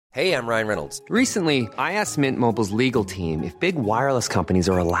Hey, I'm Ryan Reynolds. Recently, I asked Mint Mobile's legal team if big wireless companies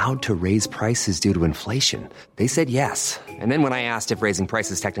are allowed to raise prices due to inflation. They said yes. And then when I asked if raising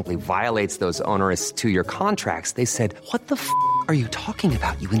prices technically violates those onerous two-year contracts, they said, "What the f*** are you talking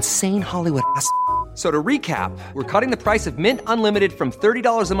about, you insane Hollywood ass?" So to recap, we're cutting the price of Mint Unlimited from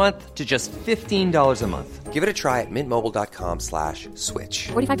 $30 a month to just $15 a month. Give it a try at mintmobile.com/switch.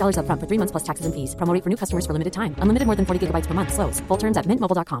 $45 up front for 3 months plus taxes and fees. Promo rate for new customers for limited time. Unlimited more than 40 gigabytes per month. Slows full terms at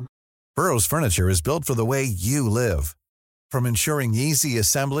mintmobile.com. Burrow's furniture is built for the way you live. From ensuring easy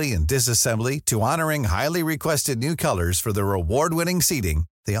assembly and disassembly to honoring highly requested new colors for their award-winning seating,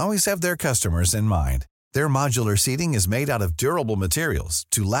 they always have their customers in mind. Their modular seating is made out of durable materials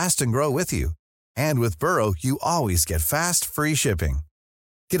to last and grow with you. And with Burrow, you always get fast, free shipping.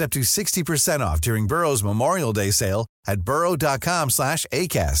 Get up to 60% off during Burrow's Memorial Day sale at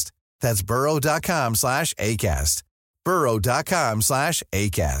burrow.com/ACAST. That's burrow.com/ACAST.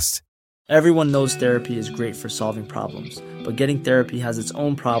 burrow.com/ACAST. Everyone knows therapy is great for solving problems, but getting therapy has its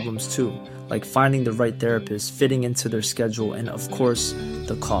own problems too, like finding the right therapist, fitting into their schedule, and of course,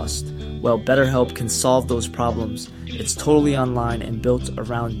 the cost. Well, BetterHelp can solve those problems. It's totally online and built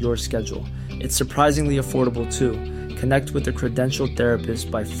around your schedule. It's surprisingly affordable too. Connect with a credentialed therapist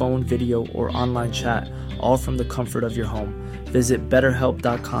by phone, video, or online chat, all from the comfort of your home. Visit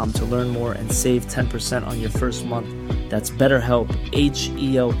BetterHelp.com to learn more and save 10% on your first month. That's BetterHelp,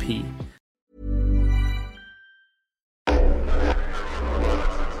 H-E-L-P.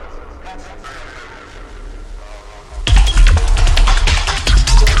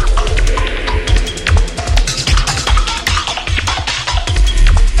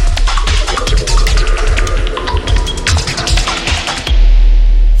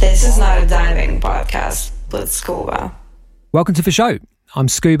 This is not a diving podcast with Scuba. Welcome to the show. I'm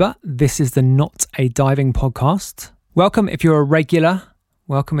Scuba. This is the Not a Diving podcast. Welcome if you're a regular.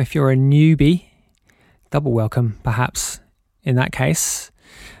 Welcome if you're a newbie. Double welcome, perhaps, in that case.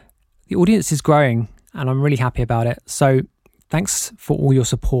 The audience is growing and I'm really happy about it. So thanks for all your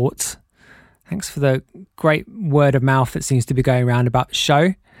support. Thanks for the great word of mouth that seems to be going around about the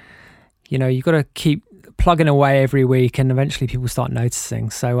show. You know, you've got to keep plugging away every week and eventually people start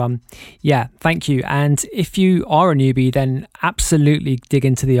noticing. So yeah, thank you. And if you are a newbie, then absolutely dig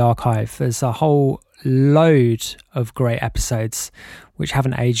into the archive. There's a whole load of great episodes which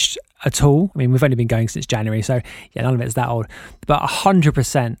haven't aged at all. I mean, we've only been going since January, so yeah, none of it's that old. But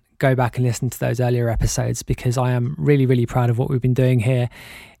 100% go back and listen to those earlier episodes because I am really, really proud of what we've been doing here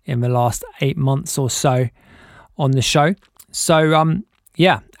in the last 8 months or so on the show. So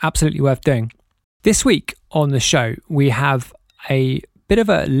yeah, absolutely worth doing. This week on the show, we have a bit of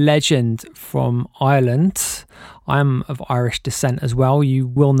a legend from Ireland. I'm of Irish descent as well. You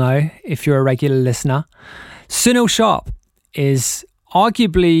will know if you're a regular listener. Sunil Sharpe is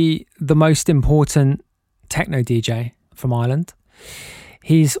arguably the most important techno DJ from Ireland.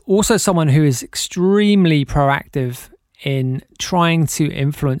 He's also someone who is extremely proactive in trying to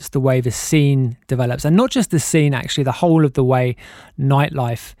influence the way the scene develops. And not just the scene, actually, the whole of the way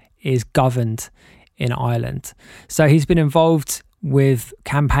nightlife is governed in Ireland. So he's been involved with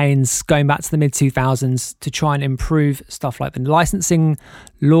campaigns going back to the mid-2000s to try and improve stuff like the licensing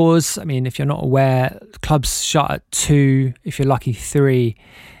laws. I mean, if you're not aware, clubs shut at 2, if you're lucky 3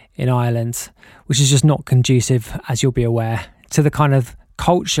 in Ireland, which is just not conducive, as you'll be aware, to the kind of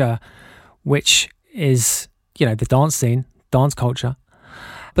culture which is, you know, the dance scene, dance culture.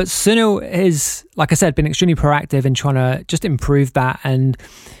 But Sunil is, like I said, been extremely proactive in trying to just improve that and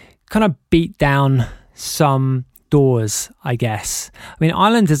kind of beat down some doors, I guess. I mean,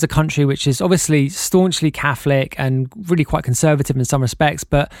 Ireland is a country which is obviously staunchly Catholic and really quite conservative in some respects.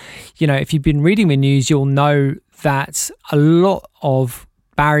 But, you know, if you've been reading the news, you'll know that a lot of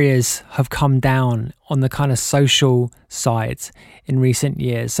barriers have come down on the kind of social side in recent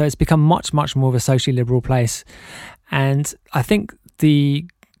years. So it's become much, much more of a socially liberal place. And I think the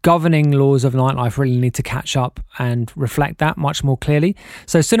governing laws of nightlife really need to catch up and reflect that much more clearly.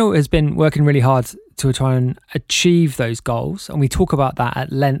 So Sunil has been working really hard to try and achieve those goals. And we talk about that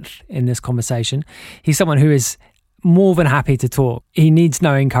at length in this conversation. He's someone who is more than happy to talk. He needs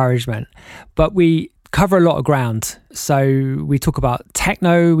no encouragement, but we cover a lot of ground. So we talk about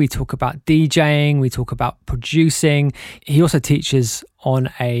techno, we talk about DJing, we talk about producing. He also teaches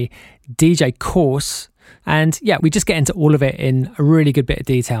on a DJ course. And yeah, we just get into all of it in a really good bit of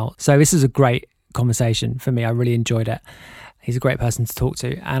detail. So this is a great conversation for me. I really enjoyed it. He's a great person to talk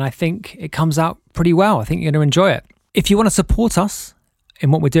to. And I think it comes out pretty well. I think you're going to enjoy it. If you want to support us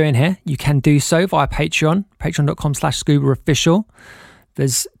in what we're doing here, you can do so via Patreon, patreon.com/scubaofficial.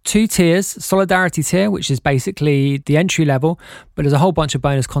 There's 2 tiers, Solidarity tier, which is basically the entry level, but there's a whole bunch of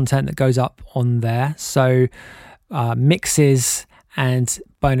bonus content that goes up on there. So mixes and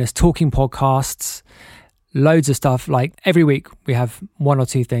bonus talking podcasts, loads of stuff. Like every week we have 1 or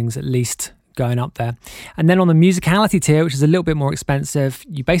 2 things at least going up there. And then on the musicality tier, which is a little bit more expensive,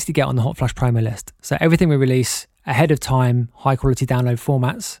 you basically get on the Hot Flush promo list. So everything we release ahead of time, high quality download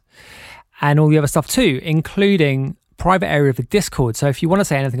formats, and all the other stuff too, including private area of the Discord. So if you want to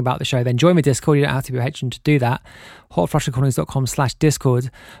say anything about the show, then join the Discord. You don't have to be a patron to do that.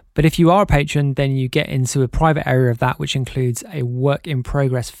 hotflushrecordings.com/Discord. But if you are a patron, then you get into a private area of that, which includes a work in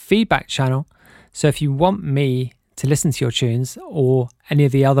progress feedback channel. So if you want me to listen to your tunes or any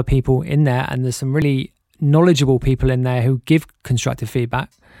of the other people in there, and there's some really knowledgeable people in there who give constructive feedback,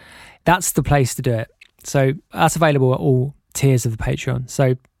 that's the place to do it. So that's available at all tiers of the Patreon.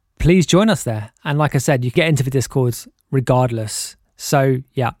 So please join us there. And like I said, you get into the Discords regardless. So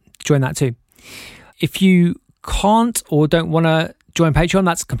yeah, join that too. If you can't or don't want to join Patreon,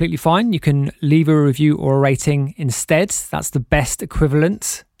 that's completely fine. You can leave a review or a rating instead. That's the best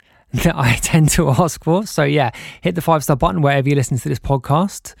equivalent that I tend to ask for. So yeah, hit the 5-star button wherever you listen to this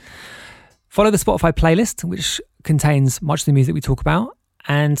podcast. Follow the Spotify playlist, which contains much of the music we talk about.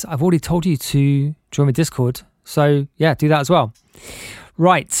 And I've already told you to join the Discord. So yeah, do that as well.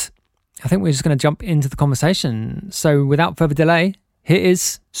 Right, I think we're just going to jump into the conversation. So without further delay, here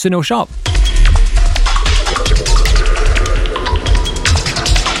is Sunil Sharpe.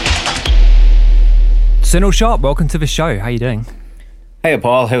 Sunil Sharpe, welcome to the show. How are you doing? Hey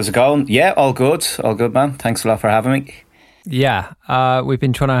Paul, how's it going? Yeah, all good, man. Thanks a lot for having me. Yeah, we've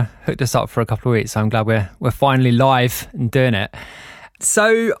been trying to hook this up for a couple of weeks, so I'm glad we're finally live and doing it.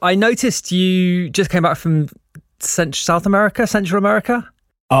 So I noticed you just came back from Central America.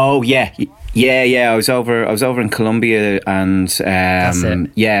 Oh yeah. I was over in Colombia, and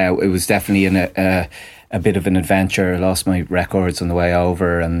yeah, it was definitely a bit of an adventure. I lost my records on the way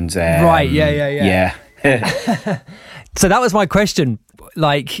over, and right, yeah. So that was my question.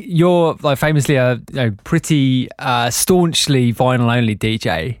 Like, you're like famously a pretty staunchly vinyl only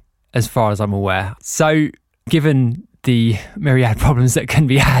DJ, as far as I'm aware. So given the myriad problems that can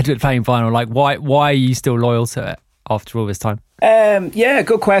be had with playing vinyl, like why are you still loyal to it after all this time? Yeah,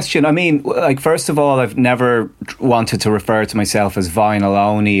 good question. I mean, like, first of all, I've never wanted to refer to myself as vinyl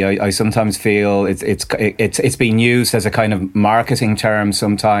only. I sometimes feel it's been used as a kind of marketing term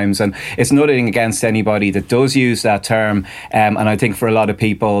sometimes, and it's nothing against anybody that does use that term. And I think for a lot of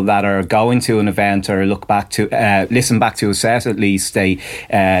people that are going to an event or listen back to a set, at least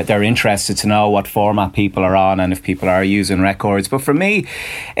they're interested to know what format people are on and if people are using records. But for me,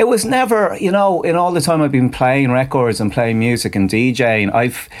 it was never, in all the time I've been playing records and playing music and DJing,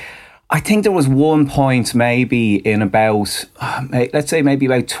 I think there was one point maybe in about, let's say maybe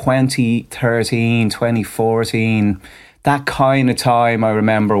about 2013, 2014, that kind of time I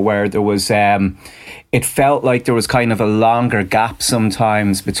remember, where there was, it felt like there was kind of a longer gap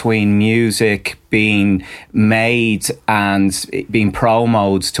sometimes between music being made and being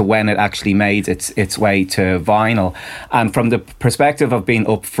promoted to when it actually made its way to vinyl. And from the perspective of being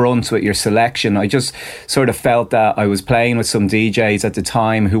upfront with your selection, I just sort of felt that I was playing with some DJs at the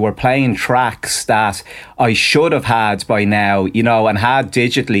time who were playing tracks that I should have had by now, and had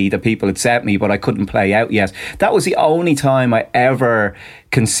digitally that people had sent me, but I couldn't play out yet. That was the only time I ever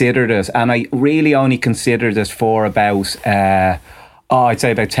considered it, and I really only considered it for about I'd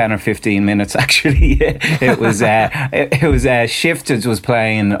say about 10 or 15 minutes actually. It was Shifted was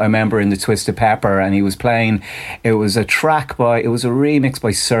playing, I remember, in the Twisted Pepper, and he was playing, it was a remix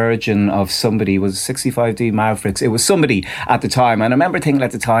by Surgeon of somebody, it was 65D Mavericks, it was somebody at the time, and I remember thinking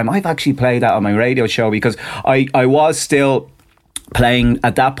at the time, I've actually played that on my radio show, because I was still playing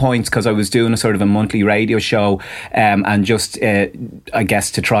at that point, because I was doing a sort of a monthly radio show, and just I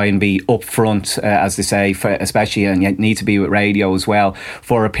guess to try and be upfront, as they say, especially, and you need to be with radio as well.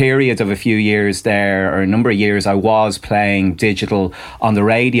 For a period of a few years there, or a number of years, I was playing digital on the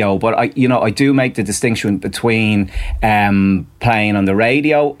radio, but I do make the distinction between playing on the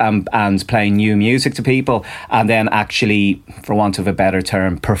radio and playing new music to people, and then actually, for want of a better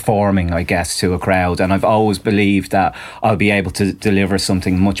term, performing, I guess, to a crowd. And I've always believed that I'll be able to deliver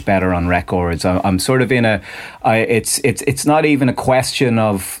something much better on records. I'm sort of it's not even a question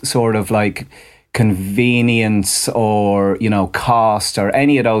of sort of like convenience or cost or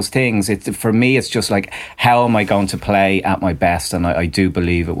any of those things. For me, it's just like, how am I going to play at my best? And I do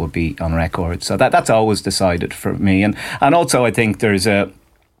believe it would be on records. So that's always decided for me. And also I think there's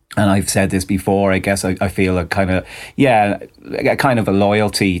and I've said this before, I guess I feel a kind of a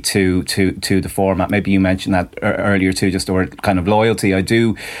loyalty to the format. Maybe you mentioned that earlier too, just the word kind of loyalty. I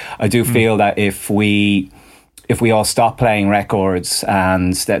do feel that if we all stop playing records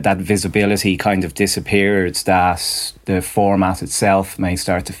and that visibility kind of disappears, that the format itself may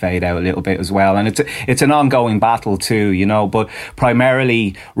start to fade out a little bit as well. And it's an ongoing battle too, you know, but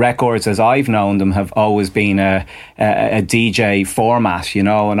primarily records as I've known them have always been a DJ format, you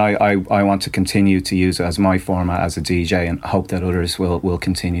know, and I want to continue to use it as my format as a DJ, and hope that others will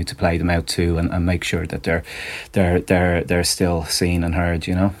continue to play them out too, and make sure that they're still seen and heard,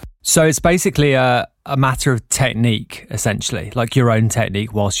 you know. So it's basically a matter of technique, essentially, like your own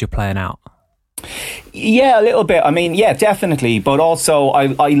technique whilst you're playing out. Yeah, a little bit. I mean, yeah, definitely. But also,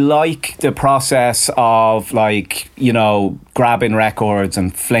 I like the process of, like, you know, grabbing records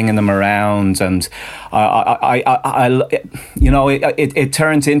and flinging them around, and I you know, it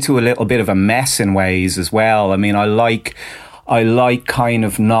turns into a little bit of a mess in ways as well. I mean, I like kind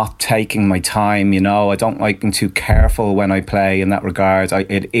of not taking my time, you know. I don't like being too careful when I play in that regard.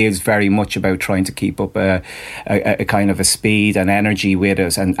 It is very much about trying to keep up a kind of a speed and energy with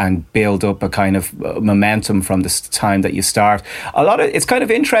it, and build up a kind of momentum from the time that you start. It's kind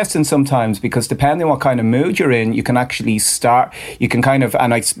of interesting sometimes, because depending on what kind of mood you're in, you can actually start, you can kind of,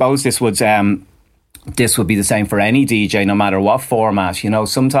 and I suppose this would be the same for any DJ, no matter what format. You know,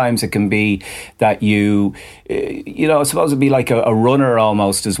 sometimes it can be that you know, I suppose it'd be like a runner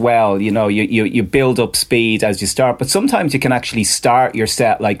almost as well. You know, you build up speed as you start, but sometimes you can actually start your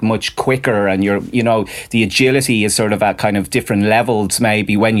set like much quicker, and you know, the agility is sort of at kind of different levels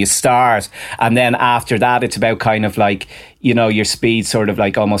maybe when you start, and then after that it's about kind of like, you know, your speed sort of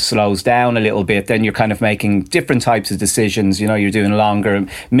like almost slows down a little bit. Then you're kind of making different types of decisions. You know, you're doing longer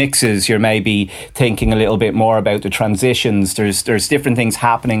mixes. You're maybe thinking a little bit more about the transitions. There's different things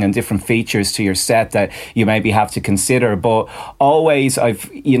happening and different features to your set that you maybe have to consider. But always,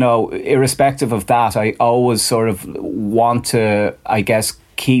 you know, irrespective of that, I always sort of want to, I guess,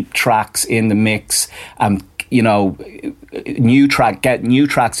 keep tracks in the mix, and, you know, get new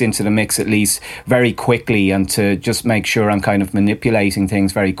tracks into the mix at least very quickly, and to just make sure I'm kind of manipulating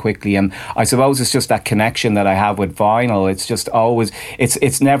things very quickly. And I suppose it's just that connection that I have with vinyl. It's just always,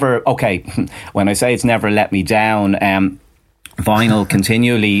 it's never, okay, when I say it's never let me down, vinyl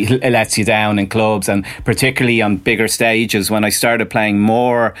continually lets you down in clubs, and particularly on bigger stages. When I started playing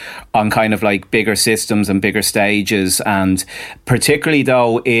more on kind of like bigger systems and bigger stages, and particularly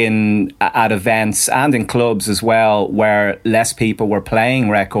though at events and in clubs as well, where less people were playing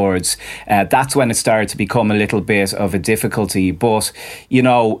records, that's when it started to become a little bit of a difficulty. But, you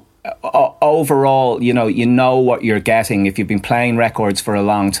know, overall, you know what you're getting. If you've been playing records for a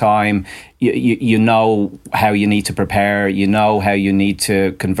long time, you know how you need to prepare, you know how you need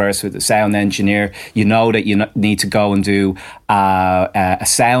to converse with the sound engineer, you know that you need to go and do a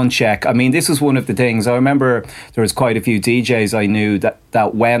sound check. I mean, this is one of the things. I remember there was quite a few DJs I knew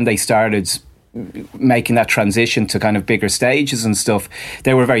that when they started making that transition to kind of bigger stages and stuff,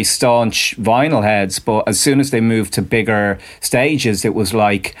 they were very staunch vinyl heads, but as soon as they moved to bigger stages, it was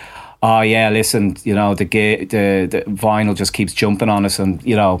like, oh yeah, listen, you know, the vinyl just keeps jumping on us and,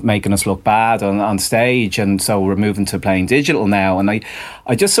 you know, making us look bad on stage, and so we're moving to playing digital now. And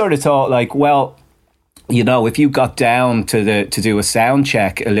I just sort of thought, like, well, you know, if you got down to do a sound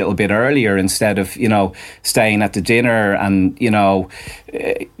check a little bit earlier, instead of, you know, staying at the dinner and, you know,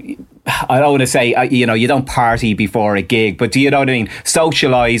 I don't want to say, you know, you don't party before a gig, but do you know what I mean?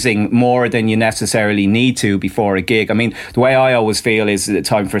 Socialising more than you necessarily need to before a gig. I mean, the way I always feel is the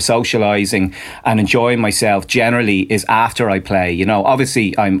time for socialising and enjoying myself generally is after I play. You know,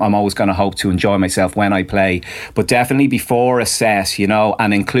 obviously I'm always going to hope to enjoy myself when I play, but definitely before a set, you know,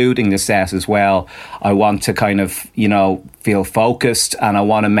 and including the set as well. I want to kind of, you know, feel focused, and I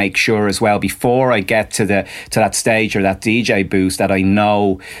want to make sure as well before I get to that stage or that DJ booth that I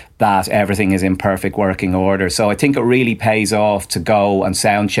know that everything is in perfect working order. So I think it really pays off to go and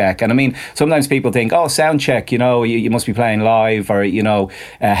sound check. And I mean, sometimes people think, oh, sound check, you know, you must be playing live, or, you know,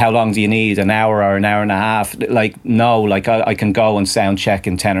 how long do you need, an hour or an hour and a half? Like, no, like I can go and sound check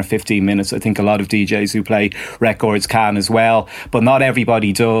in 10 or 15 minutes. I think a lot of DJs who play records can as well, but not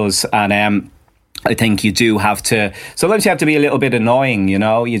everybody does. And I think you do have to, sometimes you have to be a little bit annoying, you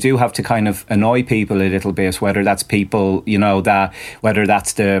know, you do have to kind of annoy people a little bit, whether that's people, you know, whether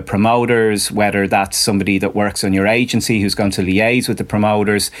that's the promoters, whether that's somebody that works on your agency who's going to liaise with the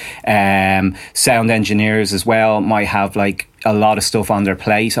promoters. Sound engineers as well might have like a lot of stuff on their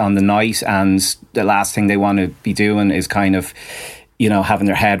plate on the night, and the last thing they want to be doing is kind of, having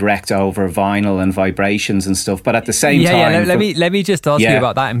their head wrecked over vinyl and vibrations and stuff. But at the same time... Let me just ask you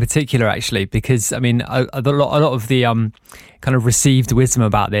about that in particular, actually, because, I mean, a lot of the kind of received wisdom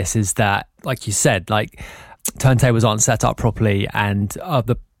about this is that, like you said, like turntables aren't set up properly and are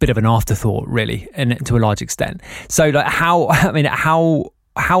the bit of an afterthought, really, and to a large extent. So, like, how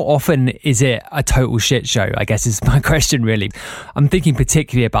often is it a total shit show, I guess is my question, really. I'm thinking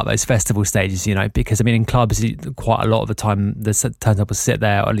particularly about those festival stages, because, I mean, in clubs, quite a lot of the time, the turntables sit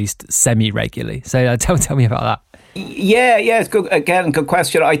there, or at least semi-regularly. So tell me about that. Yeah, it's good. Again, good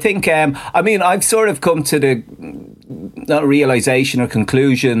question. I think, I've sort of come to the not realisation or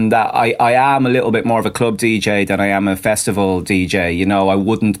conclusion that I am a little bit more of a club DJ than I am a festival DJ. I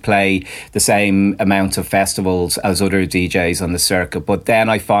wouldn't play the same amount of festivals as other DJs on the circuit. But then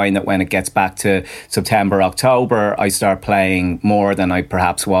I find that when it gets back to September, October, I start playing more than I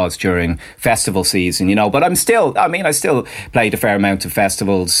perhaps was during festival season, But I still played a fair amount of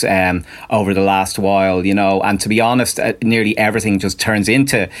festivals over the last while, and to be honest, nearly everything just turns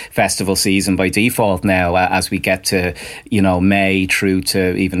into festival season by default now as we get to May through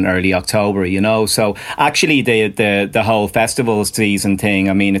to even early October, so actually the whole festival season thing,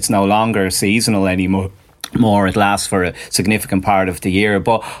 I mean, it's no longer seasonal anymore. It lasts for a significant part of the year.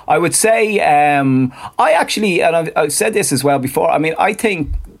 But I would say I actually, and I've said this as well before, I mean, I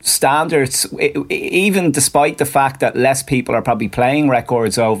think standards, even despite the fact that less people are probably playing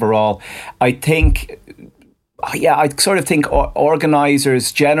records overall, I sort of think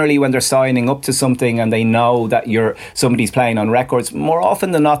organisers generally, when they're signing up to something and they know that somebody's playing on records, more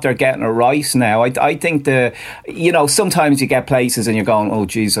often than not they're getting it right now. I think sometimes you get places and you're going, oh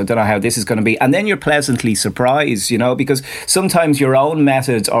geez, I don't know how this is going to be, and then you're pleasantly surprised, because sometimes your own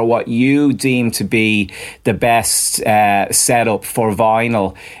methods or what you deem to be the best setup for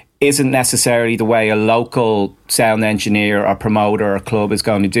vinyl isn't necessarily the way a local sound engineer or promoter or club is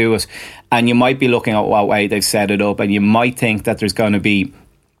going to do it. And you might be looking at what way they've set it up, and you might think that there's going to be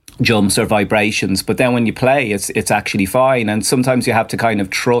jumps or vibrations, but then when you play, it's actually fine. And sometimes you have to kind of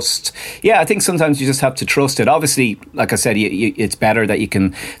trust. Yeah, I think sometimes you just have to trust it. Obviously, like I said, it's better that you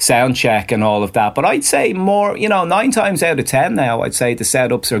can sound check and all of that. But I'd say more, 9 times out of 10 now, I'd say the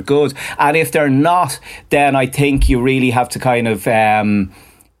setups are good. And if they're not, then I think you really have to kind of...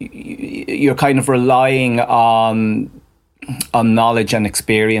 you're kind of relying on knowledge and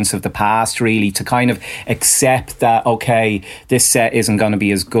experience of the past, really, to kind of accept that, okay, this set isn't going to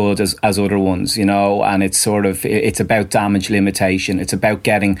be as good as other ones, and it's about damage limitation. It's about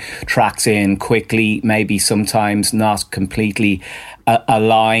getting tracks in quickly, maybe sometimes not completely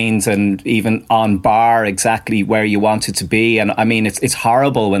aligned and even on bar exactly where you want it to be. And I mean, it's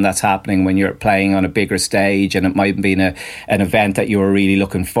horrible when that's happening, when you're playing on a bigger stage and it might have been an event that you were really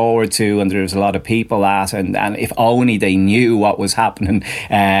looking forward to and there's a lot of people at, and if only they knew what was happening,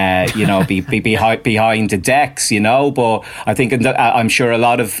 behind the decks, But I think, I'm sure a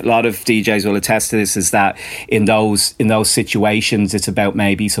lot of DJs will attest to this, is that in those situations, it's about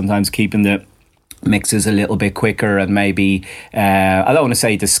maybe sometimes keeping the mixes a little bit quicker and maybe I don't want to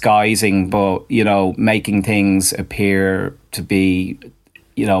say disguising, but making things appear to be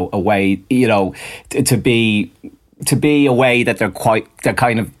a way to be a way that they're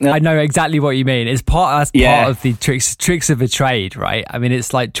kind of... I know exactly what you mean. It's part of the tricks of the trade, right? I mean,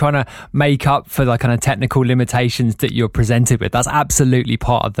 it's like trying to make up for the kind of technical limitations that you're presented with. That's absolutely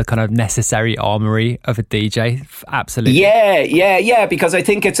part of the kind of necessary armory of a DJ. Absolutely. Yeah. Because I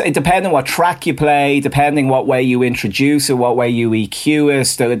think it depends on what track you play, depending what way you introduce it, what way you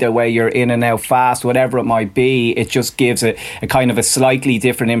EQ it, the way you're in and out fast, whatever it might be. It just gives a kind of a slightly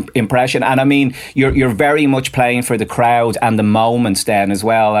different impression. And I mean, you're very much playing for the crowd and the moment then as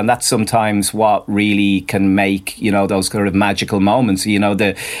well, and that's sometimes what really can make those sort of magical moments. The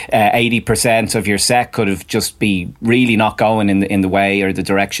 80% of your set could have just be really not going in the way or the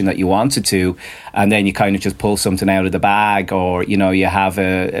direction that you wanted to, and then you kind of just pull something out of the bag, or you have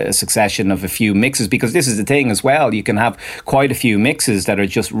a succession of a few mixes, because this is the thing as well, you can have quite a few mixes that are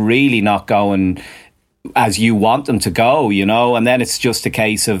just really not going as you want them to go, and then it's just a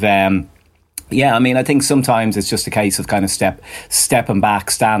case of I mean, I think sometimes it's just a case of kind of stepping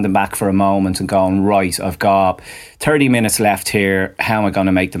back, standing back for a moment and going, right, I've got 30 minutes left here. How am I going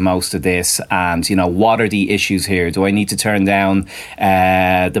to make the most of this? And, what are the issues here? Do I need to turn down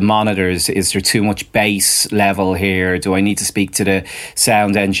the monitors? Is there too much bass level here? Do I need to speak to the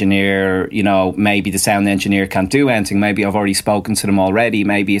sound engineer? Maybe the sound engineer can't do anything. Maybe I've already spoken to them already.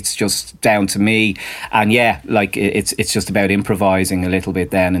 Maybe it's just down to me. And it's just about improvising a little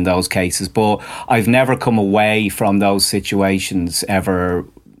bit then in those cases. But I've never come away from those situations ever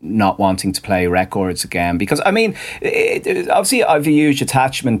not wanting to play records again, because I mean, obviously I've a huge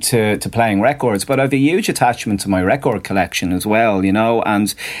attachment to playing records, but I've a huge attachment to my record collection as well, you know,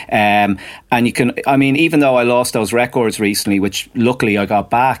 and you can, I mean, even though I lost those records recently, which luckily I got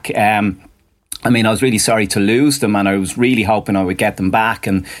back, I mean, I was really sorry to lose them, and I was really hoping I would get them back.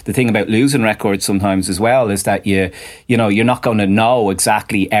 And the thing about losing records sometimes as well is that you know, you're not going to know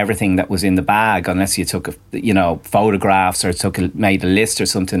exactly everything that was in the bag unless you took, photographs or made a list or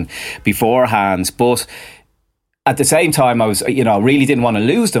something beforehand. But at the same time, I was, really didn't want to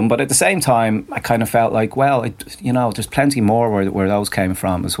lose them. But at the same time, I kind of felt like, well, there's plenty more where those came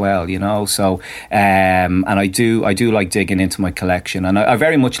from as well, you know. So, and I do like digging into my collection, and I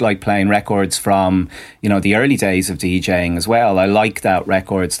very much like playing records from, the early days of DJing as well. I like that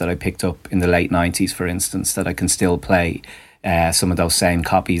records that I picked up in the late 90s, for instance, that I can still play some of those same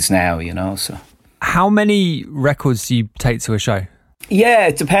copies now, you know. So, how many records do you take to a show? Yeah,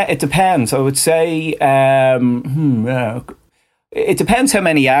 it depends. I would say it depends how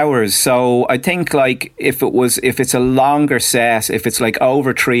many hours. So I think like if it's a longer set, if it's like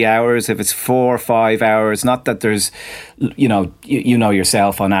over 3 hours, if it's 4 or 5 hours, not that there's, you know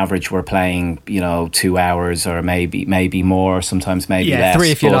yourself, on average we're playing 2 hours or maybe more, sometimes maybe less.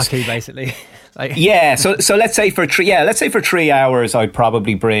 3 if you're lucky, basically. Yeah, so let's say for 3 hours I'd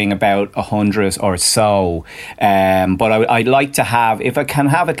probably bring about 100 or so, but I'd like to have, if I can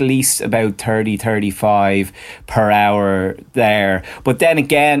have at least about 30-35 per hour there. But then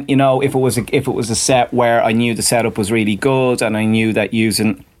again, if it was a set where I knew the setup was really good, and I knew that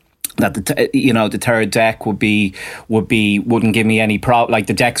using that the third deck wouldn't give me any like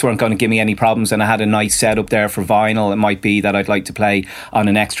the decks weren't going to give me any problems, and I had a nice setup there for vinyl, it might be that I'd like to play on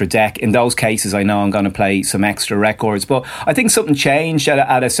an extra deck. In those cases, I know I'm going to play some extra records. But I think something changed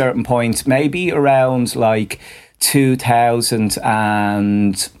at a certain point, maybe around like 2000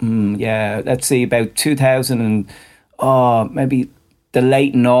 and let's see, about 2000 and maybe the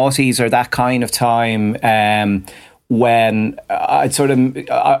late noughties or that kind of time. When I'd sort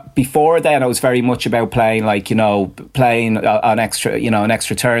of before then, I was very much about playing playing an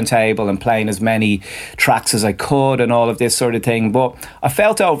extra turntable and playing as many tracks as I could and all of this sort of thing. But I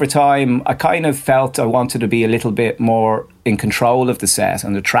felt over time, I wanted to be a little bit more in control of the set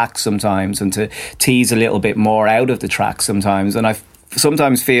and the tracks sometimes, and to tease a little bit more out of the tracks sometimes. And I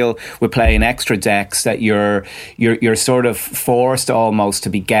sometimes feel with playing extra decks that you're sort of forced almost to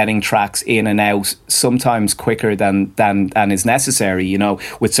be getting tracks in and out sometimes quicker than is necessary,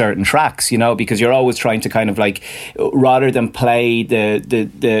 with certain tracks, because you're always trying to kind of like, rather than play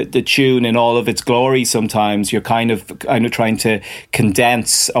the tune in all of its glory, sometimes you're kind of trying to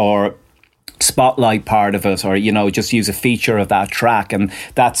condense or spotlight part of it, or just use a feature of that track. And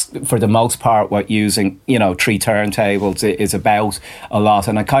that's for the most part what using 3 turntables is about a lot.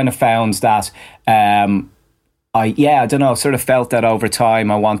 And I kind of found that I don't know, sort of felt that over time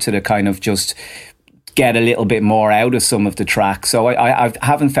I wanted to kind of just get a little bit more out of some of the tracks. So I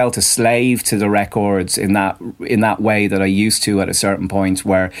haven't felt a slave to the records in that way that I used to at a certain point,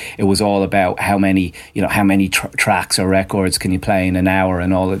 where it was all about how many tracks or records can you play in an hour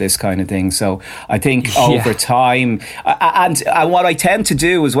and all of this kind of thing. So I think over time, and what I tend to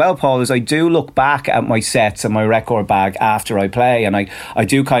do as well, Paul, is I do look back at my sets and my record bag after I play, and I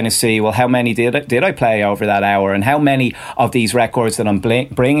do kind of see, well, how many did I play over that hour, and how many of these records that I'm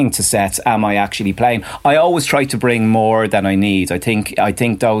bringing to sets am I actually playing. I always try to bring more than I need. I think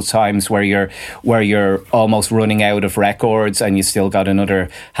those times where you're almost running out of records and you still got another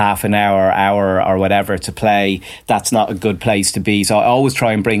half an hour or whatever to play, that's not a good place to be. So I always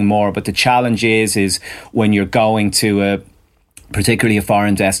try and bring more. But the challenge is when you're going to particularly a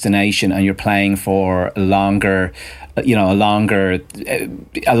foreign destination and you're playing for a long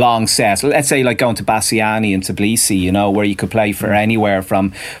set. Let's say like going to Bassiani in Tbilisi, where you could play for anywhere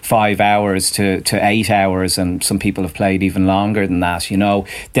from 5 hours to 8 hours, and some people have played even longer than that.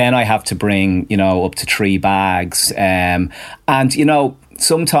 Then I have to bring up to 3 bags, and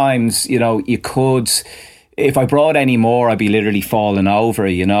sometimes you could. If I brought any more, I'd be literally falling over,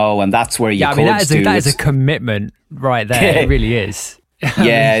 and that's where you could do. That is a commitment right there. It really is.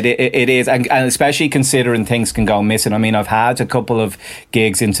 Yeah, it is, and especially considering things can go missing. I mean, I've had a couple of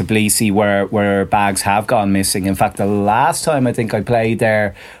gigs in Tbilisi where bags have gone missing. In fact, the last time I think I played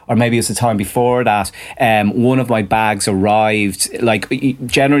there, or maybe it was the time before that, one of my bags arrived. Like,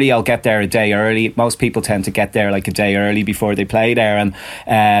 generally I'll get there a day early. Most people tend to get there like a day early before they play there, and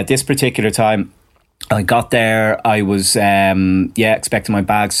this particular time I got there, I was expecting my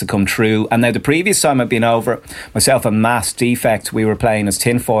bags to come through. And now the previous time I'd been over, myself and Mass Defect, we were playing as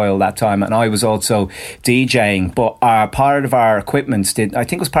Tinfoil that time, and I was also DJing, but part of our equipment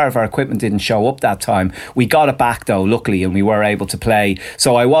didn't show up that time. We got it back though, luckily, and we were able to play.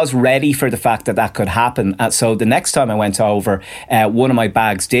 So I was ready for the fact that could happen. So the next time I went over, one of my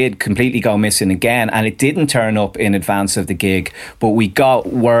bags did completely go missing again, and it didn't turn up in advance of the gig, but we got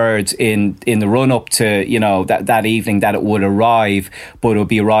word in the run up to, that evening that it would arrive, but it would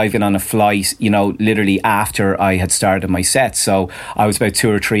be arriving on a flight, literally after I had started my set. So I was about 2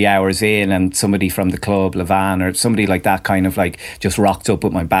 or 3 hours in, and somebody from the club, Levan or somebody like that, kind of like just rocked up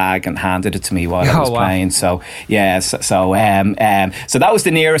with my bag and handed it to me while I was playing. So yeah, so that was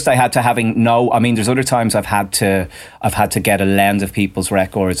the nearest I had to having there's other times I've had to get a lend of people's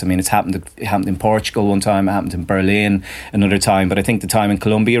records. I mean, it happened in Portugal one time, it happened in Berlin another time, but I think the time in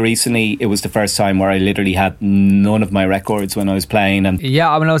Colombia recently, it was the first time where I literally had none of my records when I was playing. And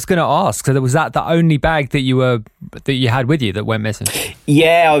I was going to ask, so was that the only bag that you had with you that went missing?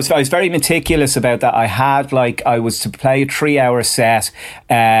 Yeah, I was very meticulous about that. I was to play a 3-hour set,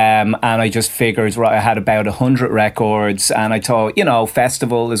 and I just figured, right, I had about 100 records, and I thought,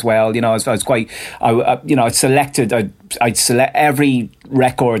 festival as well, I'd select every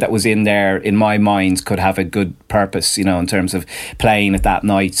record that was in there, in my mind, could have a good purpose, in terms of playing it that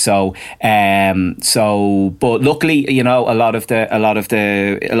night. But luckily, a lot of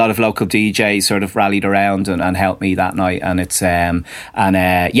local DJs sort of rallied around and helped me that night, and it's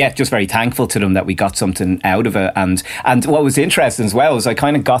just very thankful to them that we got something out of it. And what was interesting as well is I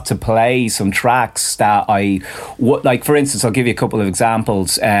kind of got to play some tracks that like, for instance, I'll give you a couple of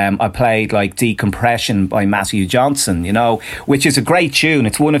examples. I played like Decompression by Matthew Johnson, which is a great tune.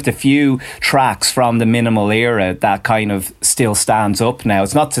 It's one of the few tracks from the minimal era that kind of still stands up now.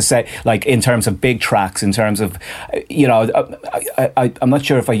 It's not to say, like, in terms of big tracks, in terms of, I'm not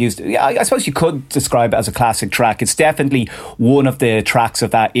sure if I used, I suppose you could describe it as a classic track. It's definitely one of the tracks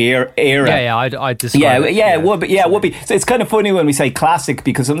of that era. I'd describe it. It would be. Yeah, it would be. So it's kind of funny when we say classic,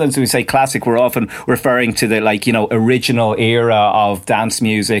 because sometimes when we say classic, we're often referring to the, original era of dance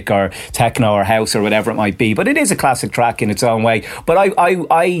music or techno or house or whatever it might be. But it is a classic track in its own way. But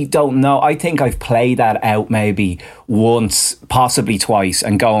I don't know. I think I've played that out maybe once, possibly twice,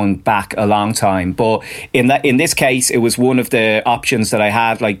 and going back a long time. But in this case, it was one of the options that I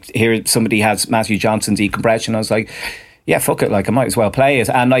had. Like, here somebody has Matthew Johnson Decompression. I was like, yeah, fuck it, like, I might as well play it.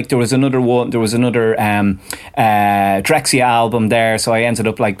 And like, there was another Drexciya album there, so I ended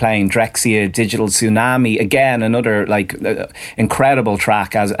up like playing Drexciya Digital Tsunami, again another like incredible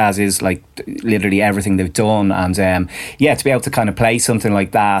track, as is like literally everything they've done. And to be able to kind of play something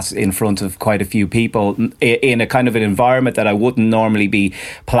like that in front of quite a few people in a kind of an environment that I wouldn't normally be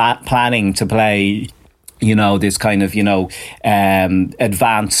planning to play, this kind of,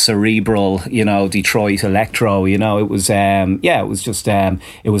 advanced cerebral, Detroit electro, it was, it was just, it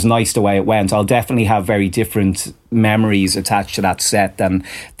was nice the way it went. I'll definitely have very different memories attached to that set than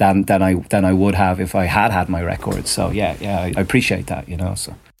I would have if I had my records. So I appreciate that,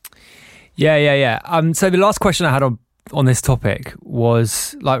 so. So the last question I had on this topic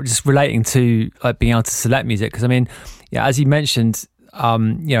was like just relating to like being able to select music, because I mean, as you mentioned,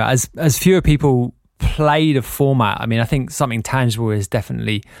 as fewer people play the format, I mean, I think something tangible is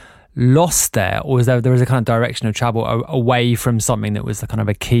definitely lost there, or is there was a kind of direction of travel away from something that was the kind of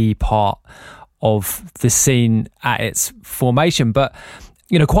a key part of the scene at its formation. But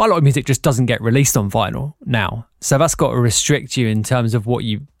quite a lot of music just doesn't get released on vinyl now, so that's got to restrict you in terms of what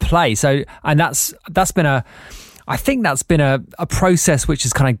you play. So, and that's been a process which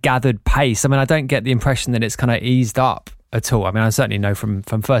has kind of gathered pace. I mean, I don't get the impression that it's kind of eased up at all. I mean, I certainly know from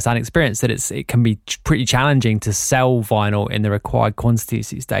first-hand experience that it can be pretty challenging to sell vinyl in the required quantities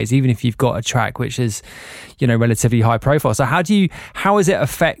these days, even if you've got a track which is, relatively high profile. So how has it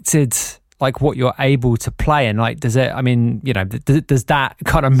affected like what you're able to play? And like, does it, I mean, does that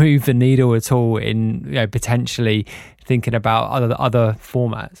kind of move the needle at all in, potentially thinking about other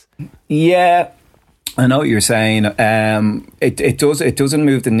formats? Yeah, I know what you're saying. It doesn't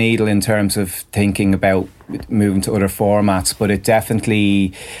move the needle in terms of thinking about moving to other formats, but it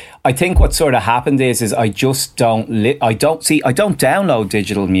definitely, I think what sort of happened is I just don't download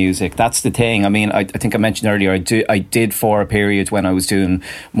digital music. That's the thing. I mean, I think I mentioned earlier, I did for a period when I was doing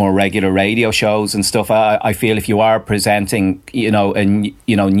more regular radio shows and stuff. I feel if you are presenting,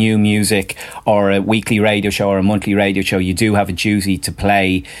 new music, or a weekly radio show or a monthly radio show, you do have a duty to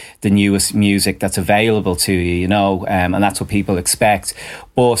play the newest music that's available to you, and that's what people expect.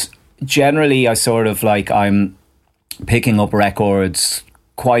 But generally, I sort of like, I'm picking up records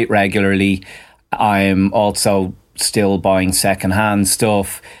quite regularly, I'm also still buying secondhand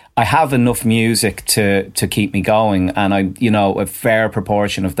stuff. I have enough music to keep me going, and a fair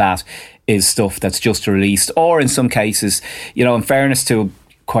proportion of that is stuff that's just released, or in some cases, in fairness to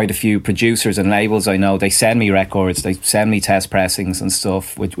quite a few producers and labels I know, they send me records, they send me test pressings and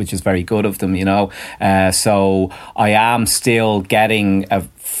stuff, which is very good of them, so I am still getting a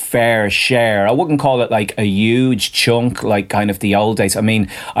fair share. I wouldn't call it like a huge chunk like kind of the old days. I mean,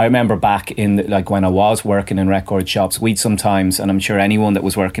 I remember back in when I was working in record shops, we'd sometimes, and I'm sure anyone that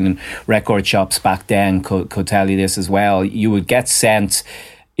was working in record shops back then could tell you this as well, you would get sent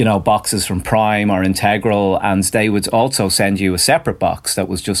boxes from Prime or Integral, and they would also send you a separate box that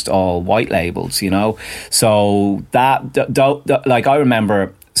was just all white labels, so that like I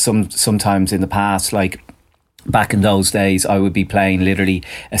remember sometimes in the past, like back in those days, I would be playing literally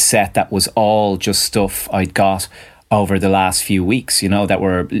a set that was all just stuff I'd got over the last few weeks, that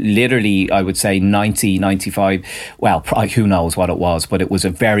were literally, I would say 90, 95, well, who knows what it was, but it was a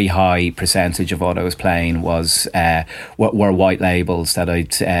very high percentage of what I was playing were white labels that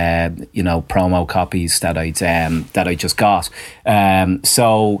I'd, promo copies that I just got.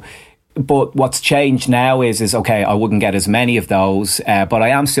 But what's changed now is okay, I wouldn't get as many of those, but I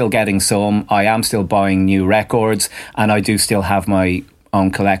am still getting some. I am still buying new records, and I do still have my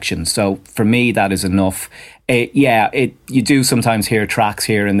own collection. So for me, that is enough. You do sometimes hear tracks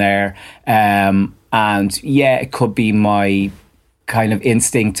here and there, and it could be my kind of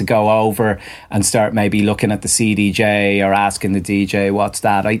instinct to go over and start maybe looking at the CDJ or asking the DJ what's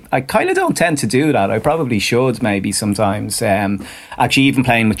that. I kind of don't tend to do that. I probably should maybe sometimes. Actually, even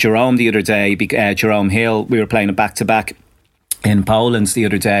playing with Jerome the other day, Jerome Hill, we were playing a back-to-back in Poland the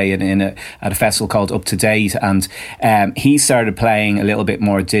other day at a festival called Up to Date, and he started playing a little bit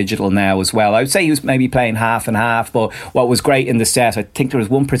more digital now as well. I would say he was maybe playing half and half, but what was great in the set, I think there was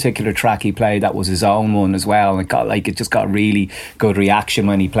one particular track he played that was his own one as well, and it just got really good reaction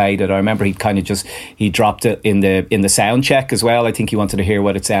when he played it. I remember he dropped it in the sound check as well. I think he wanted to hear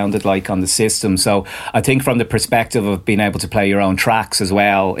what it sounded like on the system. So I think from the perspective of being able to play your own tracks as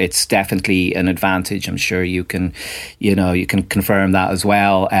well, it's definitely an advantage. I'm sure you can confirm that as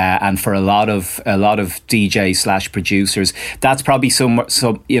well, and for a lot of DJs / producers, that's probably some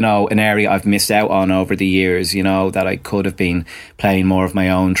an area I've missed out on over the years, that I could have been playing more of my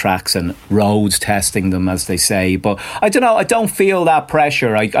own tracks and road testing them, as they say. But I don't know, I don't feel that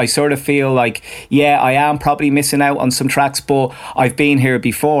pressure. I sort of feel like, I am probably missing out on some tracks, but I've been here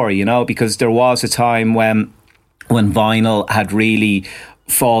before, because there was a time when vinyl had really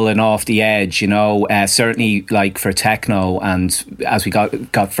fallen off the edge, certainly like for techno, and as we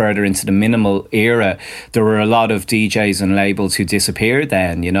got further into the minimal era, there were a lot of DJs and labels who disappeared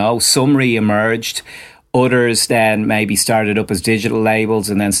then, some re-emerged, others then maybe started up as digital labels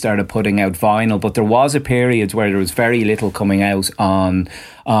and then started putting out vinyl. But there was a period where there was very little coming out on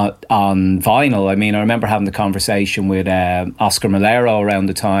vinyl. I mean, I remember having the conversation with Oscar Malero around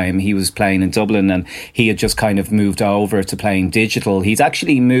the time. He was playing in Dublin, and he had just kind of moved over to playing digital. He's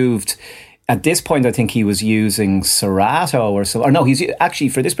actually moved. At this point, I think he was using Serato he's actually,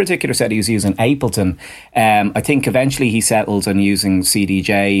 for this particular set, he was using Ableton. I think eventually he settled on using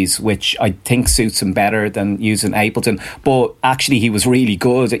CDJs, which I think suits him better than using Ableton. But actually, he was really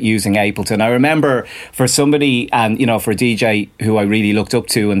good at using Ableton. I remember for somebody, and, for a DJ who I really looked up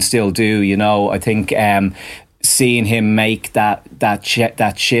to and still do, I think seeing him make that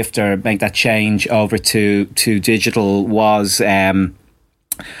shift or make that change over to digital was...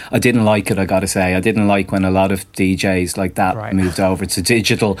 I didn't like it, I gotta say. I didn't like when a lot of DJs like that moved over to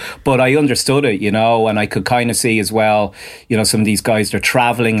digital, but I understood it, and I could kind of see as well, some of these guys, they're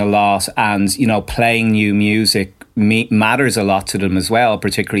traveling a lot, and, playing new music matters a lot to them as well,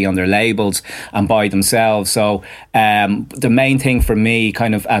 particularly on their labels and by themselves. So the main thing for me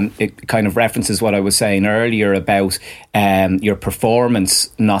and it kind of references what I was saying earlier about your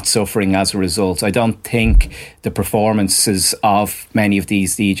performance not suffering as a result. I don't think the performances of many of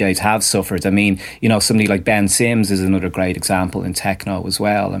these DJs have suffered. I mean, somebody like Ben Sims is another great example in techno as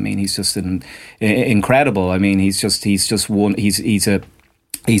well. I mean, he's just incredible. I mean, he's a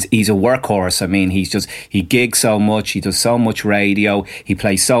workhorse. I mean, he gigs so much, he does so much radio, he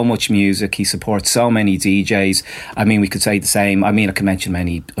plays so much music, he supports so many DJs. I mean, we could say the same. I mean, I can mention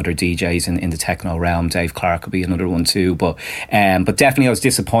many other DJs in the techno realm. Dave Clark would be another one too. But definitely I was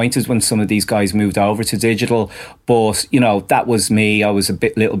disappointed when some of these guys moved over to digital. But, that was me. I was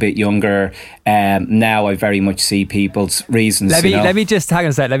little bit younger. Now I very much see people's reasons. Let me just hang on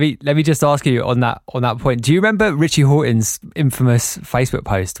a sec. Let me just ask you on that point. Do you remember Richie Hawtin's infamous Facebook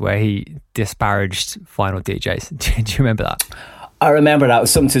post where he disparaged vinyl DJs? Do you remember that? I remember that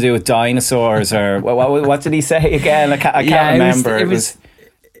was something to do with dinosaurs, or what did he say again? I can't remember. It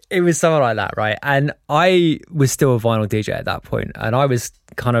was something like that, right? And I was still a vinyl DJ at that point, and I was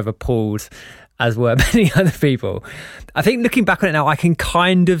kind of appalled, as were many other people. I think looking back on it now, I can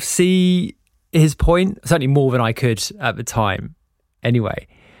kind of see his point, certainly more than I could at the time anyway.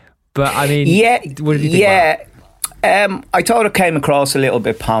 But I mean, what did you think about it? I thought it came across a little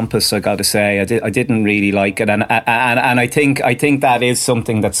bit pompous, I got to say. I didn't really like it, and I think that is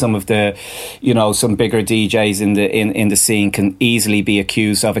something that some of the, some bigger DJs in the scene can easily be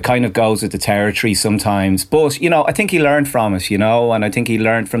accused of. It kind of goes with the territory sometimes, but I think he learned from it, and I think he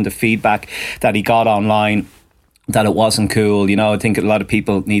learned from the feedback that he got online, that it wasn't cool. I think a lot of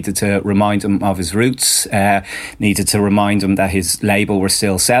people needed to remind him of his roots, needed to remind him that his label were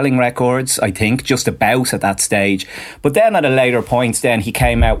still selling records, I think, just about at that stage. But then at a later point, then he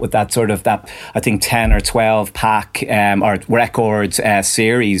came out with that I think 10 or 12 pack or record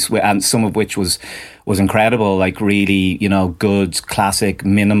series, and some of which was incredible, like really, good, classic,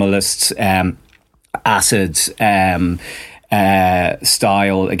 minimalist, acid,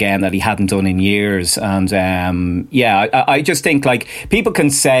 style again that he hadn't done in years. And I just think, like, people can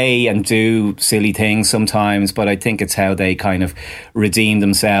say and do silly things sometimes, but I think it's how they kind of redeem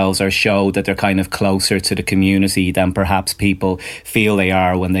themselves or show that they're kind of closer to the community than perhaps people feel they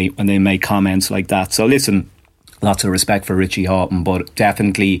are when they make comments like that. So listen, lots of respect for Richie Hawtin, but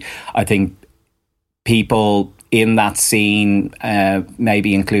definitely I think people in that scene,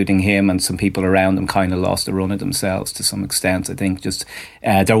 maybe including him and some people around him, kind of lost the run of themselves to some extent. I think just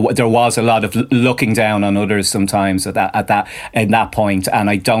there was a lot of looking down on others sometimes in that point, and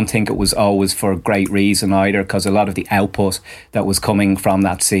I don't think it was always for a great reason either, because a lot of the output that was coming from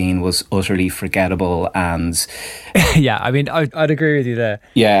that scene was utterly forgettable. And yeah, I mean, I'd agree with you there.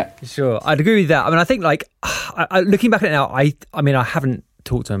 Yeah, sure, I'd agree with that. I mean, I think, like, looking back at it now, I mean, I haven't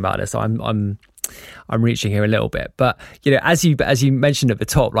talked to him about it, so I'm reaching here a little bit, but as you mentioned at the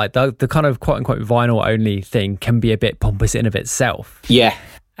top, like the kind of quote unquote vinyl only thing can be a bit pompous in of itself. Yeah,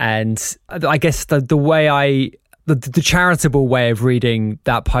 and I guess the charitable way of reading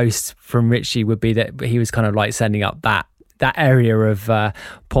that post from Richie would be that he was kind of like sending up that area of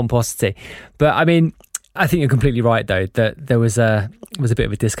pomposity. But I mean, I think you're completely right though, that there was a bit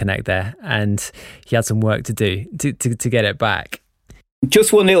of a disconnect there, and he had some work to do to get it back.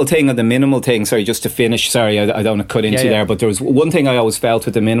 Just one little thing on the minimal thing, sorry, just to finish, sorry, I don't want to cut into there, but there was one thing I always felt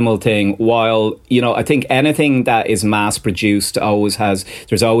with the minimal thing, while, I think anything that is mass produced there's always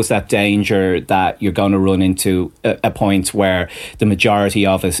that danger that you're going to run into a point where the majority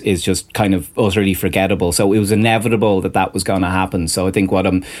of it is just kind of utterly forgettable. So it was inevitable that was going to happen. So I think what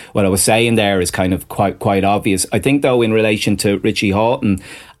I was saying there is kind of quite obvious. I think though, in relation to Richie Hawtin,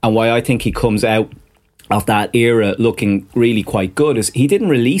 and why I think he comes out of that era looking really quite good, is he didn't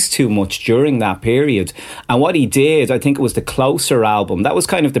release too much during that period. And what he did, I think it was the Closer album, that was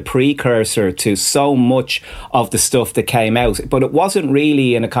kind of the precursor to so much of the stuff that came out, but it wasn't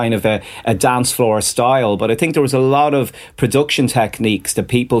really in a kind of a dance floor style. But I think there was a lot of production techniques that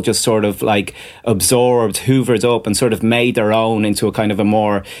people just sort of like absorbed, hoovered up, and sort of made their own into a kind of a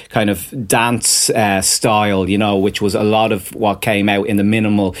more kind of dance style, which was a lot of what came out in the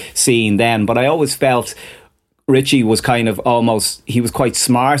minimal scene then. But I always felt Richie was kind of he was quite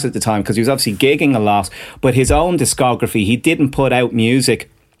smart at the time, because he was obviously gigging a lot, but his own discography, he didn't put out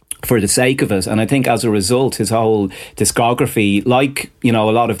music for the sake of it. And I think as a result, his whole discography, like, a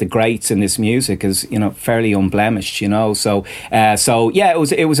lot of the greats in this music, is, fairly unblemished, So yeah,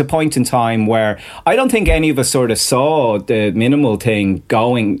 it was a point in time where I don't think any of us sort of saw the minimal thing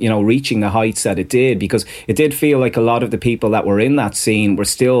going, reaching the heights that it did, because it did feel like a lot of the people that were in that scene were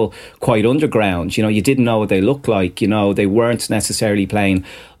still quite underground. You didn't know what they looked like. They weren't necessarily playing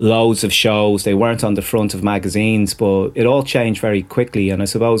loads of shows. They weren't on the front of magazines, but it all changed very quickly. And I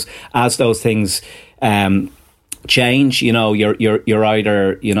suppose as those things change, you're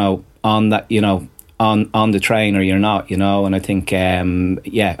either on that, on the train, or you're not, and I think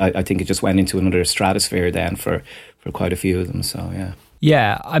I think it just went into another stratosphere then for quite a few of them. So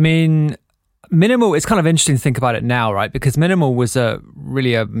yeah, I mean, minimal, it's kind of interesting to think about it now, right? Because minimal was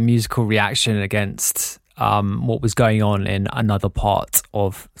really a musical reaction against what was going on in another part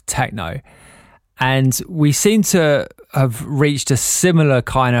of techno. And we seem to have reached a similar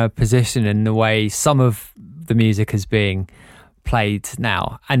kind of position in the way some of the music is being played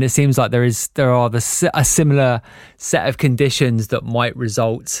now. And it seems like there are a similar set of conditions that might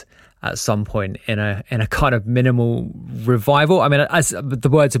result at some point in a kind of minimal revival. I mean, as the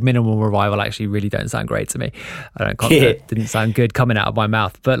words of minimal revival actually really don't sound great to me. It didn't sound good coming out of my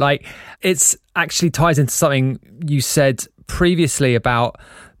mouth. But like, it's actually ties into something you said previously about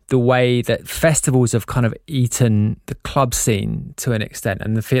the way that festivals have kind of eaten the club scene to an extent,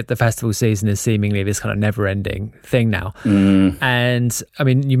 and the festival season is seemingly this kind of never-ending thing now. And I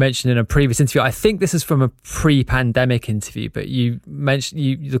mean, you mentioned in a previous interview, I think this is from a pre-pandemic interview, but you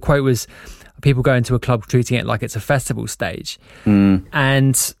mentioned the quote was people going to a club treating it like it's a festival stage,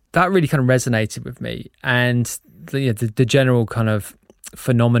 and that really kind of resonated with me. And the general kind of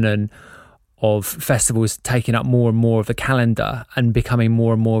phenomenon of festivals taking up more and more of the calendar and becoming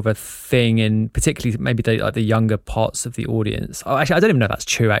more and more of a thing in particularly maybe the younger parts of the audience. Actually, I don't even know if that's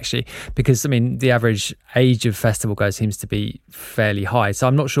true, actually, because I mean the average age of festival goers seems to be fairly high. So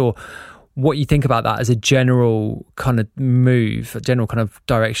I'm not sure what you think about that as a general kind of move, a general kind of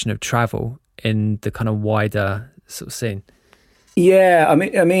direction of travel in the kind of wider sort of scene. Yeah, I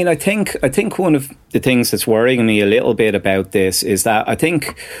mean, I think one of the things that's worrying me a little bit about this is that I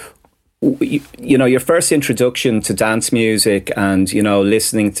think, you know, your first introduction to dance music and, you know,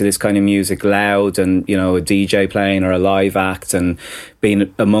 listening to this kind of music loud and, you know, a DJ playing or a live act and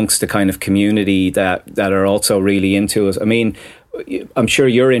being amongst the kind of community that are also really into it. I mean, I'm sure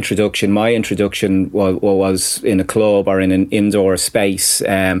my introduction was in a club or in an indoor space.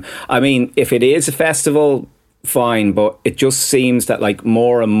 I mean, if it is a festival, fine, but it just seems that like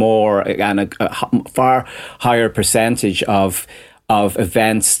more and more and a far higher percentage of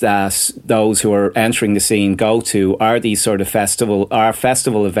events that those who are entering the scene go to are these sort of festival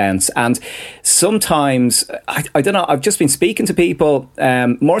events. And sometimes I don't know, I've just been speaking to people,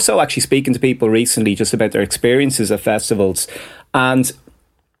 more so actually speaking to people recently just about their experiences at festivals. And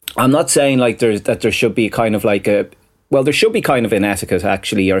I'm not saying like there should be kind of like there should be kind of an etiquette,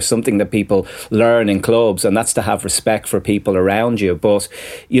 actually, or something that people learn in clubs, and that's to have respect for people around you. But,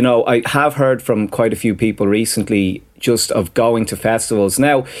 you know, I have heard from quite a few people recently just of going to festivals.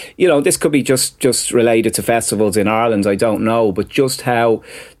 Now, you know, this could be just related to festivals in Ireland, I don't know, but just how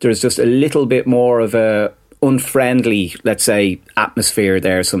there's just a little bit more of a unfriendly, let's say, atmosphere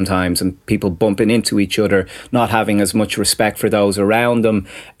there sometimes, and people bumping into each other, not having as much respect for those around them.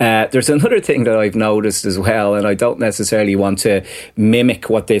 There's another thing that I've noticed as well, and I don't necessarily want to mimic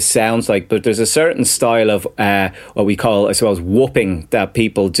what this sounds like, but there's a certain style of what we call, I suppose, whooping that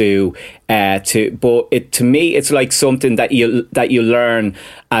people do. But to me, it's like something that you learn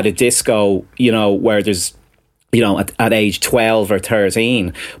at a disco, you know, where there's, you know, at age 12 or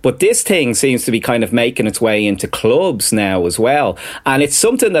 13. But this thing seems to be kind of making its way into clubs now as well. And it's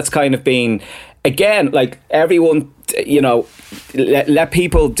something that's kind of been, again, like everyone, you know, let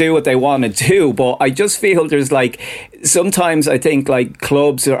people do what they want to do. But I just feel there's like, sometimes I think like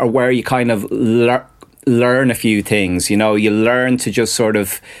clubs are where you kind of learn a few things. You know, you learn to just sort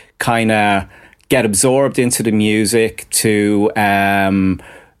of kind of get absorbed into the music, to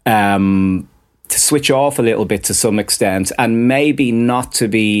switch off a little bit to some extent, and maybe not to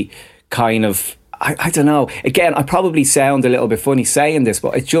be kind of, I don't know. Again, I probably sound a little bit funny saying this,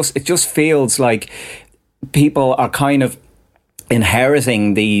 but it just feels like people are kind of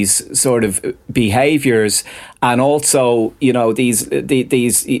inheriting these sort of behaviors, and also, you know, these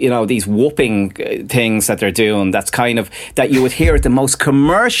whooping things that they're doing, that's kind of, that you would hear at the most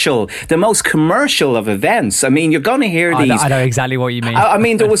commercial of events. I mean, you're going to hear these. I know exactly what you mean. I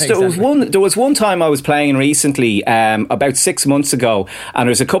mean, there was one time I was playing recently, about 6 months ago, and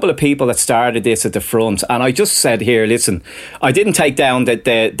there's a couple of people that started this at the front, and I just said, here, listen, I didn't take down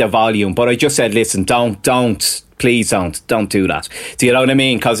the volume, but I just said, listen, please don't do that. Do you know what I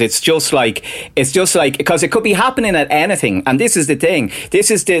mean? Because it's just like, because it could be happening at anything. And this is the thing.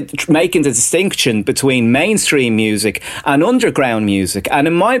 This is making the distinction between mainstream music and underground music. And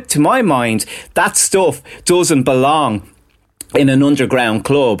to my mind, that stuff doesn't belong in an underground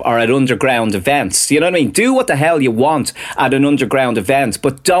club or at underground events. You know what I mean? Do what the hell you want at an underground event,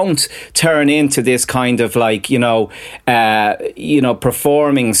 but don't turn into this kind of like,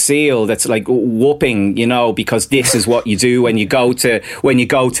 performing seal that's like whooping, you know, because this is what you do when you go to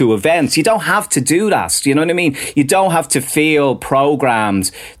events. You don't have to do that. You know what I mean? You don't have to feel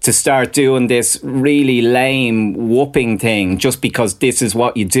programmed to start doing this really lame whooping thing just because this is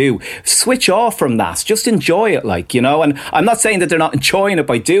what you do. Switch off from that. Just enjoy it, like, you know. And I'm not saying that they're not enjoying it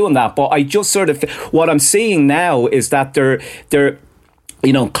by doing that, but I just sort of, what I'm seeing now is that they're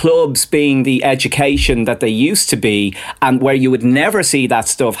you know, clubs being the education that they used to be, and where you would never see that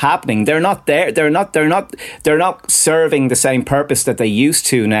stuff happening. They're not there. They're not serving the same purpose that they used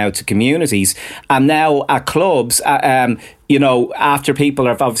to now to communities. And now at clubs, you know, after people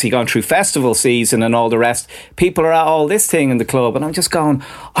have obviously gone through festival season and all the rest, people are at all this thing in the club, and I'm just going,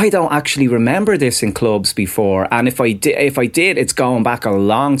 I don't actually remember this in clubs before, and if I did, it's going back a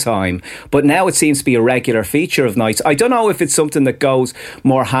long time. But now it seems to be a regular feature of nights. I don't know if it's something that goes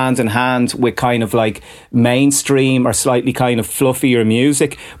more hand in hand with kind of like mainstream or slightly kind of fluffier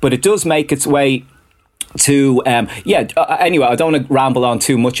music, but it does make its way to anyway, I don't want to ramble on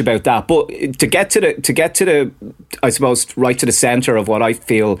too much about that, but to get to the I suppose right to the centre of what I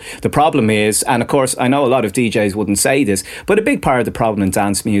feel the problem is, and of course I know a lot of DJs wouldn't say this, but a big part of the problem in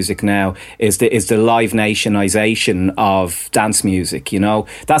dance music now is the Live Nationisation of dance music. You know,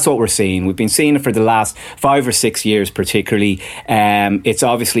 that's what we're seeing. We've been seeing it for the last 5 or 6 years particularly. It's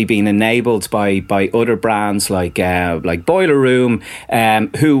obviously been enabled by other brands like Boiler Room,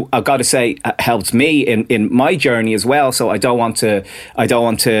 who I've got to say helped me in my journey as well. So I don't want to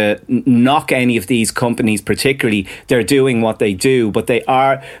knock any of these companies particularly. They're doing what they do, but they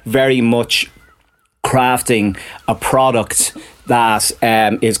are very much crafting a product that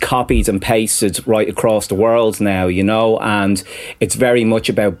is copied and pasted right across the world now, you know, and it's very much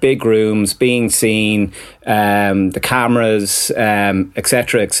about big rooms, being seen, the cameras,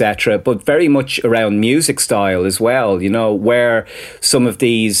 etc., but very much around music style as well, you know, where some of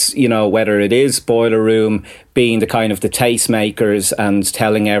these, you know, whether it is Boiler Room being the kind of the tastemakers and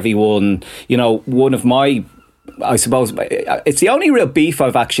telling everyone, you know, one of my, I suppose it's the only real beef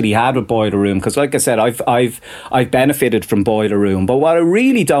I've actually had with Boiler Room, because like I said, I've benefited from Boiler Room, but what I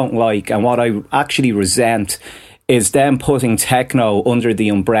really don't like and what I actually resent is them putting techno under the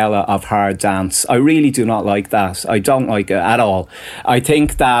umbrella of hard dance. I really do not like that. I don't like it at all. I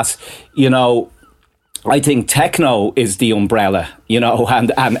think that, you know, I think techno is the umbrella, you know,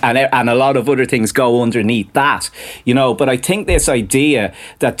 and a lot of other things go underneath that, you know. But I think this idea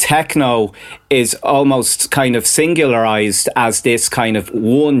that techno is almost kind of singularized as this kind of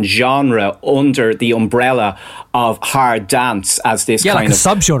one genre under the umbrella of hard dance, as this kind like of a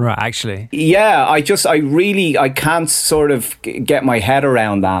subgenre, actually. Yeah, I can't sort of get my head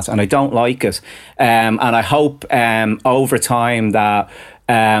around that, and I don't like it. And I hope over time that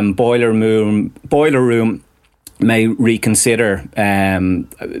Boiler Room may reconsider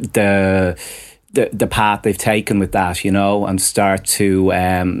the path they've taken with that, you know, and start to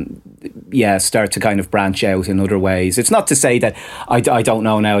kind of branch out in other ways. It's not to say that I don't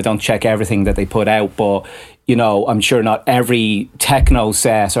know now, I don't check everything that they put out, but you know, I'm sure not every techno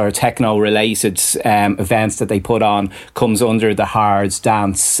set or techno related events that they put on comes under the hard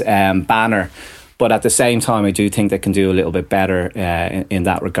dance banner. But at the same time, I do think they can do a little bit better in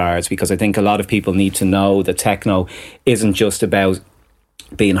that regards, because I think a lot of people need to know that techno isn't just about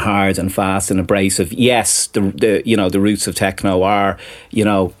being hard and fast and abrasive. Yes, the you know, the roots of techno are, you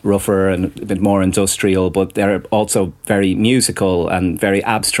know, rougher and a bit more industrial, but they're also very musical and very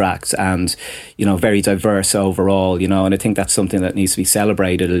abstract and, you know, very diverse overall, you know, and I think that's something that needs to be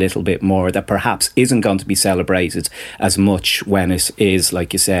celebrated a little bit more, that perhaps isn't going to be celebrated as much when it is,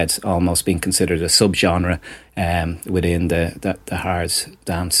 like you said, almost being considered a subgenre within the hard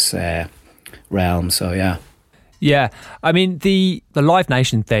dance realm. So yeah. Yeah, I mean, the Live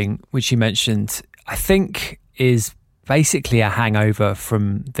Nation thing, which you mentioned, I think is basically a hangover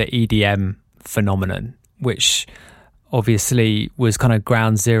from the EDM phenomenon, which obviously was kind of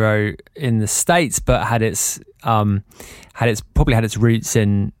ground zero in the States, but had its roots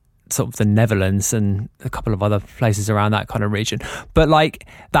in sort of the Netherlands and a couple of other places around that kind of region. But like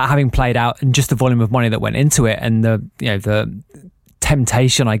that having played out, and just the volume of money that went into it, and the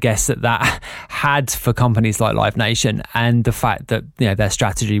temptation, I guess, that had for companies like Live Nation, and the fact that, you know, their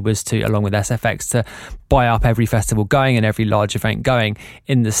strategy was to, along with SFX, to buy up every festival going and every large event going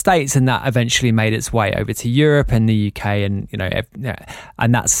in the States, and that eventually made its way over to Europe and the UK, and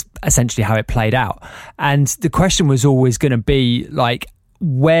and that's essentially how it played out. And the question was always going to be like,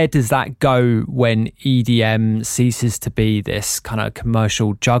 where does that go when EDM ceases to be this kind of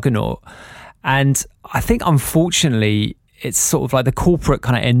commercial juggernaut? And I think, unfortunately, it's sort of like the corporate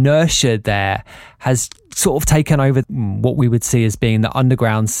kind of inertia there has sort of taken over what we would see as being the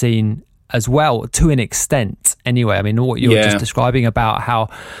underground scene as well, to an extent anyway. I mean, what you were just describing about how,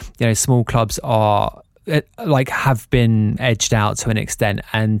 you know, small clubs are like have been edged out to an extent,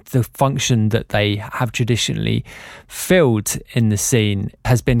 and the function that they have traditionally filled in the scene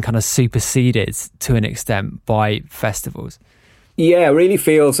has been kind of superseded to an extent by festivals. Yeah, it really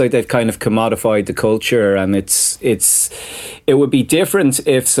feels like they've kind of commodified the culture, and it would be different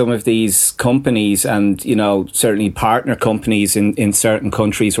if some of these companies and, you know, certainly partner companies in certain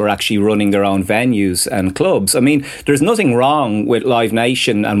countries were actually running their own venues and clubs. I mean, there's nothing wrong with Live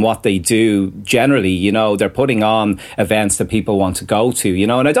Nation and what they do generally. You know, they're putting on events that people want to go to, you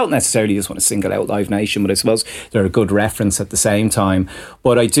know, and I don't necessarily just want to single out Live Nation, but I suppose they're a good reference at the same time.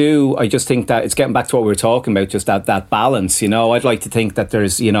 But I just think that it's getting back to what we were talking about, just that balance, you know. I'd like to think that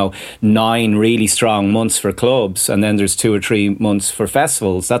there's, you know, 9 really strong months for clubs, and then there's 2 or 3 months for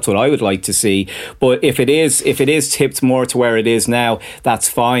festivals. That's what I would like to see. But if it is tipped more to where it is now, that's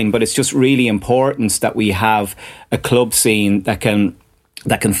fine. But it's just really important that we have a club scene that can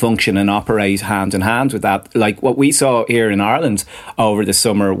function and operate hand in hand with that. Like what we saw here in Ireland over the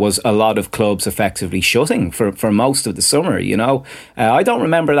summer was a lot of clubs effectively shutting for most of the summer, you know. I don't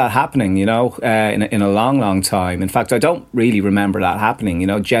remember that happening, you know, in a long time. In fact, I don't really remember that happening, you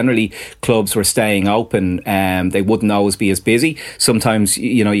know. Generally, clubs were staying open and they wouldn't always be as busy. Sometimes,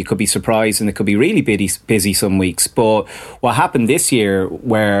 you know, you could be surprised and it could be really busy some weeks. But what happened this year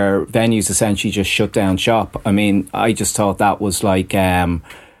where venues essentially just shut down shop, I mean, I just thought that was like... a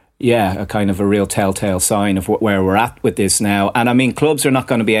kind of a real telltale sign of where we're at with this now. And I mean, clubs are not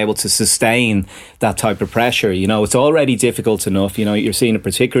going to be able to sustain that type of pressure. You know, it's already difficult enough. You know, you're seeing it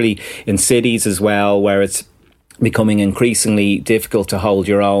particularly in cities as well, where it's becoming increasingly difficult to hold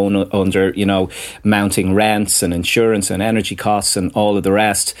your own under, you know, mounting rents and insurance and energy costs and all of the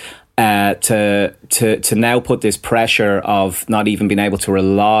rest. To now put this pressure of not even being able to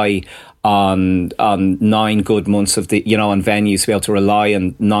rely on 9 good months of the, you know, on venues to be able to rely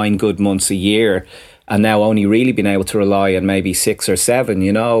on 9 good months a year, and now only really being able to rely on maybe 6 or 7,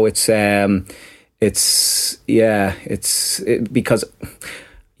 you know, don't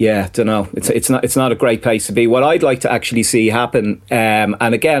know. It's not a great place to be. What I'd like to actually see happen,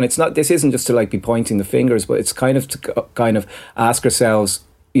 and again, this isn't just to like be pointing the fingers, but it's kind of to kind of ask ourselves,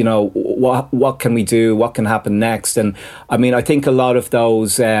 you know, what can we do? What can happen next? And I mean, I think a lot of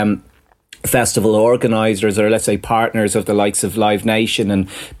those festival organisers, or let's say partners of the likes of Live Nation and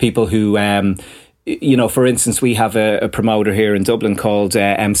people who, you know, for instance, we have a promoter here in Dublin called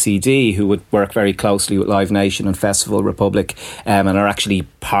MCD, who would work very closely with Live Nation and Festival Republic, and are actually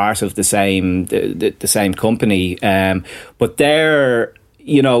part of the same company. But they're,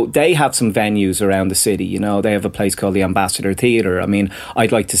 you know, they have some venues around the city. You know, they have a place called the Ambassador Theatre. I mean,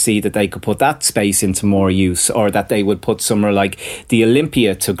 I'd like to see that they could put that space into more use, or that they would put somewhere like the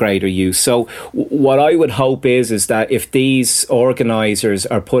Olympia to greater use. So what I would hope is that if these organisers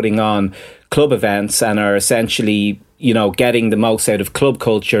are putting on club events and are essentially, you know, getting the most out of club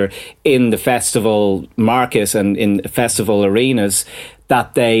culture in the festival market and in festival arenas,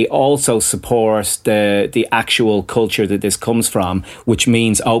 that they also support the actual culture that this comes from, which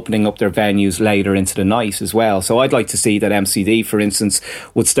means opening up their venues later into the night as well. So I'd like to see that MCD, for instance,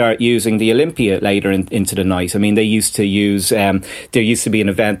 would start using the Olympia later into the night. I mean, they used to use, there used to be an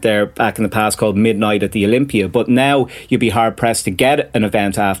event there back in the past called Midnight at the Olympia, but now you'd be hard pressed to get an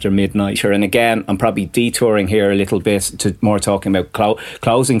event after midnight. And again, I'm probably detouring here a little bit to more talking about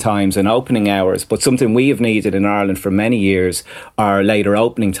closing times and opening hours, but something we have needed in Ireland for many years are later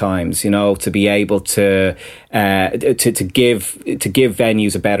opening times, you know, to be able to give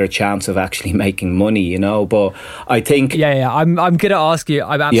venues a better chance of actually making money, you know. But I think I'm absolutely going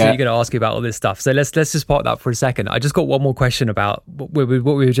to ask you about all this stuff, so let's just park that for a second. I just got one more question about what we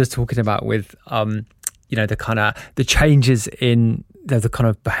were just talking about with you know, the changes in the kind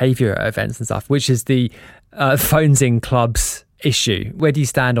of behaviour at events and stuff, which is the phones in clubs issue. Where do you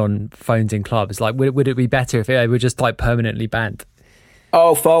stand on phones in clubs? Like, would it be better if they were just like permanently banned?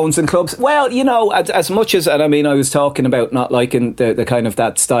 Oh, phones and clubs. Well, you know, as much as, and I mean, I was talking about not liking the kind of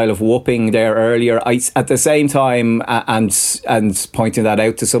that style of whooping there earlier. At the same time, and pointing that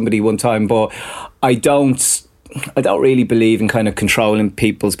out to somebody one time, but I don't really believe in kind of controlling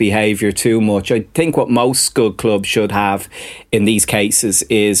people's behaviour too much. I think what most good clubs should have in these cases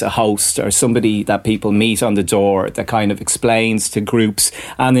is a host or somebody that people meet on the door that kind of explains to groups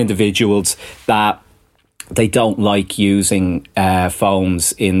and individuals that they don't like using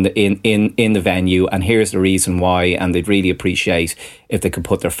phones in the venue, and here's the reason why, and they'd really appreciate if they could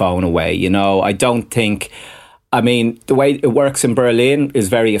put their phone away. You know, I don't think... I mean, the way it works in Berlin is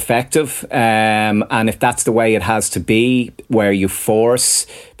very effective, and if that's the way it has to be, where you force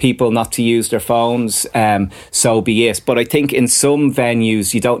people not to use their phones, so be it. But I think in some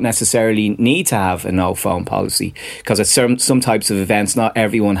venues you don't necessarily need to have a no phone policy, because at some types of events not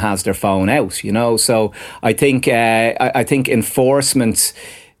everyone has their phone out, you know. So I think enforcement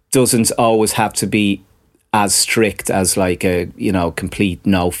doesn't always have to be as strict as like a, you know, complete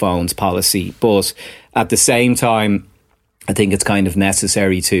no phones policy. But at the same time, I think it's kind of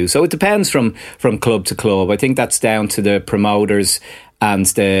necessary too. So it depends from club to club. I think that's down to the promoters and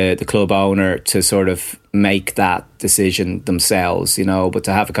the club owner to sort of make that decision themselves, you know, but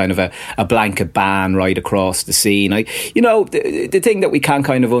to have a kind of a blanket ban right across the scene. You know, the thing that we can't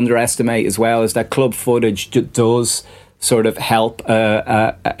kind of underestimate as well is that club footage does sort of help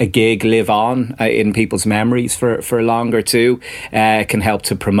a gig live on in people's memories for longer too. It can help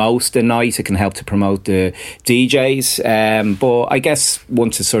to promote the night. It can help to promote the DJs. But I guess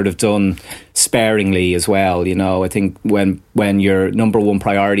once it's sort of done sparingly as well, you know, I think when your number one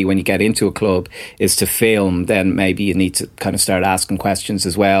priority when you get into a club is to film, then maybe you need to kind of start asking questions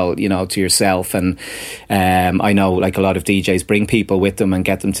as well, you know, to yourself. And I know like a lot of DJs bring people with them and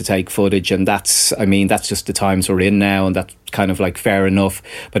get them to take footage, and that's just the times we're in now, and that's kind of like fair enough.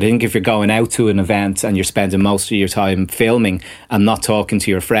 But I think if you're going out to an event and you're spending most of your time filming and not talking to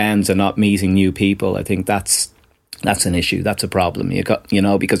your friends and not meeting new people, I think that's an issue. That's a problem. You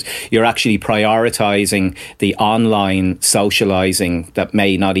know, because you're actually prioritizing the online socializing that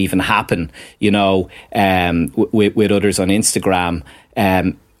may not even happen, you know, with others on Instagram,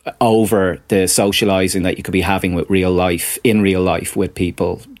 over the socializing that you could be having in real life with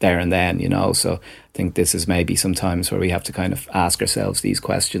people there and then, you know. So I think this is maybe sometimes where we have to kind of ask ourselves these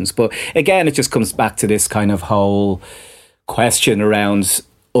questions. But again, it just comes back to this kind of whole question around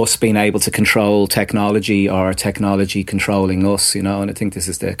us being able to control technology or technology controlling us, you know. And I think this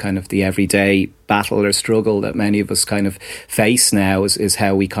is the kind of the everyday battle or struggle that many of us kind of face now is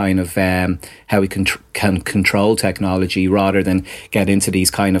how we kind of how we can control technology rather than get into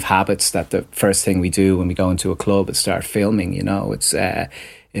these kind of habits that the first thing we do when we go into a club is start filming, you know.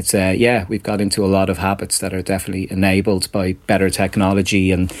 We've got into a lot of habits that are definitely enabled by better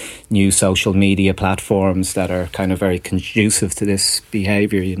technology and new social media platforms that are kind of very conducive to this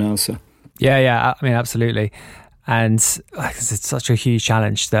behaviour, you know. So yeah, I mean, absolutely. And it's such a huge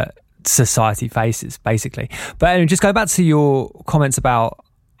challenge that society faces, basically. But anyway, just go back to your comments about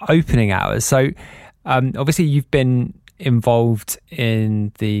opening hours. So obviously you've been involved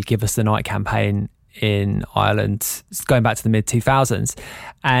in the Give Us the Night campaign in Ireland going back to the mid-2000s,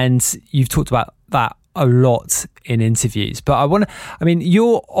 and you've talked about that a lot in interviews. But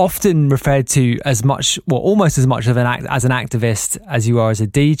you're often referred to as much, well, almost as much of an activist as you are as a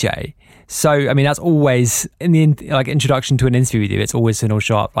DJ. So I mean, that's always in the introduction to an interview with you, it's always Sunil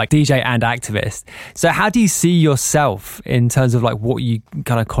Sharpe, like DJ and activist. So how do you see yourself in terms of like what you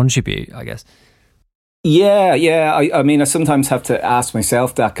kind of contribute, I guess? Yeah. I mean, I sometimes have to ask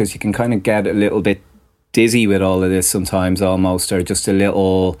myself that, because you can kind of get a little bit dizzy with all of this sometimes, almost, or just a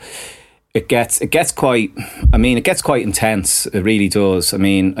little. It gets quite intense. It really does. I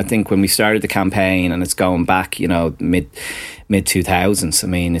mean, I think when we started the campaign, and it's going back, you know, mid 2000s. I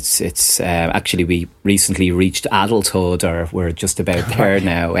mean, it's actually, we recently reached adulthood, or we're just about there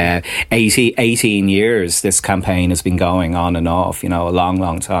now. 18 years this campaign has been going on and off, you know, a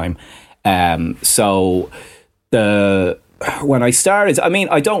long time. When I started, I mean,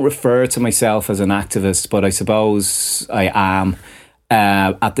 I don't refer to myself as an activist, but I suppose I am.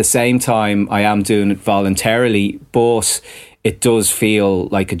 At the same time, I am doing it voluntarily, but it does feel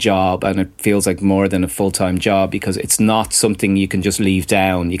like a job, and it feels like more than a full-time job, because it's not something you can just leave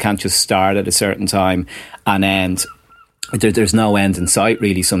down. You can't just start at a certain time and end. There's no end in sight,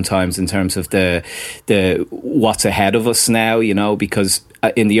 really, sometimes, in terms of the what's ahead of us now, you know, because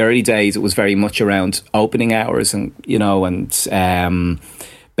in the early days it was very much around opening hours and, you know, and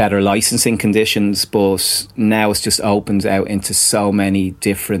better licensing conditions, but now it's just opened out into so many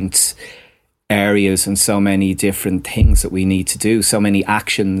different areas and so many different things that we need to do, so many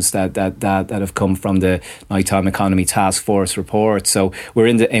actions that have come from the Nighttime Economy Task Force report. So we're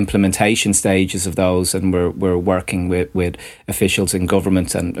in the implementation stages of those, and we're working with officials in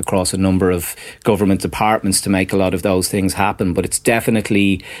government and across a number of government departments to make a lot of those things happen. But it's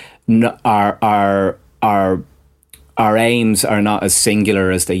definitely our aims are not as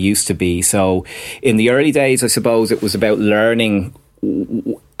singular as they used to be. So in the early days, I suppose it was about learning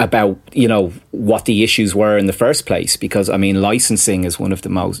about, you know, what the issues were in the first place, because I mean, licensing is one of the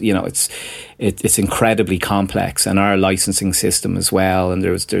most, you know, it's incredibly complex, and our licensing system as well. And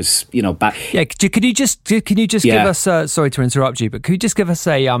there's you know, can you just give us sorry to interrupt you, but could you just give us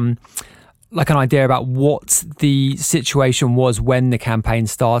a like an idea about what the situation was when the campaign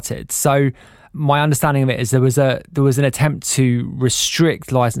started? So my understanding of it is there was an attempt to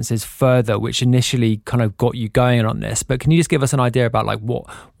restrict licenses further, which initially kind of got you going on this. But can you just give us an idea about like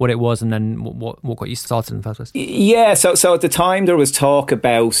what it was, and then what got you started in the first place? Yeah, so at the time there was talk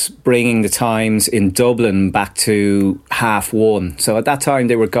about bringing the times in Dublin back to 1:30. So at that time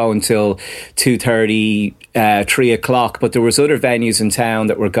they were going till 2:30, 3 o'clock, but there was other venues in town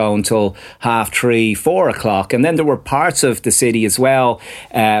that were going till 3:30, 4 o'clock, and then there were parts of the city as well.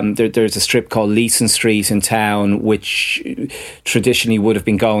 There's a strip called Leeson Street in town, which traditionally would have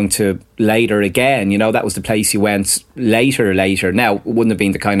been going to later again. You know, that was the place you went later. Now, it wouldn't have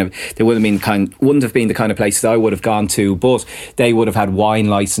been the kind of place that I would have gone to, but they would have had wine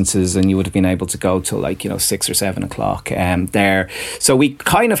licenses, and you would have been able to go till 6 or 7 o'clock there. So we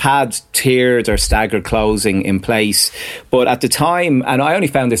kind of had tiered or staggered closing in place, but at the time, and I only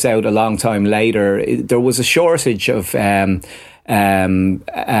found this out a long time later, there was a shortage of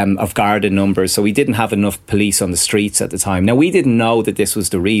guarded numbers, so we didn't have enough police on the streets at the time. Now, we didn't know that this was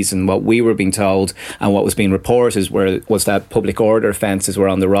the reason. What we were being told and what was being reported was that public order offences were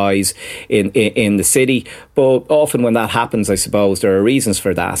on the rise in the city. But often when that happens, I suppose there are reasons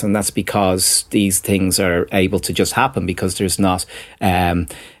for that, and that's because these things are able to just happen because there's not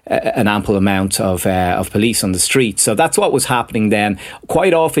an ample amount of police on the street. So that's what was happening then.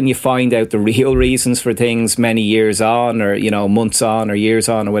 Quite often you find out the real reasons for things many years on, or months on, or years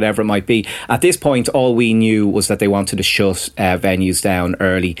on, or whatever it might be. At this point, all we knew was that they wanted to shut venues down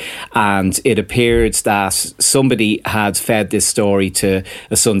early, and it appeared that somebody had fed this story to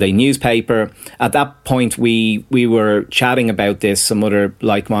a Sunday newspaper. At that point, we were chatting about this, some other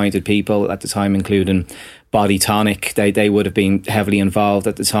like-minded people at the time, including Body Tonic. They would have been heavily involved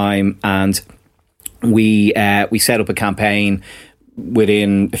at the time, and we set up a campaign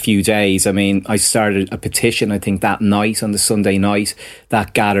within a few days. I mean, I started a petition, I think, that night, on the Sunday night,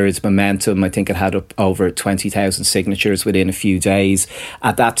 that gathered momentum. I think it had up over 20,000 signatures within a few days.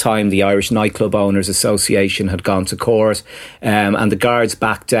 At that time, the Irish Nightclub Owners Association had gone to court, and the guards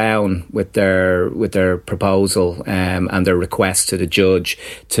backed down with their proposal and their request to the judge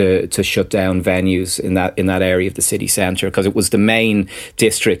to shut down venues in that area of the city centre, because it was the main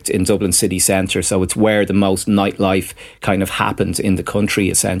district in Dublin city centre, so it's where the most nightlife kind of happened in the country,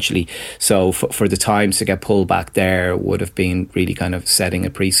 essentially. So for the Times to get pulled back there would have been really kind of setting a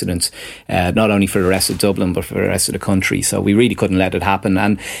precedent, not only for the rest of Dublin but for the rest of the country. So we really couldn't let it happen.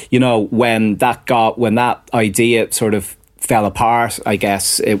 And when that idea sort of fell apart, I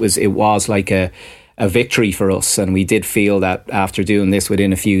guess it was like a victory for us, and we did feel that after doing this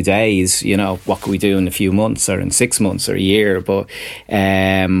within a few days, what could we do in a few months or in 6 months or a year? But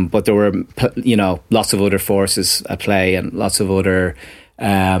there were lots of other forces at play, and lots of other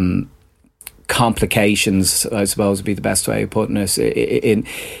complications, I suppose would be the best way of putting it,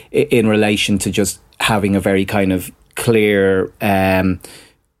 in relation to just having a very kind of clear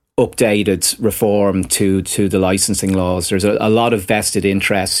updated reform to the licensing laws. There's a lot of vested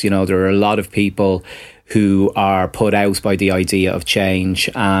interests. There are a lot of people who are put out by the idea of change,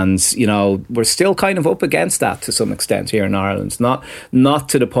 and we're still kind of up against that to some extent here in Ireland. Not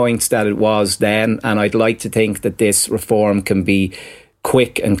to the point that it was then, and I'd like to think that this reform can be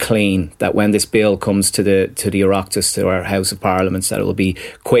quick and clean, that when this bill comes to the Oireachtas, to our House of Parliament, that it will be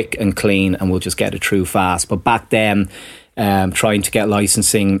quick and clean and we'll just get it through fast. But back then, trying to get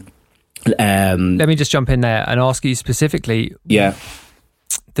licensing. Let me just jump in there and ask you specifically. Yeah.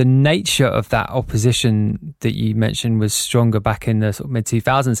 The nature of that opposition that you mentioned was stronger back in the sort of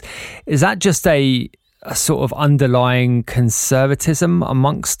mid-2000s. Is that just a sort of underlying conservatism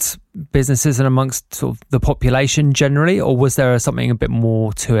amongst businesses and amongst sort of the population generally, or was there something a bit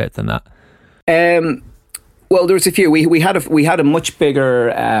more to it than that? Well, there was a few. We had a much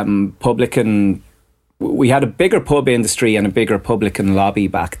bigger publican. We had a bigger pub industry and a bigger publican lobby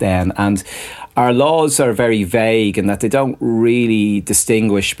back then, and our laws are very vague in that they don't really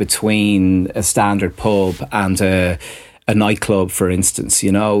distinguish between a standard pub and a nightclub, for instance.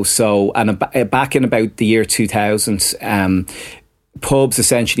 So, and back in about the year 2000, pubs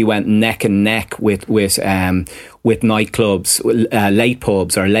essentially went neck and neck with nightclubs, late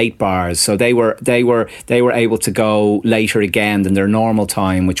pubs or late bars. So they were able to go later again than their normal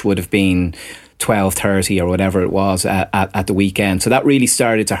time, which would have been 12:30 or whatever it was at the weekend. So that really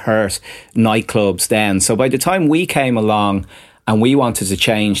started to hurt nightclubs then. So by the time we came along and we wanted to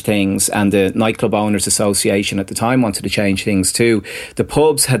change things, and the Nightclub Owners Association at the time wanted to change things too, the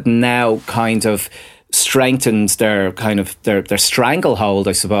pubs had now kind of strengthened their kind of their stranglehold,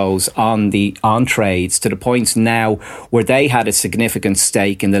 I suppose, on trades, to the point now where they had a significant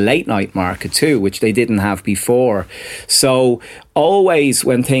stake in the late night market too, which they didn't have before. So always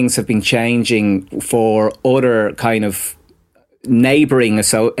when things have been changing for other kind of neighbouring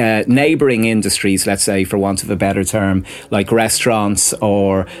industries, let's say, for want of a better term, like restaurants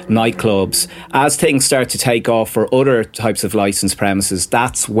or nightclubs, as things start to take off for other types of licensed premises,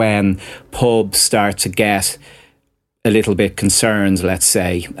 that's when pubs start to get a little bit concerned, let's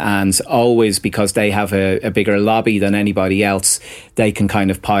say, and always because they have a bigger lobby than anybody else, they can kind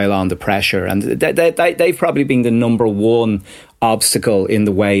of pile on the pressure, and they've probably been the number one obstacle in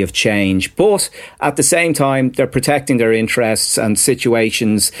the way of change. But at the same time, they're protecting their interests, and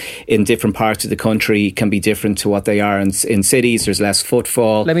situations in different parts of the country can be different to what they are in cities. There's less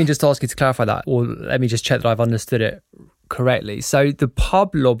footfall. Let me just ask you to clarify that, or let me just check that I've understood it correctly. So the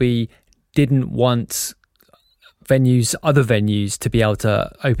pub lobby didn't want other venues to be able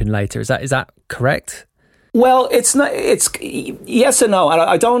to open later. Is that correct? Well, it's not. It's yes and no.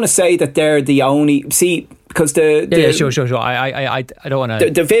 I don't want to say that they're the only. See, because sure. I don't want to.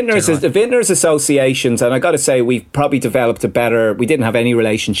 The vintners associations, and I got to say, we've probably developed we didn't have any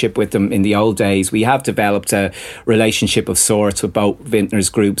relationship with them in the old days. We have developed a relationship of sorts with both vintners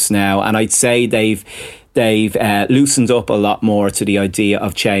groups now, and I'd say they've loosened up a lot more to the idea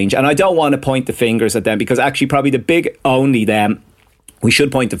of change. And I don't want to point the fingers at them, because actually probably the big only them. We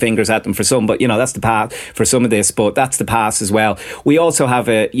should point the fingers at them for some, but that's the path for some of this, but that's the past as well. We also have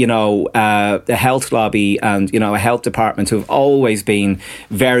a health lobby and, a health department who have always been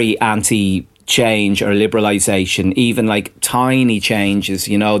very anti-change or liberalisation, even like tiny changes.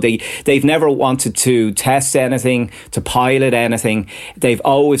 They've never wanted to test anything, to pilot anything. They've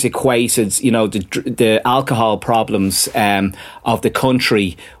always equated, the alcohol problems of the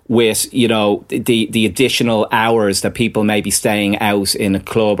country with the additional hours that people may be staying out in a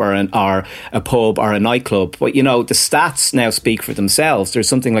club or a pub or a nightclub. But the stats now speak for themselves. There's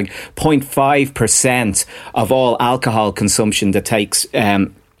something like 0.5% of all alcohol consumption that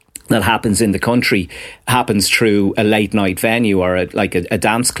happens in the country happens through a late night venue or a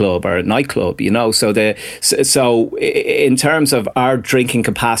dance club or a nightclub, so in terms of our drinking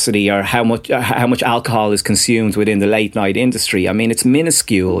capacity or how much alcohol is consumed within the late night industry, I mean, it's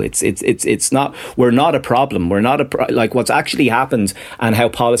minuscule. It's not. We're not a problem. We're not like what's actually happened, and how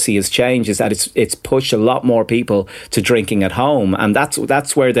policy has changed is that it's pushed a lot more people to drinking at home, and that's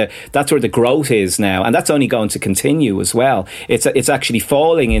where the growth is now, and that's only going to continue as well. It's actually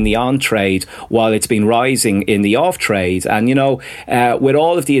falling in the on trade while it's been rising in the off trade, and with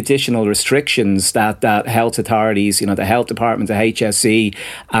all of the additional restrictions that health authorities, the health department, the HSE,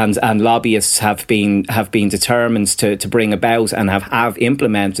 and lobbyists have been determined to bring about and have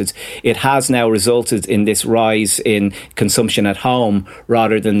implemented, it has now resulted in this rise in consumption at home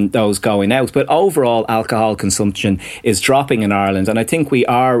rather than those going out. But overall, alcohol consumption is dropping in Ireland, and I think we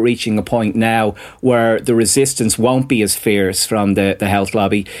are reaching a point now where the resistance won't be as fierce from the health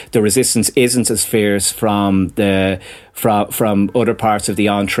lobby. The resistance isn't as fierce from other parts of the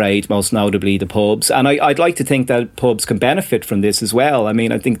on-trade, most notably the pubs. And I'd like to think that pubs can benefit from this as well. I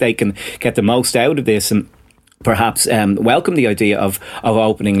mean, I think they can get the most out of this and perhaps welcome the idea of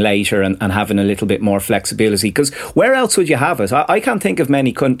opening later and having a little bit more flexibility, because where else would you have it? I can't think of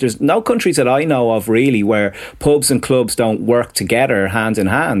many countries, no countries that I know of really, where pubs and clubs don't work together hand in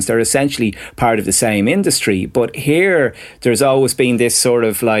hand. They're essentially part of the same industry. But here there's always been this sort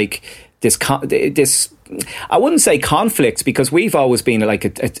of like this I wouldn't say conflict, because we've always been like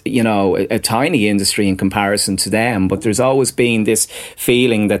a tiny industry in comparison to them, but there's always been this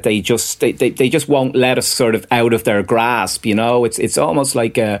feeling that they just won't let us sort of out of their grasp. It's almost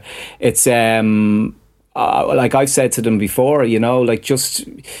like like I've said to them before,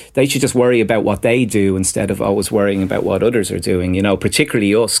 they should just worry about what they do instead of always worrying about what others are doing,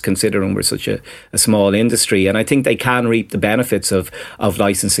 particularly us, considering we're such a small industry. And I think they can reap the benefits of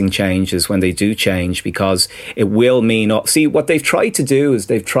licensing changes when they do change, because it will mean, see, what they've tried to do is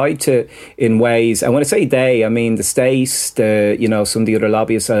they've tried to, in ways, and when I say they, I mean the state, some of the other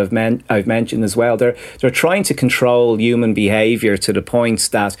lobbyists I've mentioned as well, they're trying to control human behaviour to the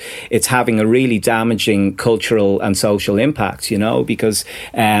point that it's having a really damaging cultural and social impact, because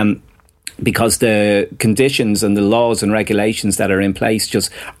because the conditions and the laws and regulations that are in place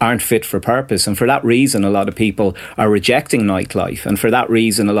just aren't fit for purpose. And for that reason, a lot of people are rejecting nightlife. And for that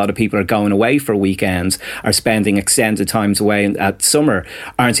reason, a lot of people are going away for weekends, are spending extended times away at summer,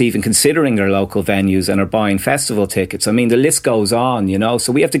 aren't even considering their local venues and are buying festival tickets. I mean, the list goes on, you know.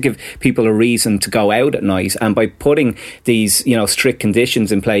 So we have to give people a reason to go out at night. And by putting these, you know, strict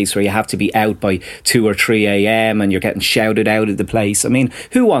conditions in place where you have to be out by 2 or 3 a.m. and you're getting shouted out of the place, I mean,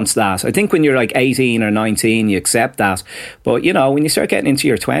 who wants that? I think when you're like 18 or 19, you accept that. But, you know, when you start getting into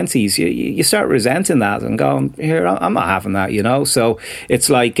your 20s, you start resenting that and going, here, I'm not having that, you know. So it's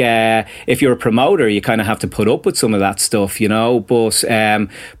like if you're a promoter, you kind of have to put up with some of that stuff, you know. But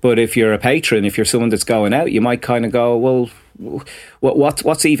if you're a patron, if you're someone that's going out, you might kind of go, well,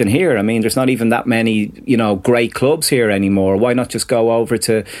 what's even here? I mean, there's not even that many, you know, great clubs here anymore. Why not just go over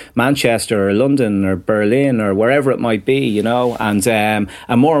to Manchester or London or Berlin or wherever it might be, you know? And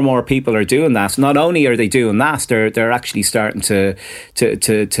more and more people are doing that. Not only are they doing that, they're actually starting to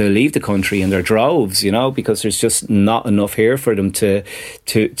leave the country in their droves, you know, because there's just not enough here for them to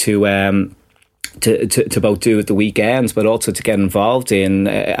both do at the weekends, but also to get involved in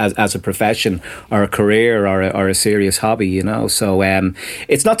as a profession or a career or a serious hobby, you know. So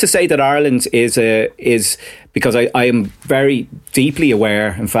it's not to say that Ireland is because I am very deeply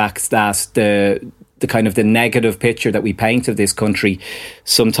aware, in fact, that the kind of the negative picture that we paint of this country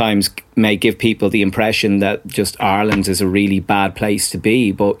sometimes may give people the impression that just Ireland is a really bad place to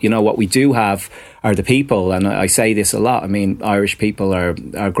be. But, you know, what we do have are the people. And I say this a lot. I mean, Irish people are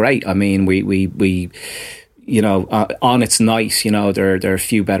great. I mean, we you know, on its night, you know, there are a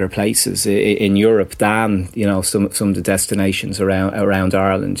few better places in Europe than, you know, some of the destinations around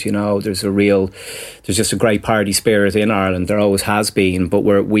Ireland. You know, there's just a great party spirit in Ireland. There always has been, but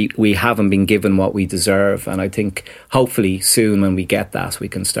we haven't been given what we deserve. And I think hopefully soon when we get that, we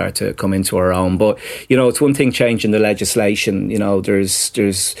can start to come into our own. But, you know, it's one thing changing the legislation. You know, there's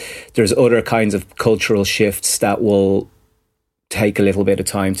other kinds of cultural shifts that will take a little bit of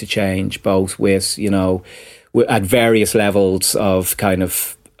time to change, both with, you know, at various levels of kind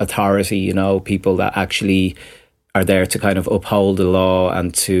of authority, you know, people that actually are there to kind of uphold the law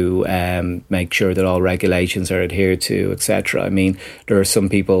and to make sure that all regulations are adhered to, etc. I mean, there are some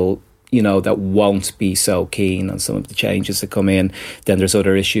people, you know, that won't be so keen on some of the changes that come in. Then there's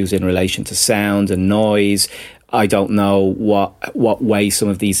other issues in relation to sound and noise. I don't know what way some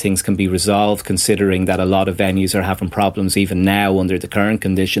of these things can be resolved, considering that a lot of venues are having problems even now under the current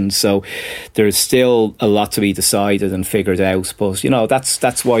conditions. So there's still a lot to be decided and figured out. But, you know,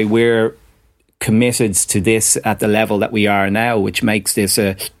 that's why we're committed to this at the level that we are now, which makes this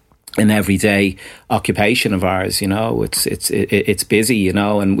an everyday occupation of ours. You know, it's busy, you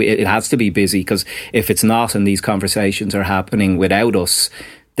know, and it has to be busy, because if it's not and these conversations are happening without us,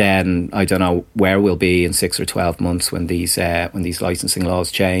 then I don't know where we'll be in 6 or 12 months when these licensing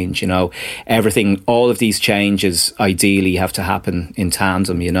laws change. You know, all of these changes ideally have to happen in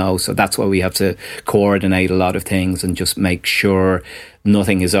tandem, you know, so that's why we have to coordinate a lot of things and just make sure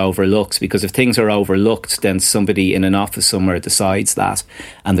nothing is overlooked, because if things are overlooked, then somebody in an office somewhere decides that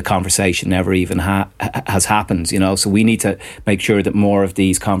and the conversation never even has happened, you know. So we need to make sure that more of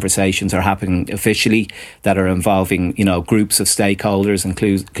these conversations are happening officially, that are involving, you know, groups of stakeholders,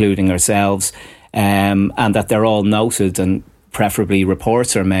 including ourselves, and that they're all noted, and preferably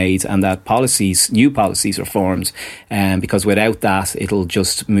reports are made, and that new policies are formed, because without that it'll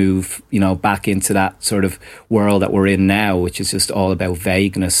just move, you know, back into that sort of world that we're in now, which is just all about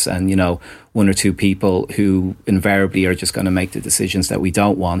vagueness and, you know, one or two people who invariably are just going to make the decisions that we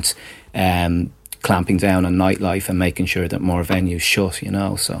don't want, clamping down on nightlife and making sure that more venues shut, you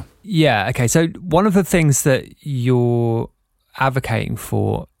know. So yeah, okay, so one of the things that you're advocating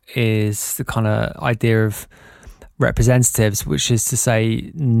for is the kind of idea of representatives, which is to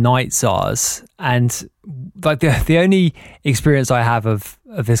say night czars. And like the only experience I have of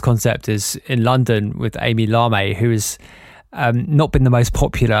this concept is in London with Amy Lame, who has not been the most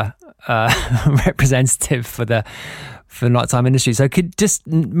popular representative for the nighttime industry. So could just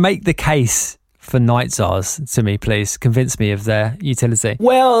make the case for night czars to me, please. Convince me of their utility.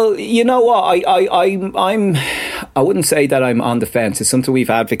 Well, you know what, I wouldn't say that I'm on the fence. It's something we've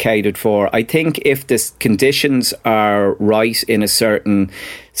advocated for. I think if the conditions are right in a certain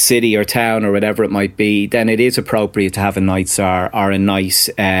city or town or whatever it might be, then it is appropriate to have a night czar or a nice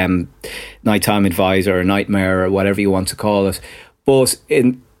nighttime advisor or nightmare or whatever you want to call it. But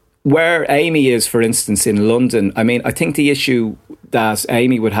where Amy is, for instance, in London, I mean, I think the issue that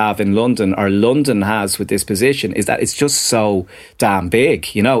Amy would have in London, or London has with this position, is that it's just so damn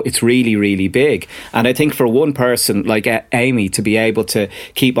big. You know, it's really, really big. And I think for one person like Amy to be able to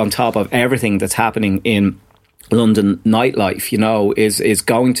keep on top of everything that's happening in London nightlife, you know, is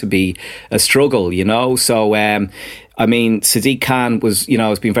going to be a struggle, you know. So, I mean, Sadiq Khan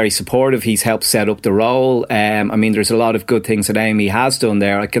has been very supportive. He's helped set up the role. I mean, there's a lot of good things that Amy has done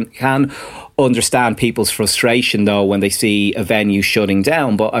there. I can understand people's frustration, though, when they see a venue shutting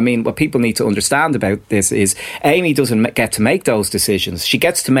down. But I mean, what people need to understand about this is Amy doesn't get to make those decisions. She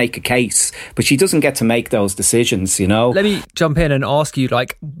gets to make a case, but she doesn't get to make those decisions, you know. Let me jump in and ask you,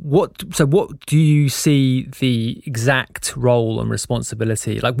 like, what do you see the exact role and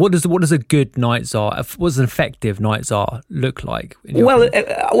responsibility? Like, what does a good night czar, what does an effective night czar look like? I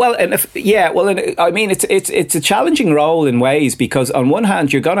mean, it's a challenging role in ways, because on one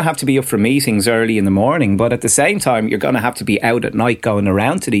hand, you're going to have to be up for meetings early in the morning, but at the same time you're going to have to be out at night going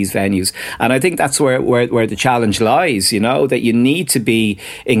around to these venues. And I think that's where the challenge lies, you know, that you need to be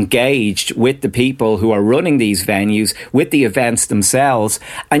engaged with the people who are running these venues, with the events themselves,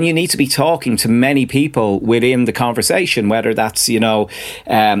 and you need to be talking to many people within the conversation, whether that's, you know,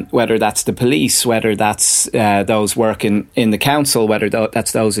 whether that's the police, whether that's those working in the council, whether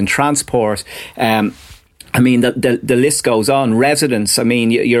that's those in transport. I mean, the list goes on. Residents, I mean,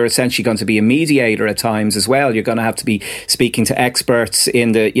 you're essentially going to be a mediator at times as well. You're going to have to be speaking to experts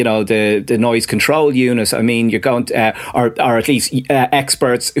in the noise control unit. I mean, you're going to, or at least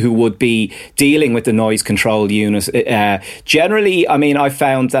experts who would be dealing with the noise control unit. Generally, I mean, I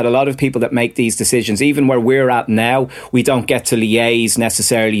found that a lot of people that make these decisions, even where we're at now, we don't get to liaise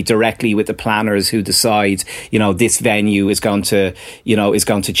necessarily directly with the planners who decide, you know, this venue is going to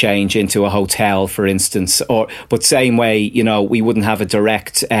change into a hotel, for instance. But same way, you know, we wouldn't have a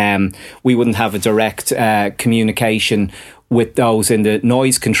direct communication with those in the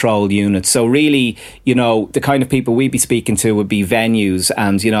noise control unit. So really, you know, the kind of people we'd be speaking to would be venues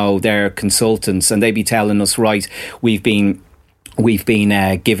and, you know, their consultants, and they'd be telling us, right, we've been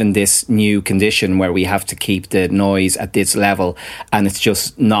given this new condition where we have to keep the noise at this level, and it's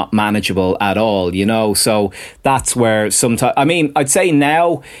just not manageable at all, you know. So that's where sometimes, I mean, I'd say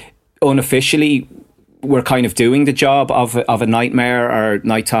now, unofficially, we're kind of doing the job of a nightmare or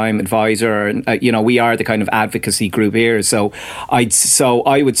nighttime advisor, and you know, we are the kind of advocacy group here. So I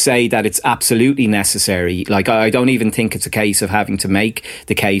would say that it's absolutely necessary. Like, I don't even think it's a case of having to make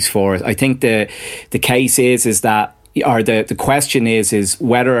the case for it. I think the case is that, or the question is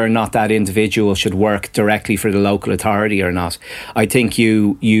whether or not that individual should work directly for the local authority or not. I think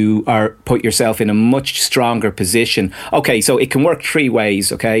you are put yourself in a much stronger position. Okay, so it can work three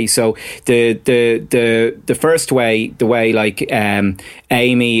ways. Okay, so the first way, the way like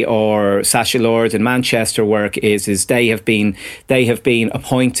Amy or Sacha Lord in Manchester work is they have been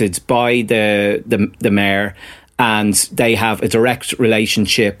appointed by the mayor, and they have a direct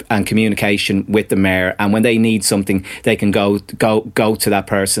relationship and communication with the mayor. And when they need something, they can go to that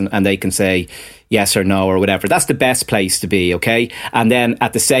person and they can say yes or no or whatever. That's the best place to be, okay? And then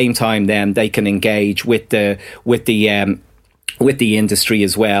at the same time, then they can engage with the industry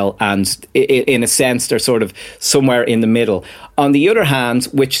as well, and in a sense they're sort of somewhere in the middle. On the other hand,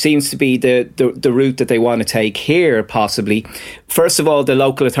 which seems to be the route that they want to take here, possibly, first of all, the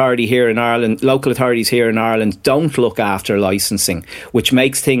local authorities here in Ireland don't look after licensing, which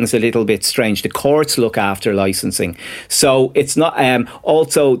makes things a little bit strange. The courts look after licensing, so it's not.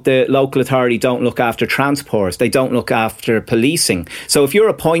 Also, the local authority don't look after transport. They don't look after policing. So if you're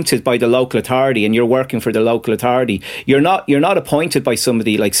appointed by the local authority and you're working for the local authority, you're not appointed by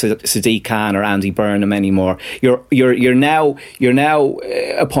somebody like Sadiq Khan or Andy Burnham anymore. You're now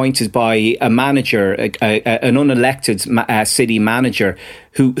appointed by a manager, an unelected city manager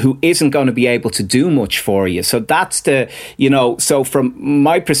who isn't going to be able to do much for you. So that's so from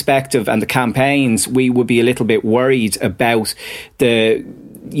my perspective and the campaigns, we would be a little bit worried about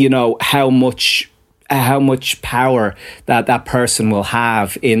how much power that person will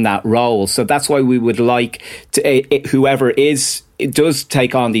have in that role. So that's why we would like to, whoever does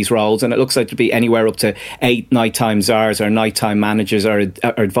take on these roles, and it looks like to be anywhere up to 8 nighttime czars or nighttime managers or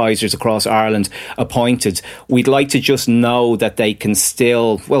advisors across Ireland appointed. We'd like to just know that they can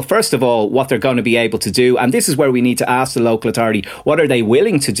still, well, first of all, what they're going to be able to do. And this is where we need to ask the local authority, what are they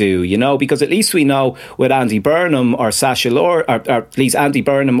willing to do? You know, because at least we know with Andy Burnham or Sacha Lord, or at least Andy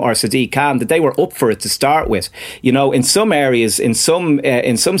Burnham or Sadiq Khan, that they were up for it to start with. You know, in some areas, in some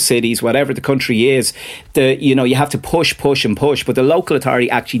cities, whatever the country is, you have to push, but the local authority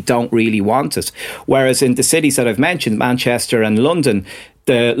actually don't really want it. Whereas in the cities that I've mentioned, Manchester and London,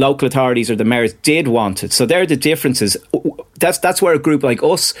 the local authorities or the mayors did want it. So there are the differences. That's where a group like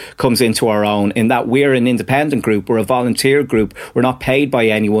us comes into our own, in that we're an independent group, we're a volunteer group, we're not paid by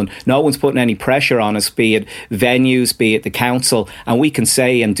anyone, no one's putting any pressure on us, be it venues, be it the council, and we can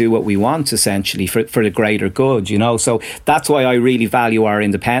say and do what we want, essentially, for the greater good, you know. So that's why I really value our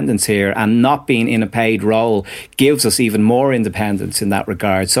independence here, and not being in a paid role gives us even more independence in that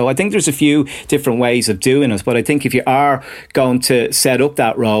regard. So I think there's a few different ways of doing it, but I think if you are going to set up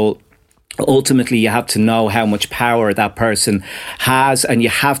that role, ultimately you have to know how much power that person has, and you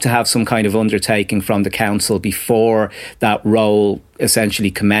have to have some kind of undertaking from the council before that role essentially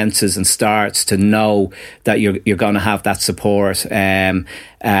commences and starts, to know that you're going to have that support. And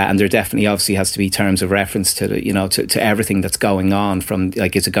there definitely obviously has to be terms of reference to the, you know, to everything that's going on, from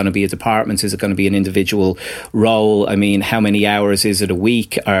like, is it going to be a department, is it going to be an individual role? I mean, how many hours is it a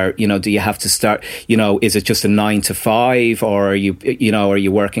week? Or, you know, do you have to start, you know, is it just a 9 to 5, or are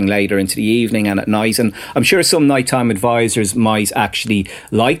you working later into the evening and at night? And I'm sure some nighttime advisors might actually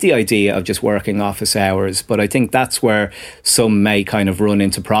like the idea of just working office hours, but I think that's where some may kind of run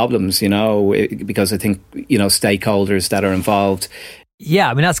into problems, you know, because I think, you know, stakeholders that are involved. Yeah,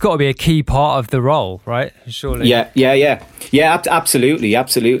 I mean, that's got to be a key part of the role, right? Surely. Yeah, absolutely.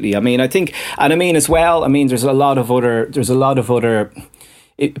 I mean, I think, and I mean as well, I mean, there's a lot of other,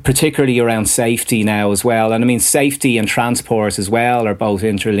 particularly around safety now as well. And I mean, safety and transport as well are both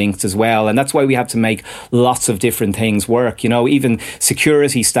interlinked as well. And that's why we have to make lots of different things work, you know, even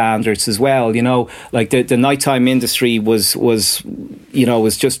security standards as well. You know, like the nighttime industry was just,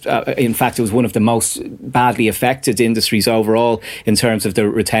 in fact, it was one of the most badly affected industries overall in terms of the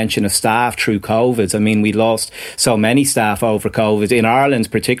retention of staff through COVID. I mean, we lost so many staff over COVID. In Ireland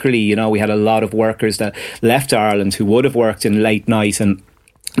particularly, you know, we had a lot of workers that left Ireland who would have worked in late night and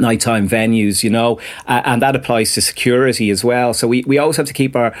nighttime venues, you know, and that applies to security as well. So we always have to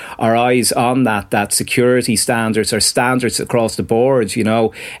keep our eyes on that security standards, or standards across the board, you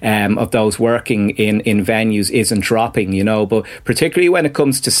know, of those working in venues isn't dropping, you know. But particularly when it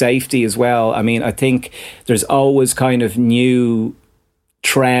comes to safety as well, I mean, I think there's always kind of new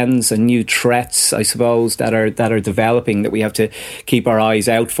trends and new threats, I suppose, that are developing, that we have to keep our eyes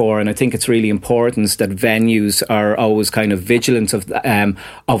out for. And I think it's really important that venues are always kind of vigilant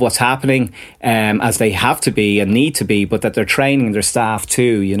of what's happening, as they have to be and need to be, but that they're training their staff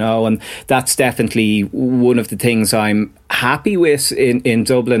too, you know. And that's definitely one of the things I'm happy with in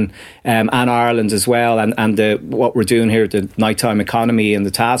Dublin and Ireland as well, and what we're doing here, the nighttime economy and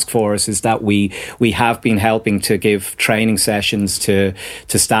the task force, is that we have been helping to give training sessions to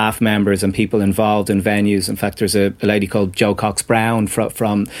staff members and people involved in venues. In fact, there's a lady called Jo Cox Brown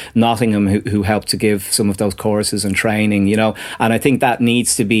from Nottingham who helped to give some of those courses and training, you know. And I think that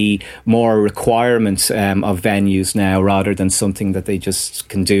needs to be more a requirement of venues now, rather than something that they just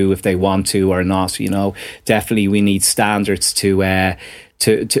can do if they want to or not, you know. Definitely we need standards to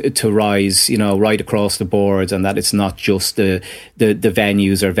rise, you know, right across the board, and that it's not just the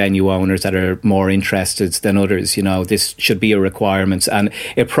venues or venue owners that are more interested than others. You know, this should be a requirement, and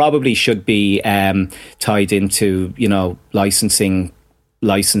it probably should be tied into, you know, licensing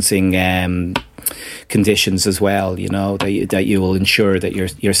conditions as well, you know, that you will ensure that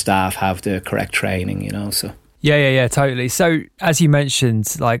your staff have the correct training, you know. So yeah, totally. So as you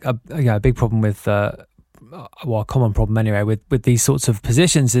mentioned, like a big problem with a common problem anyway with these sorts of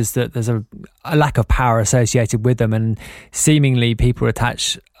positions is that there's a lack of power associated with them, and seemingly people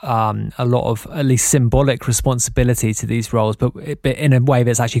attach a lot of at least symbolic responsibility to these roles, but in a way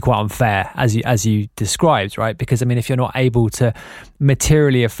that's actually quite unfair, as you described, right? Because I mean, if you're not able to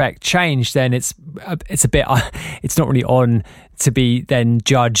materially affect change, then it's a bit it's not really on to be then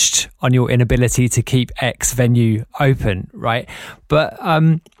judged on your inability to keep X venue open, right? But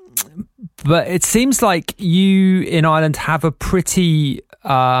it seems like you in Ireland have a pretty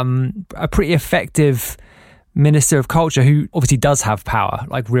effective Minister of Culture who obviously does have power,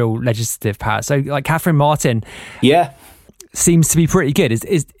 like real legislative power. So like Catherine Martin, seems to be pretty good.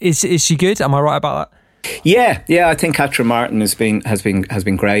 Is she good? Am I right about that? Yeah. I think Catherine Martin has been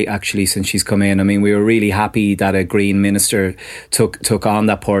great actually since she's come in. I mean, we were really happy that a Green minister took on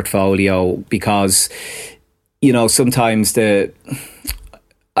that portfolio, because, you know, sometimes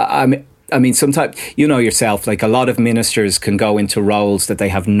I mean, sometimes, you know yourself, like a lot of ministers can go into roles that they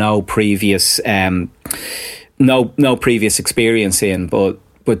have no previous experience in, but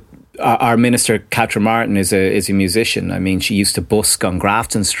our minister, Catra Martin, is a musician. I mean, she used to busk on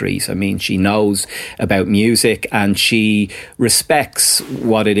Grafton Street. I mean, she knows about music and she respects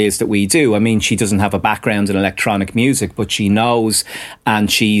what it is that we do. I mean, she doesn't have a background in electronic music, but she knows,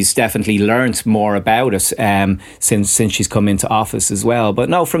 and she's definitely learnt more about it since she's come into office as well. But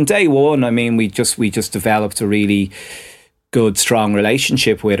no, from day one, I mean, we just developed a really good, strong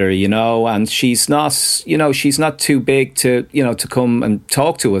relationship with her, you know, and she's not too big to, you know, to come and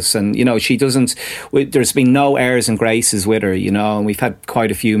talk to us. And, you know, there's been no airs and graces with her, you know, and we've had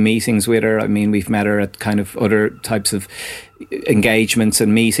quite a few meetings with her. I mean, we've met her at kind of other types of engagements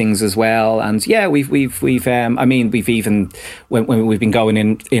and meetings as well. And yeah, we've even when we've been going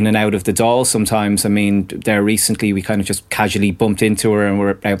in and out of the Dáil sometimes. I mean, there recently we kind of just casually bumped into her and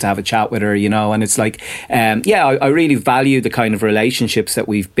we're able to have a chat with her, you know. And it's like, I really value the kind of relationships that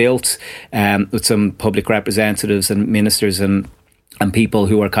we've built with some public representatives and ministers and people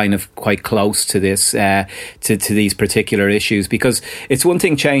who are kind of quite close to this, to these particular issues, because it's one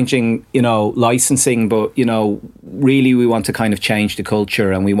thing changing, you know, licensing, but, you know, really we want to kind of change the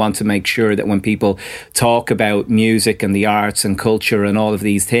culture, and we want to make sure that when people talk about music and the arts and culture and all of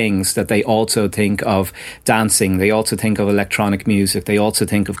these things, that they also think of dancing, they also think of electronic music, they also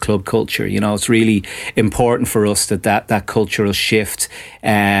think of club culture. You know, it's really important for us that cultural shift,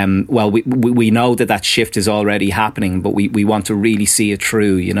 we know that shift is already happening, but we want to really see it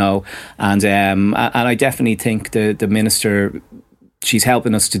through, you know. And I definitely think the minister, she's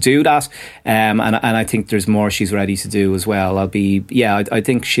helping us to do that, and I think there's more she's ready to do as well. I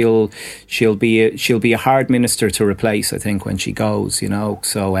think she'll be a hard minister to replace, I think, when she goes, you know.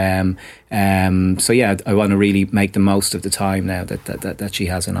 So yeah, I want to really make the most of the time now that she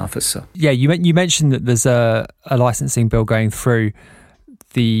has in office. So yeah, you mentioned that there's a licensing bill going through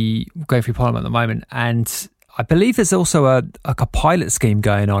Parliament at the moment, and I believe there's also a pilot scheme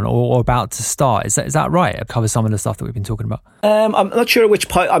going on or about to start. Is that right? It covers some of the stuff that we've been talking about. I'm not sure which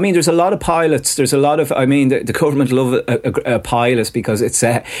pilot. I mean, there's a lot of pilots. There's a lot of. I mean, the government love a pilot because it's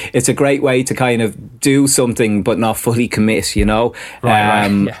a great way to kind of do something but not fully commit. You know, right.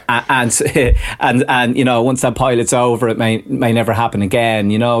 Yeah. And you know, once that pilot's over, it may never happen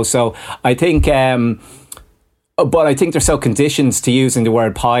again. You know, so I think. But I think they're so conditioned to using the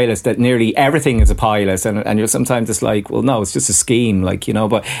word pilot that nearly everything is a pilot, and you're sometimes it's like, well, no, it's just a scheme, like, you know.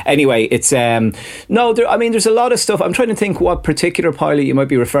 But anyway, it's there's a lot of stuff. I'm trying to think what particular pilot you might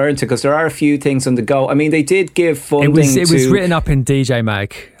be referring to, because there are a few things on the go. I mean, they did give funding. It was written up in DJ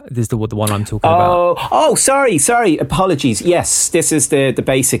Mag. This is the one I'm talking about. Oh, sorry. Apologies. Yes, this is the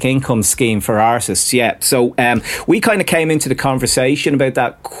basic income scheme for artists. Yeah. So we kind of came into the conversation about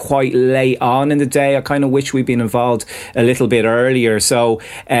that quite late on in the day. I kind of wish we'd been involved a little bit earlier. So,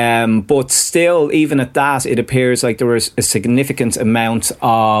 but still, even at that, it appears like there was a significant amount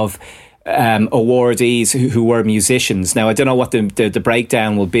of awardees who were musicians. Now, I don't know what the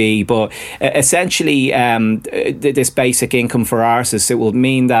breakdown will be, but essentially this basic income for artists, it will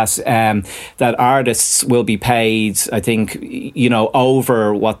mean that that artists will be paid, I think, you know,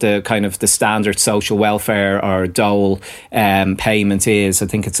 over what the kind of the standard social welfare or dole payment is. I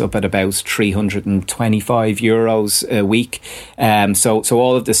think it's up at about €325 a week. So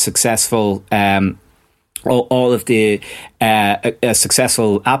all of the successful all of the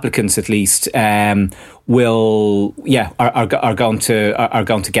successful applicants, at least, are going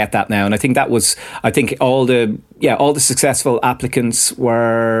to get that now. And I think all the successful applicants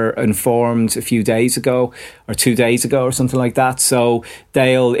were informed a few days ago or 2 days ago or something like that. So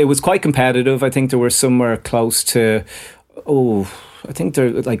it was quite competitive. I think there were somewhere close to I think there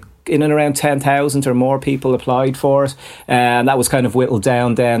like in and around 10,000 or more people applied for it, and that was kind of whittled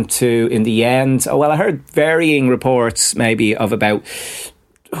down then to, in the end, I heard varying reports maybe of about,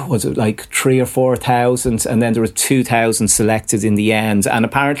 was it like 3,000 or 4,000, and then there were 2,000 selected in the end, and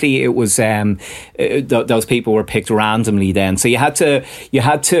apparently it was those people were picked randomly then. So you had to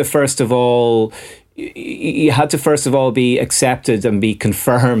first of all be accepted and be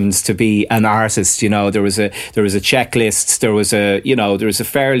confirmed to be an artist. You know, there was a checklist. There was a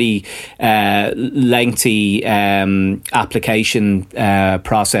fairly lengthy application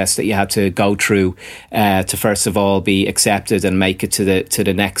process that you had to go through to first of all be accepted and make it to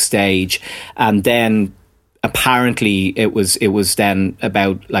the next stage, and then apparently it was then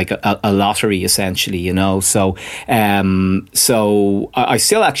about like a lottery essentially, you know. So I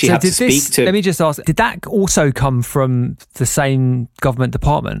still actually have to speak to. Let me just ask: did that also come from the same government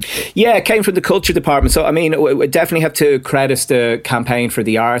department? Yeah, it came from the culture department. So I mean, we definitely have to credit the campaign for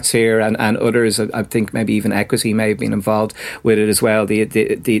the arts here and others. I think maybe even Equity may have been involved with it as well.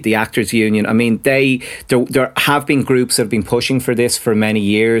 The Actors Union. I mean, there have been groups that have been pushing for this for many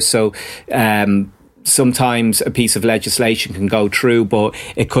years. So. Sometimes a piece of legislation can go through, but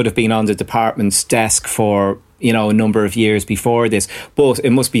it could have been on the department's desk for, you know, a number of years before this. But it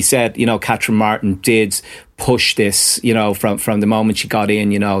must be said, you know, Catherine Martin did push this, you know, from the moment she got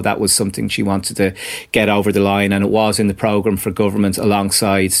in. You know, that was something she wanted to get over the line, and it was in the programme for government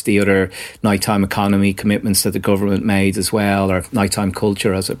alongside the other nighttime economy commitments that the government made as well, or nighttime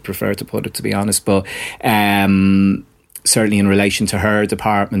culture, as I prefer to put it, to be honest. But certainly in relation to her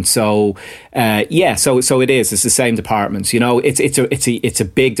department. So so it is. It's the same department. You know, it's a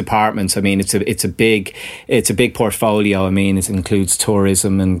big department. I mean, it's a big portfolio. I mean, it includes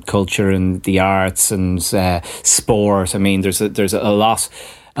tourism and culture and the arts and sport. I mean, there's a lot.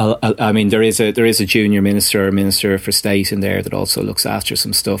 I mean, there is a junior minister or minister for state in there that also looks after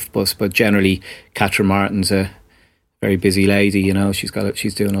some stuff. But generally, Catherine Martin's a very busy lady. You know,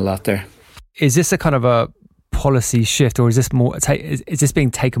 she's doing a lot there. Is this a kind of a policy shift, or is this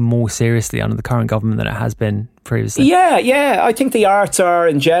being taken more seriously under the current government than it has been previously? Yeah. I think the arts are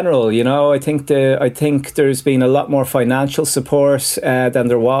in general. You know, I think there's been a lot more financial support than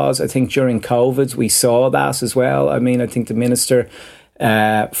there was. I think during COVID we saw that as well. I mean, I think the minister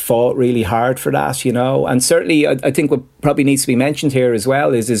fought really hard for that, you know, and certainly I think what probably needs to be mentioned here as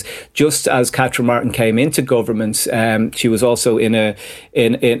well is just as Catherine Martin came into government, she was also in a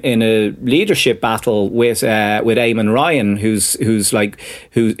leadership battle with Eamon Ryan,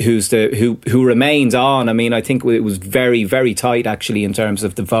 who remains on. I mean, I think it was very, very tight actually in terms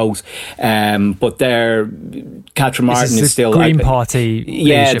of the vote, but Catherine Martin is still Green Party.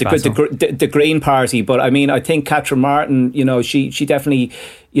 Yeah, the Green Party. But I mean, I think Catherine Martin, you know, she definitely,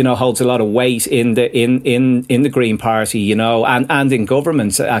 you know, holds a lot of weight in the Green Party, you know, and in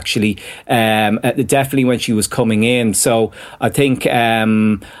government actually, definitely when she was coming in. So I think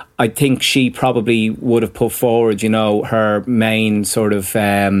she probably would have put forward, you know, her main sort of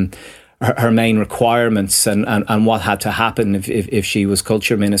her main requirements and what had to happen if she was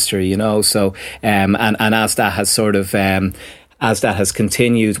culture minister, you know. So and as that has sort of as that has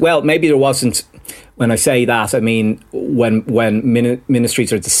continued, well, maybe there wasn't. When I say that, I mean when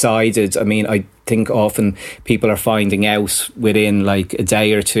ministries are decided, I mean I think often people are finding out within like a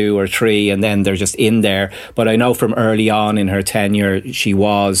day or two or three, and then they're just in there. But I know from early on in her tenure, she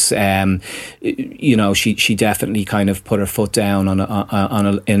was, you know, she definitely kind of put her foot down on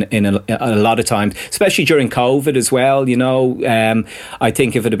a lot of times, especially during COVID as well. You know, I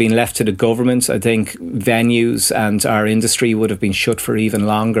think if it had been left to the government, I think venues and our industry would have been shut for even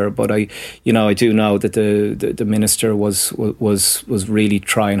longer. But I do know that the minister was really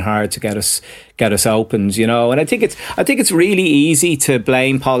trying hard to get us opened, you know. And I think it's really easy to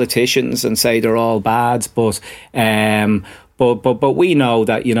blame politicians and say they're all bad, but we know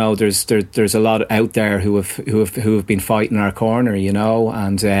that, you know, there's a lot out there who have been fighting our corner, you know,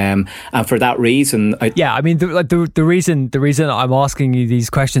 and for that reason, I mean, the reason I'm asking you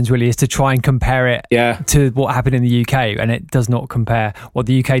these questions really is to try and compare it to what happened in the UK, and it does not compare. Well,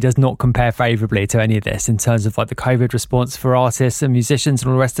 the UK does not compare favourably to any of this in terms of like the COVID response for artists and musicians and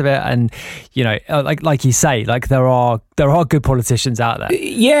all the rest of it. And you know, like you say, like there are good politicians out there.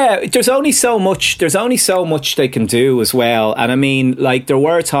 Yeah, there's only so much they can do as well. And I mean, like, there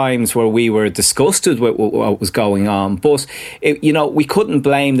were times where we were disgusted with what was going on, but you know, we couldn't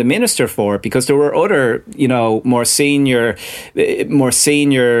blame the minister for it because there were other, you know, more senior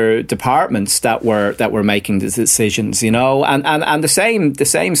departments that were making the decisions, you know, and the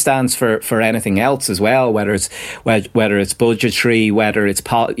same stands for anything else as well, whether it's budgetary, whether it's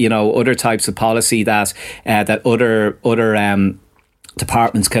you know, other types of policy that other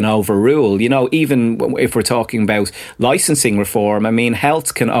departments can overrule. You know, even if we're talking about licensing reform, I mean,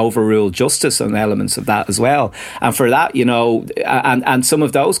 health can overrule justice on elements of that as well. And for that, you know, and some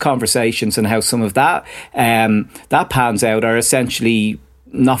of those conversations and how some of that that pans out are essentially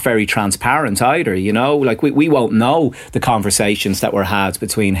not very transparent either, you know. Like we won't know the conversations that were had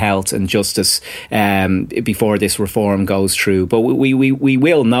between health and justice before this reform goes through, but we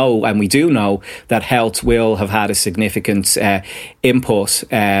will know, and we do know, that health will have had a significant input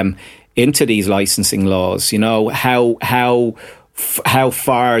into these licensing laws. You know, how how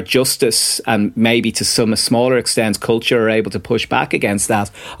far justice and maybe to some smaller extent culture are able to push back against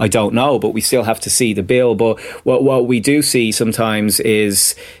that, I don't know, but we still have to see the bill. But what we do see sometimes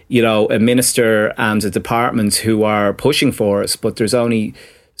is, a minister and a department who are pushing for us, but there's only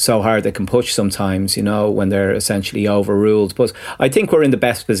so hard they can push sometimes, when they're essentially overruled. But I think we're in the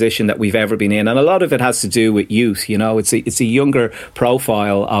best position that we've ever been in. And a lot of it has to do with youth, it's a younger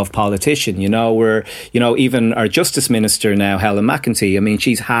profile of politician, we're, even our Justice Minister now, Helen McEntee,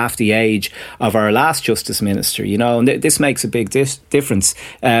 she's half the age of our last Justice Minister, and this makes a big difference.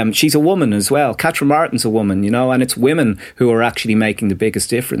 She's a woman as well. Catherine Martin's a woman, and it's women who are actually making the biggest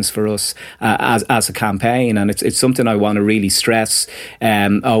difference for us as a campaign. And it's something I want to really stress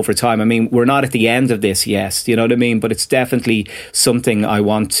over time. We're not at the end of this yet, but it's definitely something I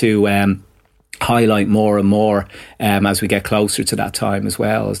want to highlight more and more as we get closer to that time as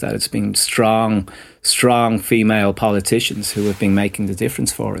well, is that it's been strong female politicians who have been making the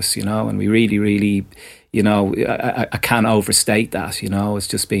difference for us, and we really I can't overstate that, it's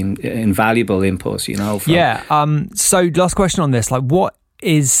just been invaluable input, So last question on this, what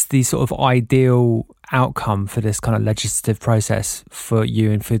is the sort of ideal outcome for this kind of legislative process for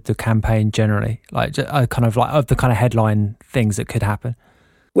you and for the campaign generally? Of the kind of headline things that could happen?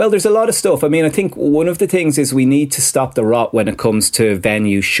 Well, there's a lot of stuff. I think one of the things is we need to stop the rot when it comes to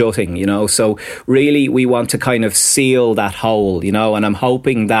venues shutting, So really we want to kind of seal that hole, and I'm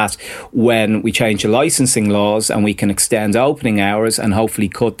hoping that when we change the licensing laws and we can extend opening hours and hopefully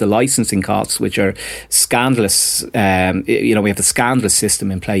cut the licensing costs, which are scandalous. We have the scandalous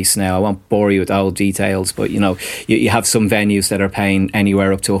system in place now. I won't bore you with all details, but, you have some venues that are paying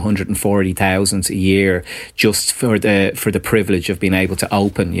anywhere up to 140,000 a year just for the privilege of being able to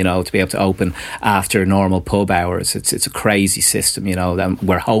open. To be able to open after normal pub hours. It's a crazy system, and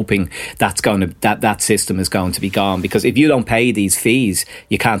we're hoping that system is going to be gone, because if you don't pay these fees,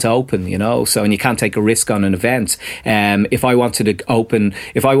 you can't open, and you can't take a risk on an event. If I wanted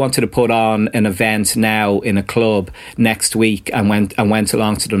to put on an event now in a club next week and went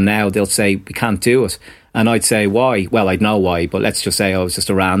along to them now, they'll say we can't do it. And I'd say, why? Well, I'd know why, but let's just say I was just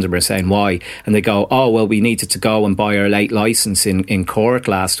a randomer saying why. And they go, oh, well, we needed to go and buy our late licence in court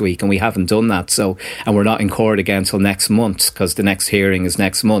last week, and we haven't done that. And we're not in court again until next month, because the next hearing is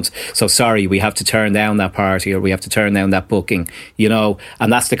next month. So sorry, we have to turn down that party, or we have to turn down that booking, and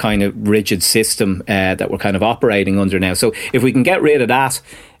that's the kind of rigid system that we're kind of operating under now. So if we can get rid of that,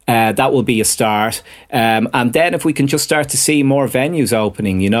 that will be a start. And then if we can just start to see more venues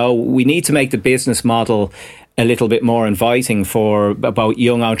opening, we need to make the business model a little bit more inviting for about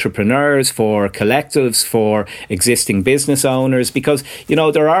young entrepreneurs, for collectives, for existing business owners, because,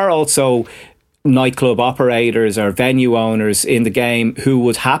 there are also nightclub operators or venue owners in the game who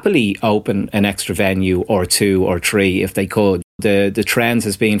would happily open an extra venue or two or three if they could. The trend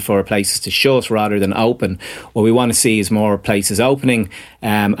has been for places to shut rather than open. What we want to see is more places opening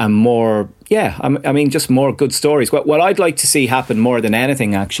and more, just more good stories. What I'd like to see happen more than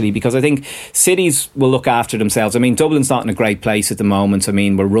anything, actually, because I think cities will look after themselves. Dublin's not in a great place at the moment.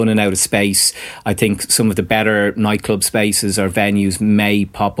 We're running out of space. I think some of the better nightclub spaces or venues may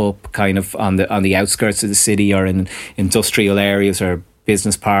pop up kind of on the outskirts of the city or in industrial areas or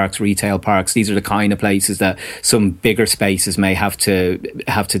business parks, retail parks. These are the kind of places that some bigger spaces may have to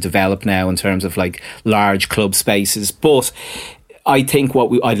develop now in terms of like large club spaces. But I think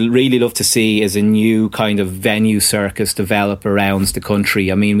I'd really love to see is a new kind of venue circus develop around the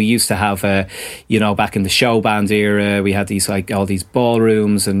country. We used to have back in the show band era, we had these all these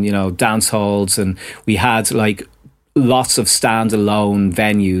ballrooms and, dance halls, and we had lots of standalone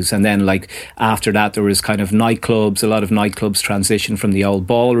venues, and then after that there was kind of nightclubs. A lot of nightclubs transitioned from the old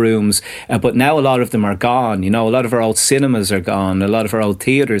ballrooms, but now a lot of them are gone. A lot of our old cinemas are gone, a lot of our old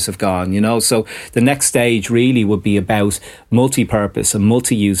theatres have gone, so the next stage really would be about multi-purpose and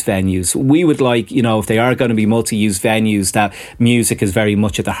multi-use venues. We would if they are going to be multi-use venues, that music is very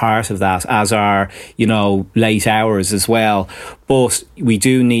much at the heart of that, as are late hours as well. But we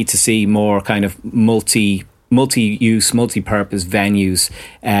do need to see more kind of multi-use, multi-purpose venues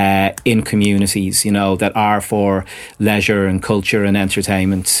in communities, that are for leisure and culture and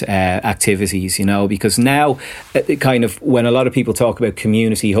entertainment activities, because now kind of when a lot of people talk about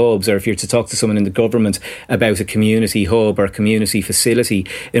community hubs, or if you're to talk to someone in the government about a community hub or community facility,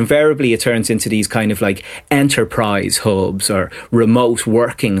 invariably it turns into these kind of enterprise hubs or remote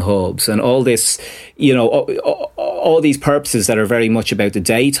working hubs and all this, all these purposes that are very much about the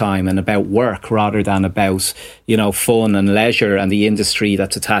daytime and about work rather than about fun and leisure and the industry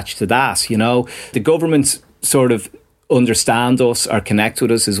that's attached to that. The government sort of understand us or connect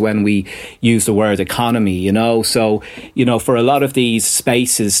with us is when we use the word economy, So, for a lot of these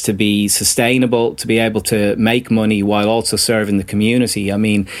spaces to be sustainable, to be able to make money while also serving the community, I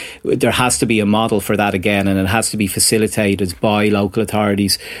mean, there has to be a model for that again, and it has to be facilitated by local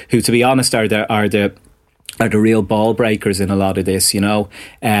authorities who, to be honest, are the real ball breakers in a lot of this,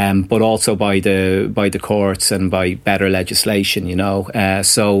 but also by the courts and by better legislation,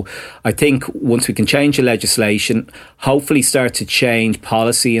 So I think once we can change the legislation, hopefully start to change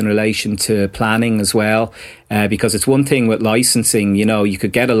policy in relation to planning as well. Because it's one thing with licensing, you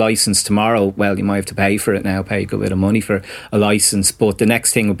could get a license tomorrow. Well, you might have to pay for it now, pay a good bit of money for a license. But the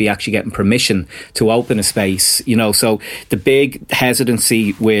next thing would be actually getting permission to open a space, So the big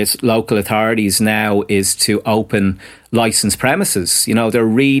hesitancy with local authorities now is to open licensed premises.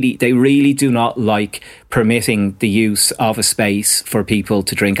 They really do not like permitting the use of a space for people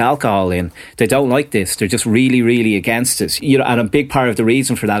to drink alcohol in. They don't like this. They're just really, really against it. And a big part of the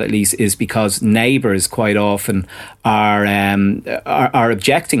reason for that, at least, is because neighbours quite often are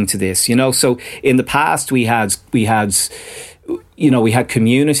objecting to this. So in the past, we had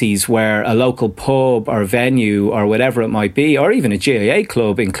communities where a local pub or venue or whatever it might be, or even a GAA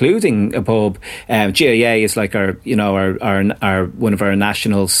club, including a pub. GAA is like our one of our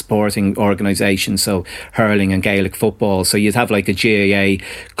national sporting organisations, so hurling and Gaelic football. So you'd have like a GAA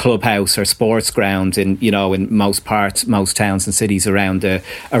clubhouse or sports ground in most towns and cities around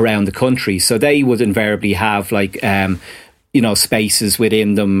the country. So they would invariably have like spaces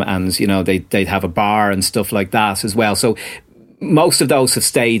within them, and they'd have a bar and stuff like that as well. So most of those have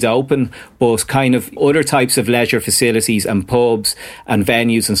stayed open, but kind of other types of leisure facilities and pubs and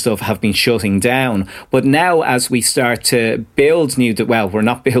venues and stuff have been shutting down. But now, as we start to build we're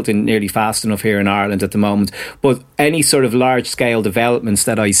not building nearly fast enough here in Ireland at the moment, but any sort of large scale developments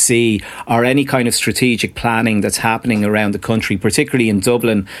that I see, or any kind of strategic planning that's happening around the country, particularly in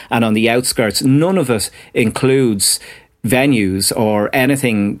Dublin and on the outskirts, none of it includes venues or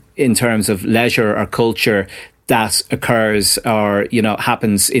anything in terms of leisure or culture that occurs or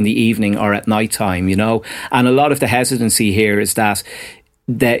happens in the evening or at night time, and a lot of the hesitancy here is that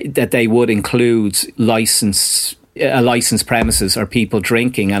they would include licensed premises or people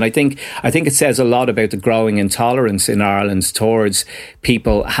drinking. And I think it says a lot about the growing intolerance in Ireland towards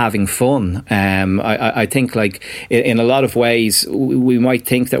people having fun. I think, like, in a lot of ways, we might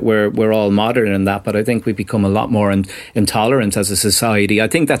think that we're all modern in that, but I think we've become a lot more intolerant as a society. I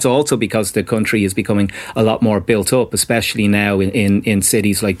think that's also because the country is becoming a lot more built up, especially now in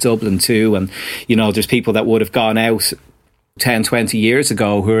cities like Dublin too. And, there's people that would have gone out 10, 20 years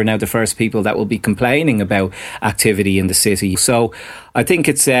ago who are now the first people that will be complaining about activity in the city. So I think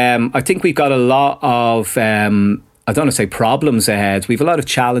I think we've got a lot of I don't want to say problems ahead. We've a lot of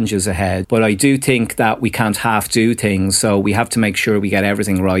challenges ahead, but I do think that we can't half do things. So we have to make sure we get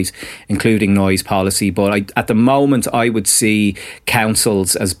everything right, including noise policy. But at the moment, I would see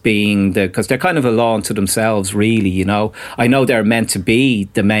councils as being because they're kind of a law unto themselves, really. I know they're meant to be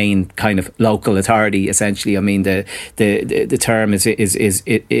the main kind of local authority. Essentially, I mean the term is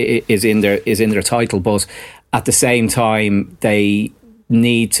in their title, but at the same time, they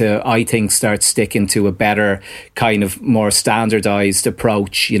need to, I think, start sticking to a better kind of more standardised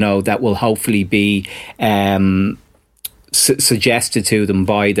approach, that will hopefully be suggested to them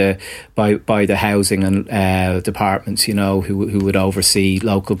by the housing and departments, who would oversee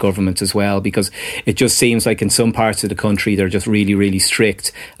local government as well, because it just seems like in some parts of the country they're just really, really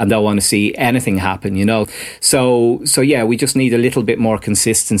strict and don't want to see anything happen, So yeah, we just need a little bit more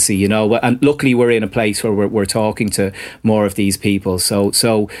consistency, and luckily we're in a place where we're talking to more of these people.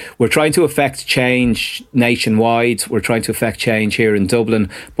 So we're trying to affect change nationwide. We're trying to affect change here in Dublin,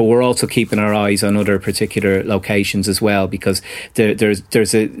 but we're also keeping our eyes on other particular locations as well, because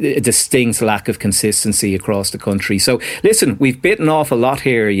there's a distinct lack of consistency across the country. So listen, we've bitten off a lot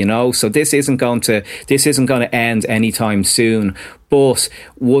here, so this isn't going to end anytime soon. But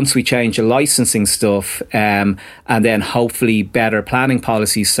once we change the licensing stuff, and then hopefully better planning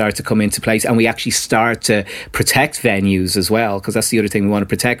policies start to come into place, and we actually start to protect venues as well, because that's the other thing, we want to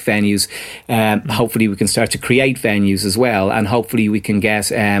protect venues. Hopefully we can start to create venues as well, and hopefully we can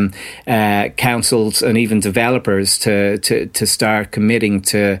get councils and even developers to start committing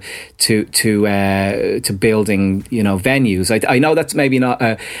to building, venues. I know that's maybe not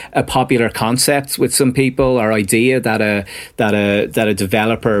a popular concept with some people, or idea that a a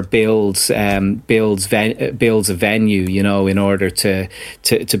developer builds a venue, you know, in order to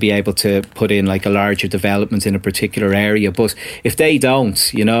be able to put in like a larger development in a particular area. But if they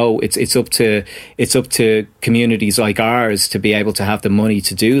don't, you know, it's up to communities like ours to be able to have the money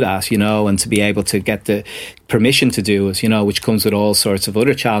to do that, you know, and to be able to get the permission to do it, you know, which comes with all sorts of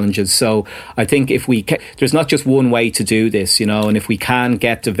other challenges. So I think if there's not just one way to do this, you know, and if we can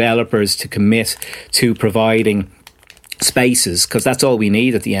get developers to commit to providing spaces, because that's all we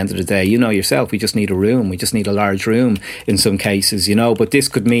need at the end of the day. You know yourself, we just need a room. We just need a large room in some cases, you know. But this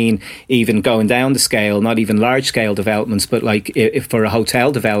could mean even going down the scale, not even large scale developments, but like if for a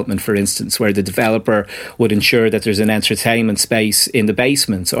hotel development, for instance, where the developer would ensure that there's an entertainment space in the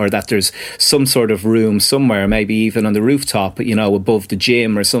basement, or that there's some sort of room somewhere, maybe even on the rooftop, you know, above the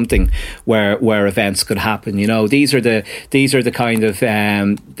gym or something, where events could happen. You know, these are the kind of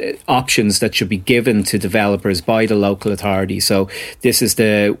options that should be given to developers by the local authority. So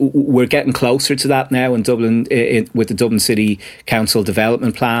we're getting closer to that now in Dublin with the Dublin City Council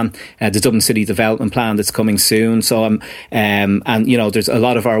Development Plan, the Dublin City Development Plan that's coming soon. So and you know, there's a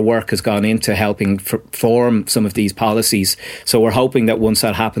lot of our work has gone into helping form some of these policies. So we're hoping that once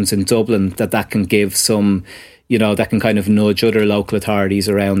that happens in Dublin, that can give some, you know, that can kind of nudge other local authorities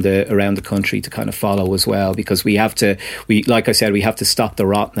around the country to kind of follow as well, because like I said, we have to stop the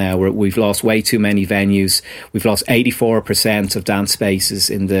rot now. We've lost way too many venues. We've lost 84% of dance spaces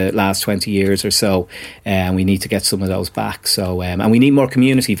in the last 20 years or so, and we need to get some of those back. So and we need more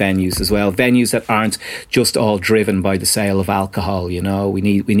community venues as well, venues that aren't just all driven by the sale of alcohol. You know, we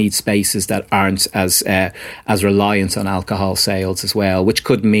need spaces that aren't as reliant on alcohol sales as well, which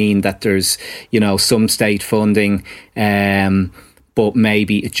could mean that there's, you know, some state funding. But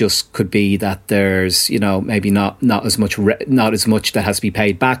maybe it just could be that there's, you know, maybe not as much that has to be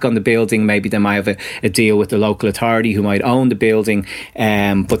paid back on the building. Maybe they might have a deal with the local authority who might own the building.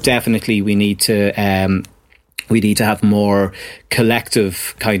 But definitely we need to have more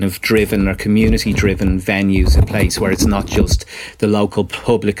collective kind of driven or community driven venues in place, where it's not just the local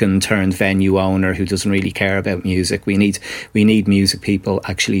publican turned venue owner who doesn't really care about music. We need music people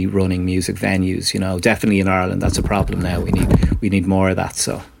actually running music venues, you know. Definitely in Ireland that's a problem now. We need more of that.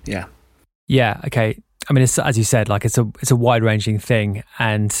 So yeah, okay. I mean, it's, as you said, like it's a wide ranging thing,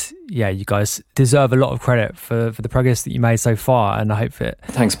 and yeah, you guys deserve a lot of credit for the progress that you made so far, and I hope it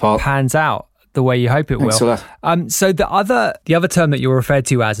thanks, Paul, pans out the way you hope it Thanks will. For that. So the other term that you're referred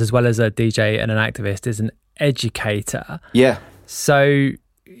to as well as a DJ and an activist, is an educator. Yeah. So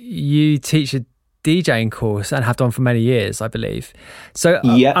you teach a DJing course and have done for many years, I believe. So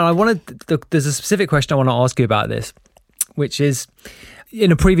yeah. And there's a specific question I want to ask you about this, which is, in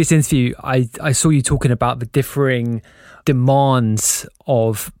a previous interview, I saw you talking about the differing demands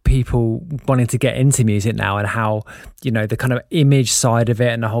of people wanting to get into music now, and how, you know, the kind of image side of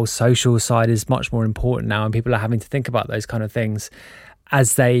it and the whole social side is much more important now, and people are having to think about those kind of things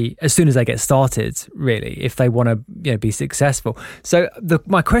as soon as they get started, really, if they want to, you know, be successful. So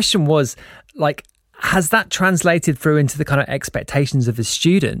my question was, like, has that translated through into the kind of expectations of the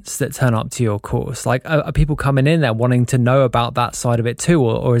students that turn up to your course? Like, are people coming in there wanting to know about that side of it too,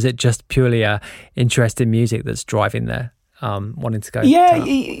 or is it just purely a interest in music that's driving their wanting to go? Yeah,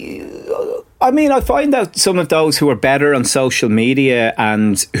 I mean, I find that some of those who are better on social media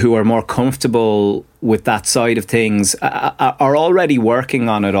and who are more comfortable with that side of things are already working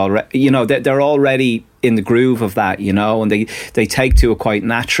on it already. You know, they're already in the groove of that, you know, and they take to it quite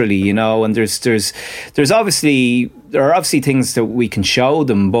naturally, you know. And there are obviously things that we can show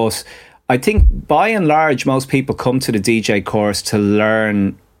them, but I think by and large most people come to the DJ course to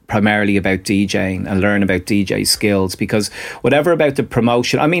learn primarily about DJing and learn about DJ skills, because whatever about the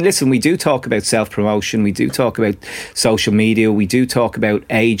promotion, I mean, listen, we do talk about self-promotion, we do talk about social media, we do talk about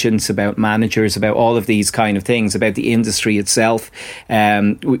agents, about managers, about all of these kind of things, about the industry itself.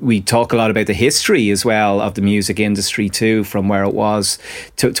 We talk a lot about the history as well of the music industry too, from where it was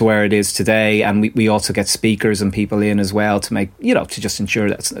to where it is today. And we also get speakers and people in as well to make, you know, to just ensure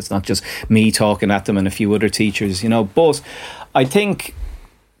that it's not just me talking at them and a few other teachers, you know. But I think,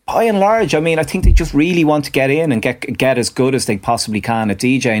 by and large, I mean, I think they just really want to get in and get as good as they possibly can at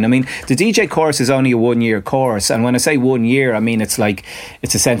DJing. I mean, the DJ course is only a 1-year course, and when I say 1 year, I mean it's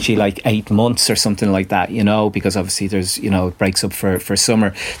essentially like 8 months or something like that, you know, because obviously there's, you know, it breaks up for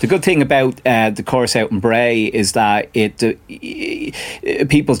summer. The good thing about the course out in Bray is that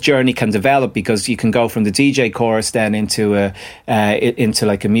people's journey can develop, because you can go from the DJ course then into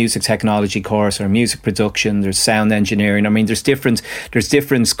like a music technology course or music production. There's sound engineering. I mean, there's different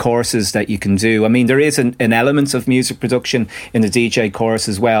courses that you can do. I mean, there is an element of music production in the DJ course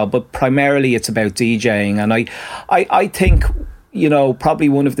as well, but primarily it's about DJing. And I think probably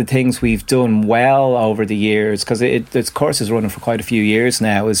one of the things we've done well over the years, because this course is running for quite a few years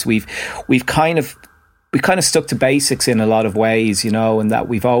now, is we've kind of stuck to basics in a lot of ways, and that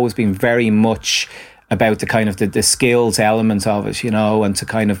we've always been very much about the kind of the skills element of it, and to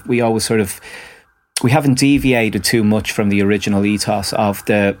kind of, we always sort of, we haven't deviated too much from the original ethos of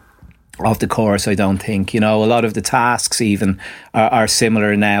the course, I don't think. A lot of the tasks even are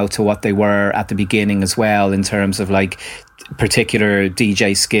similar now to what they were at the beginning as well, in terms of like particular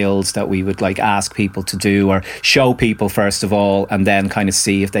DJ skills that we would like ask people to do, or show people first of all, and then kind of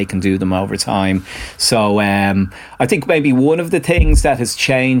see if they can do them over time. So I think maybe one of the things that has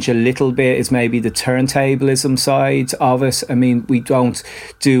changed a little bit is maybe the turntablism side of it. I mean, we don't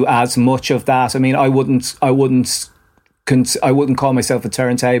do as much of that. I mean, I wouldn't call myself a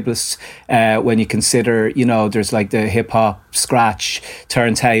turntablist when you consider, there's like the hip hop, scratch,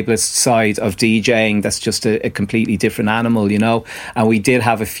 turntablist side of DJing. That's just a completely different animal, And we did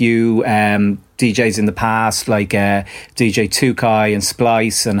have a few DJs in the past, like DJ Tukai and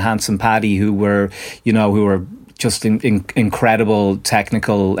Splice and Handsome Paddy, who were just incredible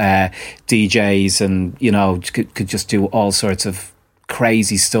technical DJs, and could just do all sorts of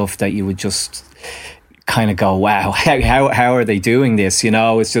crazy stuff that you would just kind of go, wow, how are they doing this?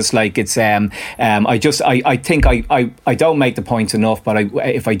 It's just like, it's I think I don't make the point enough, but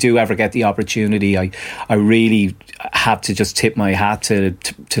if I do ever get the opportunity, I really have to just tip my hat to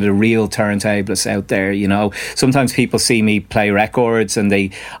the real turntablists out there. Sometimes people see me play records, and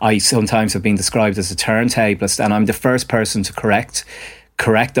I sometimes have been described as a turntablist, and I'm the first person to correct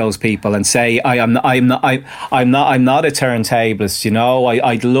those people and say I'm not a turntablist.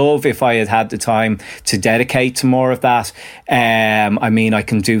 I'd love if I had the time to dedicate to more of that. I mean, I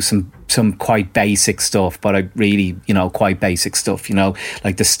can do some quite basic stuff, but I really, quite basic stuff,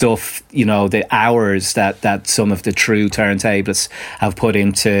 like the stuff, the hours that some of the true turntablists have put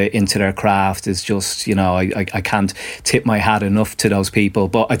into their craft is just, I can't tip my hat enough to those people.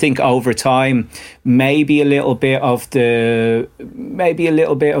 But I think over time, maybe a little bit of the,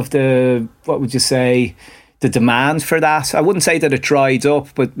 what would you say, the demand for that. I wouldn't say that it dried up,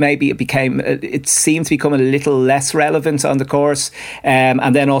 but maybe it seemed to become a little less relevant on the course.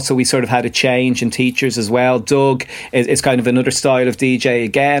 And then also we sort of had a change in teachers as well. Doug is kind of another style of DJ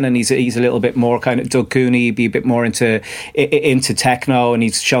again, and he's a little bit more kind of, Doug Cooney, be a bit more into techno, and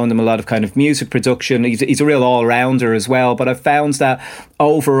he's shown them a lot of kind of music production. He's a real all-rounder as well. But I've found that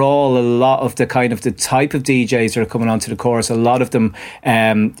overall, a lot of the kind of the type of DJs that are coming onto the course, a lot of them,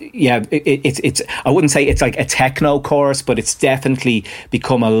 it's I wouldn't say it's like a techno course, but it's definitely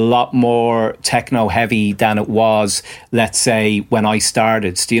become a lot more techno heavy than it was, let's say, when I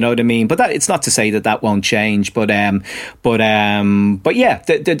started. Do you know what I mean? But it's not to say that won't change. But yeah,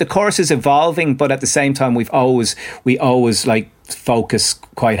 the course is evolving, but at the same time, we always like focus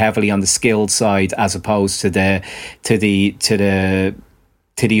quite heavily on the skilled side as opposed to the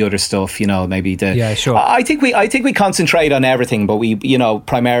other stuff, maybe sure. I think we concentrate on everything, but we,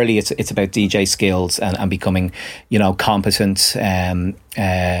 primarily it's about DJ skills and becoming, competent DJs,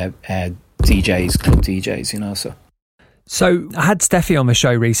 club DJs, So I had Steffi on the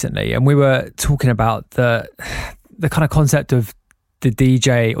show recently, and we were talking about the kind of concept of the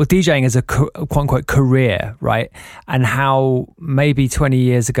DJ, or DJing as a quote unquote career, right? And how maybe 20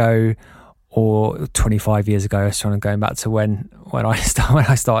 years ago or 25 years ago, I was going back to when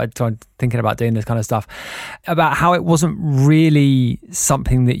I started thinking about doing this kind of stuff, about how it wasn't really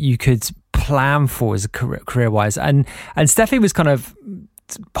something that you could plan for as a career-wise. And Steffi was kind of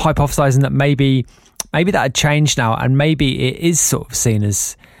hypothesizing that maybe that had changed now, and maybe it is sort of seen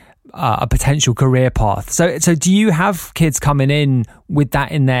as a potential career path. So do you have kids coming in with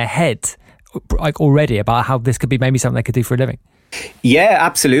that in their head, like already, about how this could be maybe something they could do for a living? Yeah,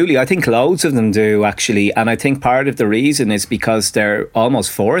 absolutely. I think loads of them do, actually. And I think part of the reason is because they're almost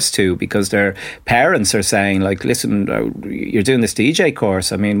forced to, because their parents are saying, like, listen, you're doing this DJ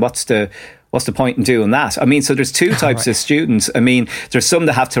course. I mean, what's the point in doing that? I mean, so there's two types of students. I mean, there's some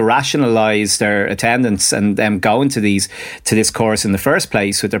that have to rationalise their attendance and them going to this course in the first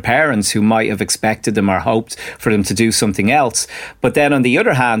place with their parents, who might have expected them or hoped for them to do something else. But then on the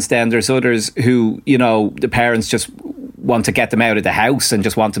other hand, then there's others who, the parents just want to get them out of the house and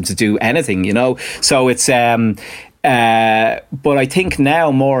just want them to do anything, So it's but I think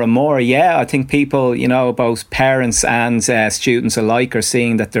now more and more, I think people, both parents and students alike are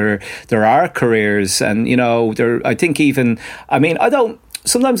seeing that there are careers, and I think even, I mean,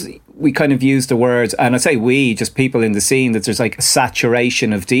 sometimes we kind of use the words, and I say we, just people in the scene, that there's like a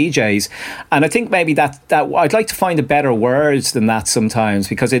saturation of DJs. And I think maybe that I'd like to find a better word than that sometimes,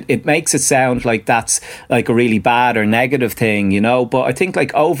 because it makes it sound like that's like a really bad or negative thing, you know. But I think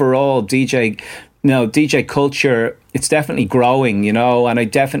like overall DJ culture, it's definitely growing, you know, and I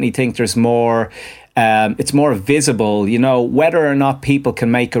definitely think there's more. It's more visible, you know, whether or not people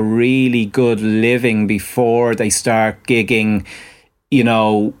can make a really good living before they start gigging, you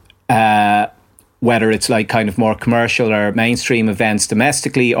know, whether it's like kind of more commercial or mainstream events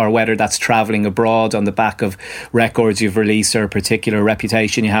domestically, or whether that's travelling abroad on the back of records you've released or a particular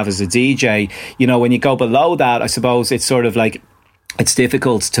reputation you have as a DJ. You know, when you go below that, I suppose it's sort of like, it's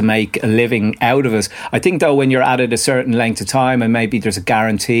difficult to make a living out of it. I think, though, when you're at it a certain length of time and maybe there's a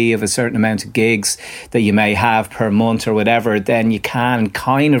guarantee of a certain amount of gigs that you may have per month or whatever, then you can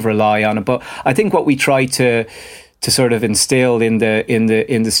kind of rely on it. But I think what we try to sort of instill in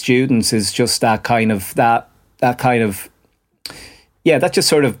the students is just that kind of that just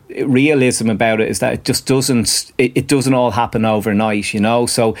sort of realism about it, is that it just doesn't all happen overnight, you know.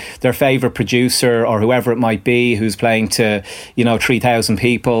 So their favourite producer or whoever it might be who's playing to, you know, 3,000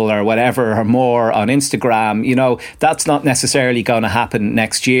 people or whatever or more on Instagram, you know, that's not necessarily going to happen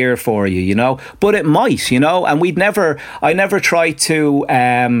next year for you, you know, but it might, you know. And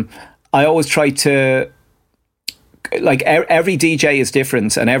I always try to, like, every DJ is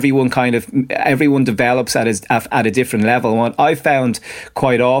different, and everyone develops at a different level. And what I found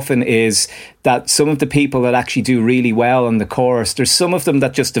quite often is that some of the people that actually do really well on the course, there's some of them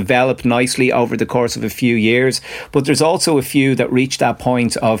that just develop nicely over the course of a few years, but there's also a few that reach that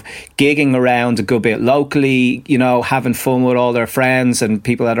point of gigging around a good bit locally, you know, having fun with all their friends and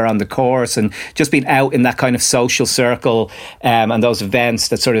people that are on the course, and just being out in that kind of social circle, and those events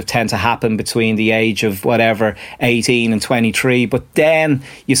that sort of tend to happen between the age of whatever 18 and 23. But then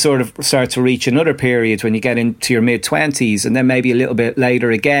you sort of start to reach another period when you get into your mid-20s, and then maybe a little bit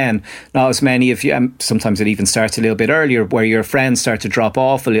later again, not as many of you, sometimes it even starts a little bit earlier, where your friends start to drop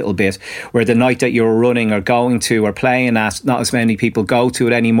off a little bit, where the night that you're running or going to or playing at, not as many people go to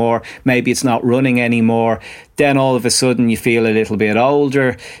it anymore, maybe it's not running anymore. Then all of a sudden you feel a little bit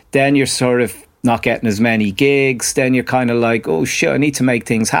older, then you're sort of not getting as many gigs, then you're kind of like, oh shit, I need to make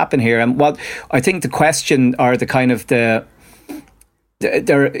things happen here. And what I think the question, or the kind of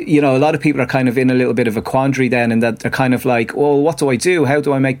you know, a lot of people are kind of in a little bit of a quandary then, and that they're kind of like, well, what do I do? How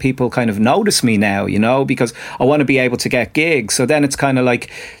do I make people kind of notice me now, you know, because I want to be able to get gigs. So then it's kind of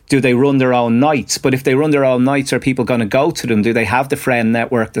like, do they run their own nights? But if they run their own nights, are people going to go to them? Do they have the friend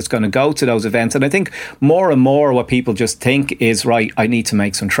network that's going to go to those events? And I think more and more what people just think is, right, I need to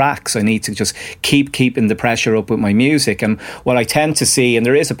make some tracks. I need to just keeping the pressure up with my music. And what I tend to see, and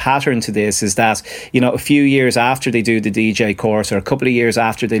there is a pattern to this, is that, you know, a few years after they do the DJ course, or a couple of years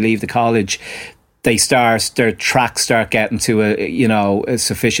after they leave the college, their tracks start getting to a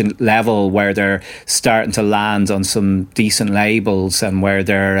sufficient level where they're starting to land on some decent labels, and where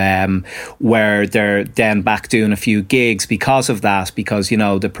they're then back doing a few gigs because of that, because, you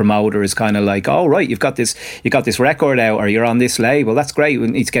know, the promoter is kind of like, oh right, you got this record out, or you're on this label, that's great, we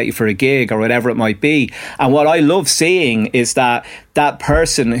need to get you for a gig, or whatever it might be. And what I love seeing is that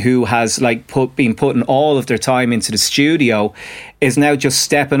person who has like been putting all of their time into the studio is now just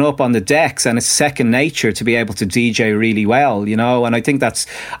stepping up on the decks, and it's second nature to be able to DJ really well, you know. And I think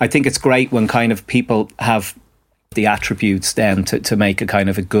it's great when kind of people have the attributes then to make a kind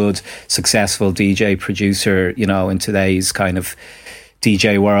of a good, successful DJ producer, you know, in today's kind of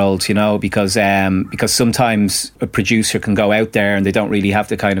DJ world, you know, because sometimes a producer can go out there and they don't really have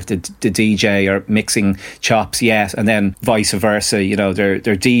the kind of the DJ or mixing chops yet, and then vice versa, you know, they're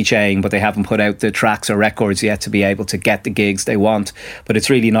DJing but they haven't put out the tracks or records yet to be able to get the gigs they want. But it's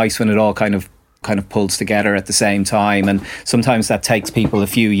really nice when it all kind of pulls together at the same time, and sometimes that takes people a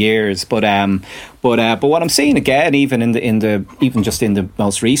few years. But what I'm seeing again, even in the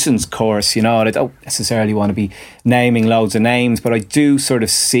most recent course, you know, and I don't necessarily want to be naming loads of names, but I do sort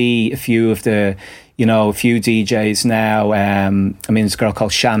of see a few DJs now. I mean, there's a girl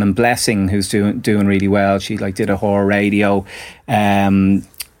called Shannon Blessing who's doing really well. She like did a horror radio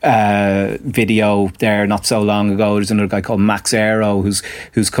video there not so long ago. There's another guy called Max Aero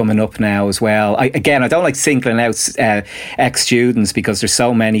who's coming up now as well. I don't like singling out ex-students because there's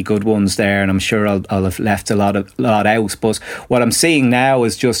so many good ones there, and I'm sure I'll have left a lot out. But what I'm seeing now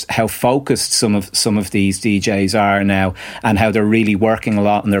is just how focused some of these DJs are now, and how they're really working a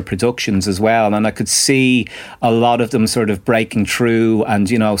lot on their productions as well. And I could see a lot of them sort of breaking through and,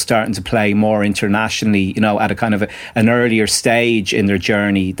 you know, starting to play more internationally, you know, at a kind of an earlier stage in their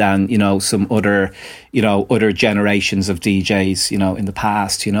journey. differently than, you know, some other, you know, other generations of DJs, you know, in the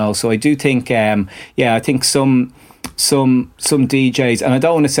past, you know. So I do think, I think some DJs, and I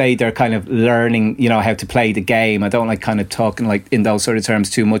don't want to say they're kind of learning, you know, how to play the game. I don't like kind of talking like in those sort of terms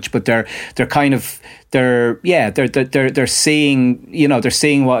too much, but they're seeing, you know, they're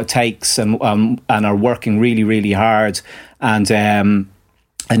seeing what it takes and are working really, really hard.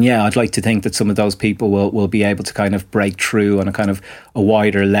 And yeah, I'd like to think that some of those people will be able to kind of break through on a kind of a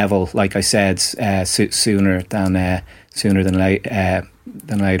wider level, like I said, sooner than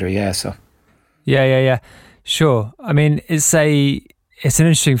later. Yeah. So. Yeah. Sure. I mean, it's an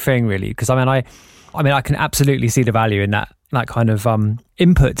interesting thing, really, because I can absolutely see the value in that kind of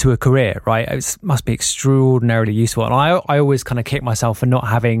input to a career, right? It must be extraordinarily useful. And I always kind of kick myself for not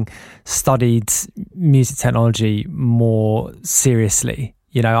having studied music technology more seriously.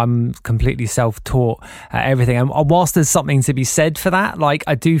 You know, I'm completely self-taught at everything. And whilst there's something to be said for that, like,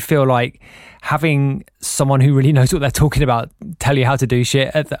 I do feel like having someone who really knows what they're talking about tell you how to do shit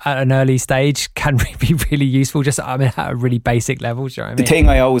at an early stage can be really useful, just, I mean, at a really basic level. Do you know what I mean? The thing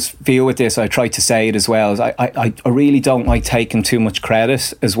I always feel with this, I try to say it as well, is I really don't like taking too much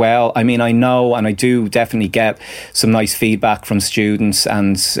credit as well. I mean, I know, and I do definitely get some nice feedback from students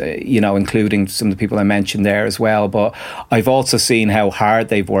and, you know, including some of the people I mentioned there as well. But I've also seen how hard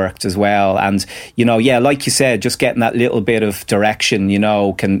they've worked as well. And, you know, yeah, like you said, just getting that little bit of direction, you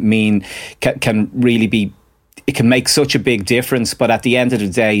know, can really be, it can make such a big difference. But at the end of the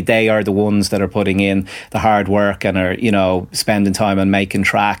day, they are the ones that are putting in the hard work and are, you know, spending time on making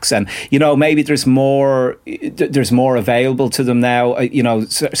tracks. And, you know, maybe there's more available to them now, you know,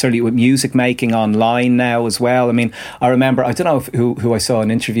 certainly with music making online now as well. I mean, I remember, I don't know who I saw an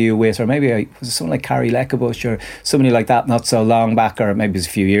interview with, or maybe it was someone like Carrie Leckebusch or somebody like that not so long back, or maybe it was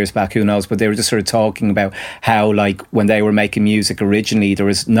a few years back, who knows, but they were just sort of talking about how, like, when they were making music originally, there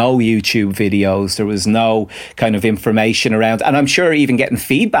was no YouTube videos, there was no kind of information around, and I'm sure even getting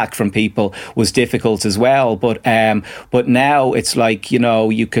feedback from people was difficult as well. But now it's like, you know,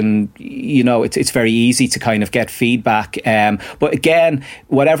 you can, you know, it's very easy to kind of get feedback. But again,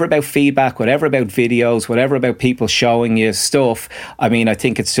 whatever about feedback, whatever about videos, whatever about people showing you stuff, I mean, I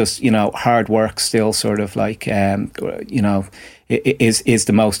think it's just, you know, hard work still sort of like, you know, is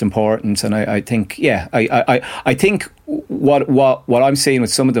the most important. And I think, yeah, I think what I'm seeing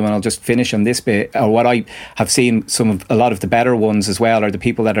with some of them, and I'll just finish on this bit, or what I have seen a lot of the better ones as well, or the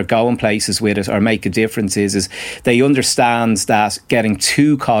people that are going places with it or make a difference, is they understand that getting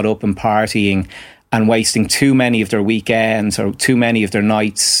too caught up in partying and wasting too many of their weekends or too many of their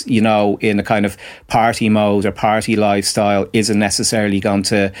nights, you know, in a kind of party mode or party lifestyle isn't necessarily going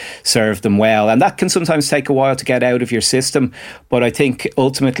to serve them well. And that can sometimes take a while to get out of your system. But I think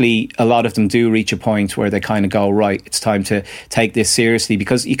ultimately a lot of them do reach a point where they kind of go, right, it's time to take this seriously.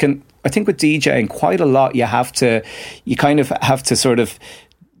 Because you can, I think with DJing, quite a lot, you kind of have to sort of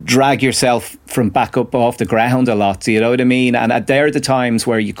drag yourself from back up off the ground a lot, you know what I mean? And there are the times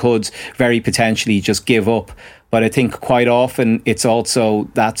where you could very potentially just give up. But I think quite often it's also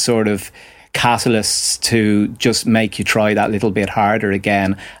that sort of catalysts to just make you try that little bit harder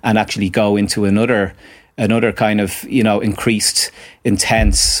again and actually go into another kind of, you know, increased,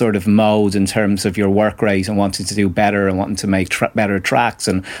 intense sort of mode in terms of your work rate and wanting to do better and wanting to make better tracks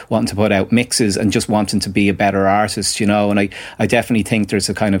and wanting to put out mixes and just wanting to be a better artist, you know. And I definitely think there's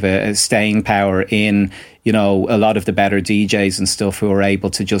a kind of a staying power in, you know, a lot of the better DJs and stuff who are able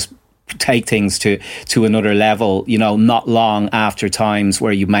to just take things to another level, you know, not long after times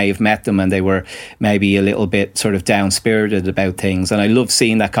where you may have met them and they were maybe a little bit sort of down-spirited about things. And I love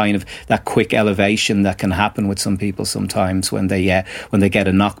seeing that kind of, that quick elevation that can happen with some people sometimes when they get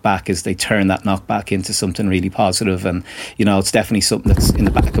a knockback, is they turn that knockback into something really positive. And, you know, it's definitely something that's in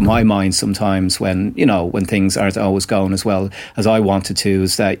the back of my mind sometimes when, you know, when things aren't always going as well as I wanted to,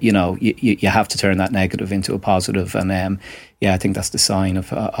 is that, you know, you have to turn that negative into a positive. And yeah, I think that's the sign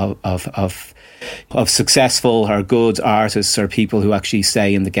of successful or good artists or people who actually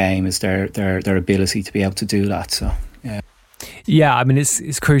stay in the game, is their ability to be able to do that. So yeah, I mean,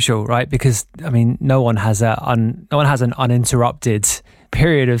 it's crucial, right? Because I mean, no one has an uninterrupted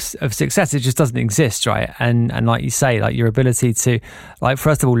period of success. It just doesn't exist, right? And like you say, like your ability to, like,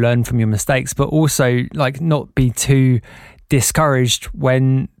 first of all, learn from your mistakes, but also like not be too discouraged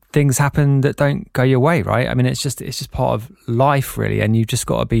when things happen that don't go your way, right? I mean, it's just part of life, really, and you've just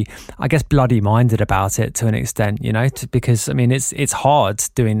got to be, I guess, bloody minded about it to an extent, you know, because I mean, it's hard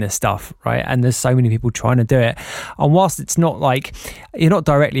doing this stuff, right? And there's so many people trying to do it, and whilst it's not like you're not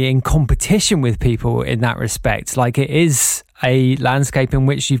directly in competition with people in that respect, like it is a landscape in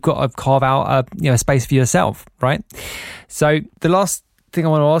which you've got to carve out a space for yourself, right? So the last thing I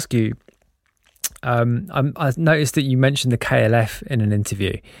want to ask you, I've noticed that you mentioned the KLF in an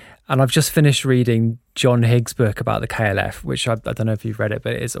interview, and I've just finished reading John Higgs' book about the KLF, which I don't know if you've read it,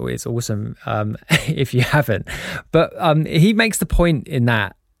 but it's awesome if you haven't. But he makes the point in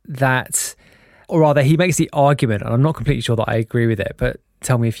that, or rather, he makes the argument, and I'm not completely sure that I agree with it, but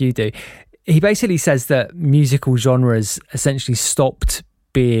tell me if you do. He basically says that musical genres essentially stopped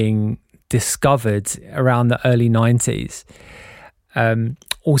being discovered around the early 90s,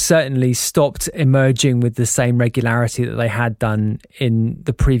 or certainly stopped emerging with the same regularity that they had done in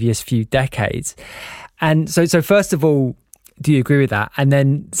the previous few decades. And so first of all, do you agree with that? And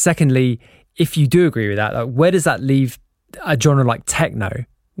then secondly, if you do agree with that, like, where does that leave a genre like techno,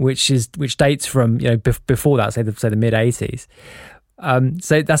 which dates from, you know, before that, say the mid 80s?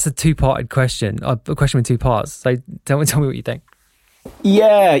 So that's a two-parted question, a question with two parts. So tell me what you think.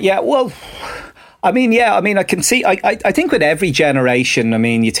 Yeah. Well, I can see, I think with every generation, I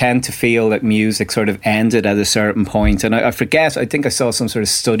mean, you tend to feel that music sort of ended at a certain point. And I think I saw some sort of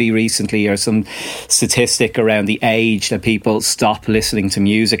study recently or some statistic around the age that people stop listening to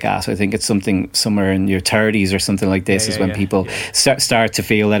music at. I think it's something somewhere in your 30s or something like this is when people start to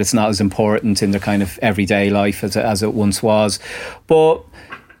feel that it's not as important in their kind of everyday life as it once was. But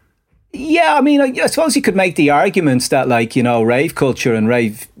yeah, I mean, I suppose you could make the argument that, like, you know, rave culture and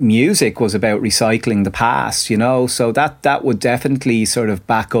rave music was about recycling the past, you know, so that would definitely sort of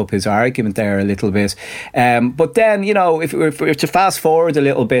back up his argument there a little bit. But then, you know, if we're to fast forward a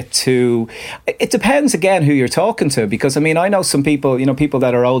little bit to, it depends again who you're talking to, because I mean, I know some people, you know, people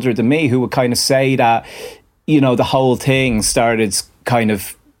that are older than me who would kind of say that, you know, the whole thing started kind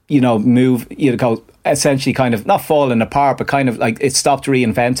of, you know, essentially kind of not falling apart, but kind of like it stopped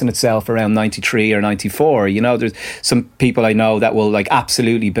reinventing itself around 93 or 94. You know, there's some people I know that will like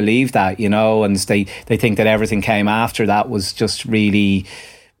absolutely believe that, you know, and they think that everything came after that was just wasn't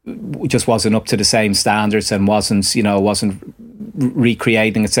up to the same standards and wasn't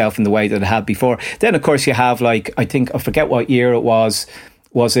recreating itself in the way that it had before. Then of course you have, like, I forget what year it was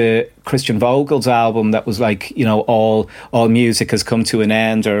a Christian Vogel's album that was like, you know, all music has come to an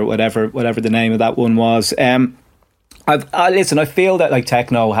end, or whatever the name of that one was. Listen, I feel that like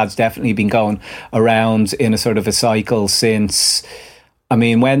techno has definitely been going around in a sort of a cycle since, I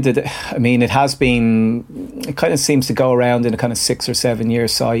mean, it kind of seems to go around in a kind of 6 or 7 year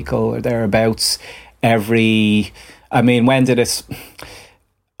cycle or thereabouts when did it...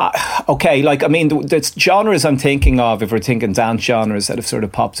 Okay, like, I mean, the genres I'm thinking of, if we're thinking dance genres that have sort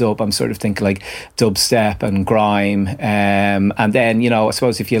of popped up, I'm sort of thinking like dubstep and grime. And then, you know, I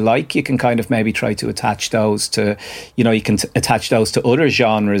suppose if you like, you can kind of maybe try to attach those to, you know, you can attach those to other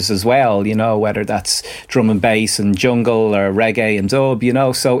genres as well, you know, whether that's drum and bass and jungle or reggae and dub, you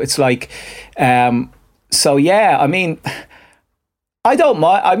know. So it's like, so yeah, I mean... I don't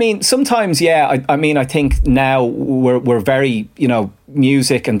mind. I mean, sometimes, yeah. I think now we're very, you know,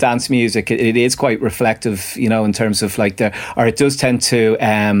 music and dance music. It is quite reflective, you know, in terms of like it does tend to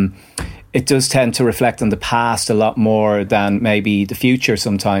reflect on the past a lot more than maybe the future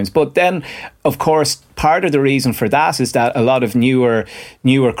sometimes. But then, of course, part of the reason for that is that a lot of newer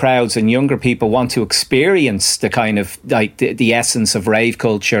crowds and younger people want to experience the kind of like the essence of rave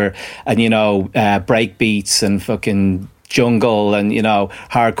culture and, you know, break beats and fucking jungle and, you know,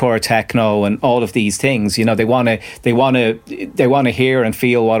 hardcore techno and all of these things. You know, they want to hear and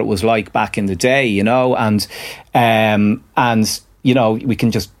feel what it was like back in the day, you know, and you know, we can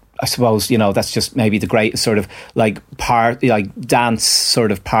just, I suppose, you know, that's just maybe the greatest sort of like dance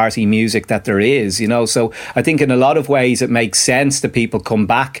sort of party music that there is, you know. So I think in a lot of ways it makes sense that people come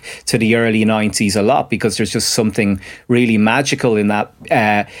back to the early 90s a lot, because there's just something really magical in that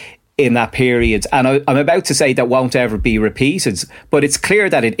period. And I'm about to say that won't ever be repeated, but it's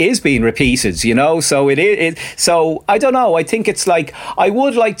clear that it is being repeated, you know. So so I don't know, I think it's like, I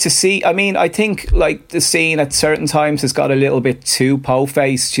would like to see, I mean, I think like the scene at certain times has got a little bit too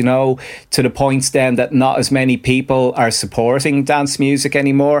po-faced, you know, to the point then that not as many people are supporting dance music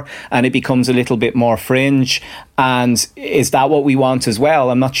anymore, and it becomes a little bit more fringe. And is that what we want as well?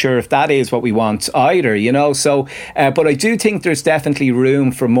 I'm not sure if that is what we want either, you know. So, but I do think there's definitely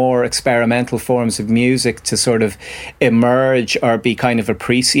room for more experimental forms of music to sort of emerge or be kind of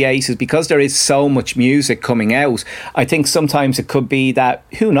appreciated, because there is so much music coming out. I think sometimes it could be that,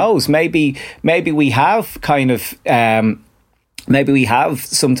 who knows, maybe we have kind of maybe we have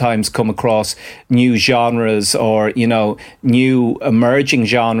sometimes come across new genres, or, you know, new emerging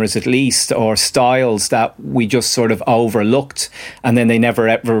genres at least, or styles that we just sort of overlooked, and then they never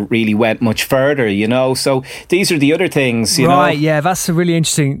ever really went much further, you know. So these are the other things, you know. Right, yeah, that's a really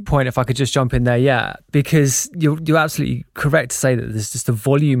interesting point, if I could just jump in there, yeah, because you're absolutely correct to say that there's just the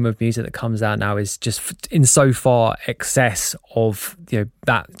volume of music that comes out now is just in so far excess of, you know,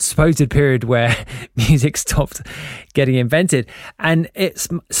 that supposed period where music stopped getting invented. And it's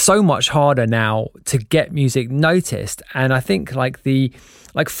so much harder now to get music noticed. And I think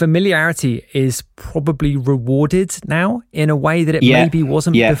familiarity is probably rewarded now in a way that it maybe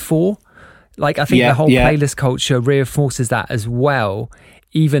wasn't before. Like, I think the whole playlist culture reinforces that as well,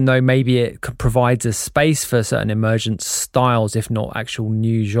 even though maybe it provides a space for certain emergent styles, if not actual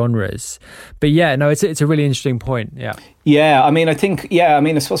new genres. But yeah, no, it's a really interesting point. Yeah. Yeah, I mean,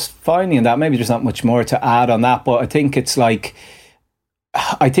 I suppose finally in that, maybe there's not much more to add on that, but I think it's like,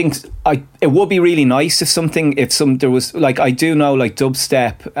 it would be really nice if there was, like, I do know, like,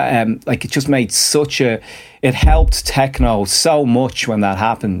 dubstep, like, it just made it helped techno so much when that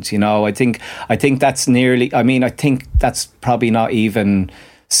happened, you know. I think that's that's probably not even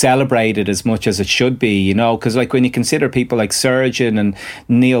celebrated as much as it should be, you know, because, like, when you consider people like Surgeon and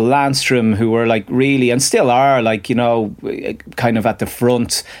Neil Landstrom, who were, like, really, and still are, like, you know, kind of at the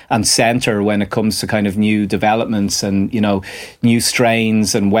front and centre when it comes to kind of new developments and, you know, new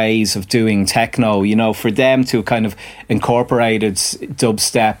strains and ways of doing techno, you know, for them to kind of incorporated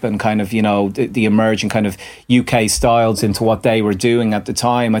dubstep and kind of, you know, the emerging kind of UK styles into what they were doing at the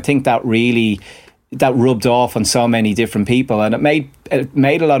time, I think that really rubbed off on so many different people, and it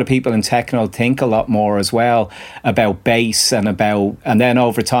made a lot of people in techno think a lot more as well about bass and then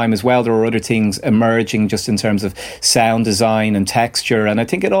over time as well there were other things emerging just in terms of sound design and texture, and I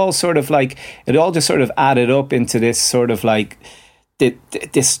think it all just sort of added up into this sort of like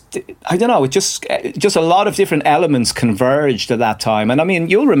I don't know, it just a lot of different elements converged at that time. And I mean,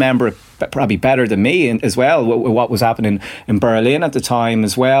 you'll remember it probably better than me as well, what was happening in Berlin at the time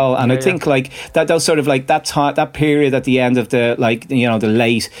as well. And I think like that was sort of like that period at the end of the, like, you know, the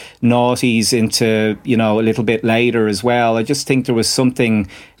late noughties into, you know, a little bit later as well. I just think there was something,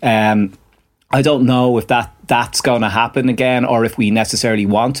 I don't know if that's going to happen again, or if we necessarily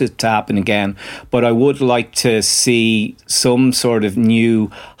want it to happen again. But I would like to see some sort of new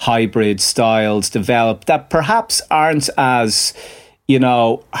hybrid styles develop that perhaps aren't as, you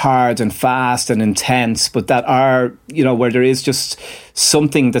know, hard and fast and intense, but that are, you know, where there is just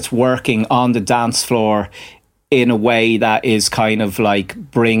something that's working on the dance floor in a way that is kind of like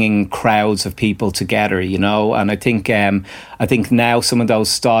bringing crowds of people together, you know. And I think now some of those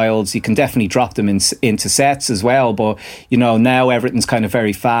styles, you can definitely drop them into sets as well. But, you know, now everything's kind of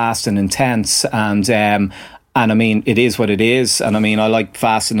very fast and intense, and I mean, it is what it is. And I mean, I like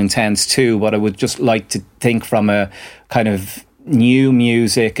fast and intense too, but I would just like to think from a kind of new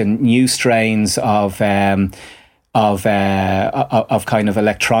music and new strains of kind of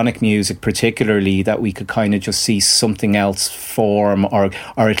electronic music particularly, that we could kind of just see something else form, or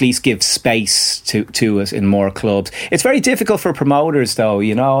at least give space to us in more clubs. It's very difficult for promoters though,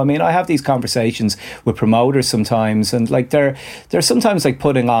 you know. I mean, I have these conversations with promoters sometimes, and like they're sometimes like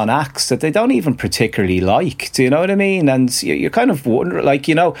putting on acts that they don't even particularly like, do you know what I mean? And you're kind of wondering, like,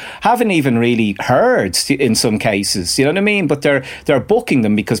 you know, haven't even really heard in some cases, you know what I mean? But they're booking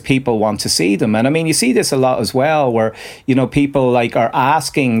them because people want to see them. And I mean, you see this a lot as well, where, you know, people like are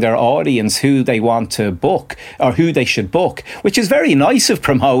asking their audience who they want to book or who they should book, which is very nice of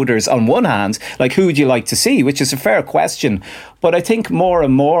promoters on one hand, like, who would you like to see, which is a fair question. But I think more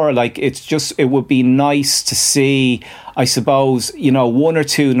and more, like, it would be nice to see, I suppose, you know, one or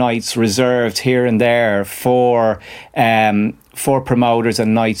two nights reserved here and there for promoters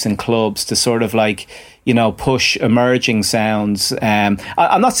and nights and clubs to sort of like, you know, push emerging sounds. I'm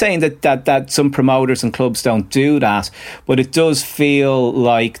not saying that some promoters and clubs don't do that, but it does feel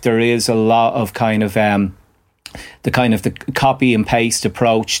like there is a lot of kind of the copy and paste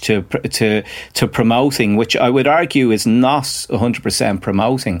approach to promoting, which I would argue is not 100%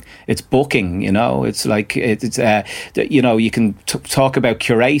 promoting. It's booking, you know. It's like it's you know, you can talk about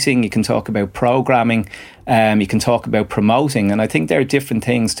curating, you can talk about programming, you can talk about promoting, and I think there are different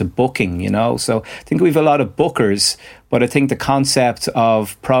things to booking, you know. So I think we have a lot of bookers, but I think the concept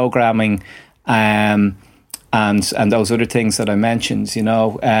of programming and those other things that I mentioned, you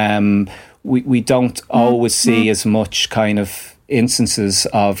know, we don't always see as much kind of instances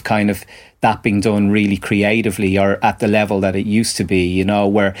of kind of that being done really creatively or at the level that it used to be, you know,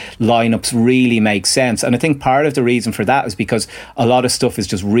 where lineups really make sense. And I think part of the reason for that is because a lot of stuff is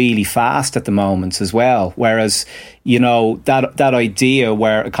just really fast at the moment as well. Whereas, you know, that idea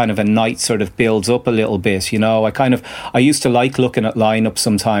where kind of a night sort of builds up a little bit, you know, I used to like looking at lineups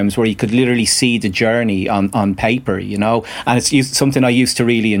sometimes where you could literally see the journey on paper, you know, and it's something I used to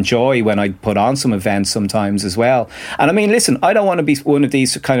really enjoy when I put on some events sometimes as well. And I mean, listen, I don't want to be one of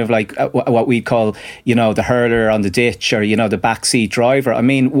these kind of like what we call, you know, the hurler on the ditch or, you know, the backseat driver. I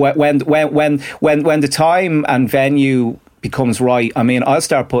mean, when the time and venue becomes right, I mean, I'll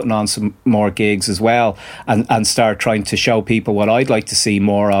start putting on some more gigs as well and start trying to show people what I'd like to see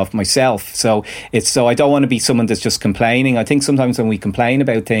more of myself. So I don't want to be someone that's just complaining. I think sometimes when we complain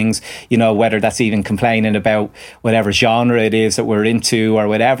about things, you know, whether that's even complaining about whatever genre it is that we're into or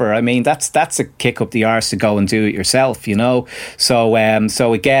whatever, I mean, that's a kick up the arse to go and do it yourself, you know. So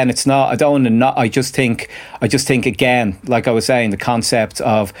again, it's not, I don't want to not, I just think again, like I was saying, the concept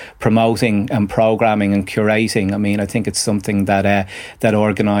of promoting and programming and curating, I mean, I think it's something that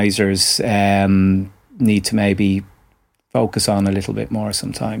organisers need to maybe focus on a little bit more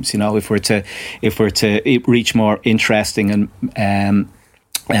sometimes, you know, if we're to reach more interesting and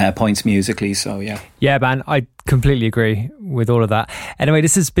points musically. So yeah, man, I completely agree with all of that. Anyway,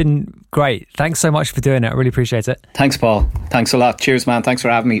 this has been great. Thanks so much for doing it. I really appreciate it. Thanks, Paul. Thanks a lot. Cheers, man. Thanks for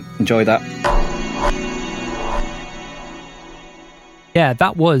having me. Enjoy that. Yeah,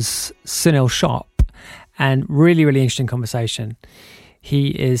 that was Sunil Sharpe, and really, really interesting conversation. He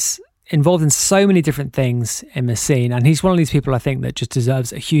is involved in so many different things in the scene, and he's one of these people I think that just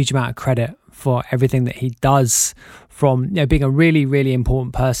deserves a huge amount of credit for everything that he does, from, you know, being a really, really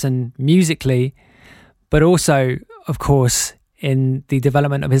important person musically, but also, of course, in the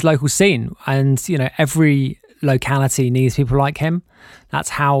development of his local scene. And, you know, every locality needs people like him. That's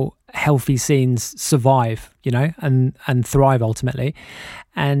how healthy scenes survive, you know, and thrive ultimately.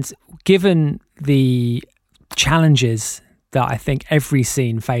 And given the challenges that I think every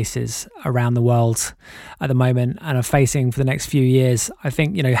scene faces around the world at the moment and are facing for the next few years, I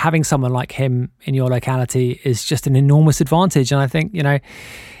think, you know, having someone like him in your locality is just an enormous advantage. And I think, you know,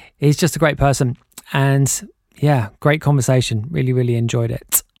 he's just a great person. And yeah, great conversation. Really, really enjoyed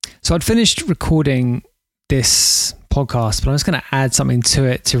it. So I'd finished recording this podcast, but I'm just going to add something to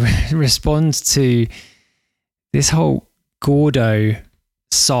it to respond to this whole Gordo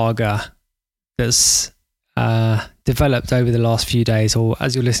saga that's developed over the last few days, or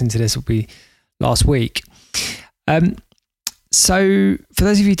as you're listening to this, will be last week. So for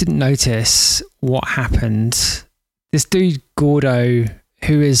those of you who didn't notice what happened, this dude Gordo,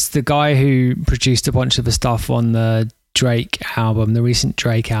 who is the guy who produced a bunch of the stuff on the Drake album, the recent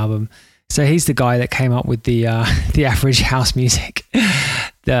Drake album. So he's the guy that came up with the average house music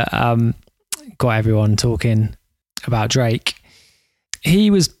that got everyone talking about Drake.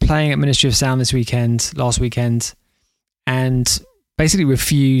 He was playing at Ministry of Sound last weekend, and basically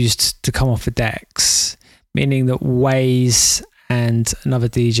refused to come off the decks, meaning that Waze and another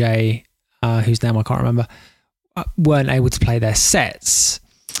DJ, whose name I can't remember, weren't able to play their sets.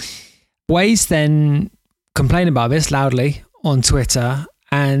 Waze then complained about this loudly on Twitter,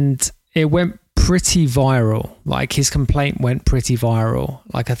 and it went pretty viral. Like, his complaint went pretty viral.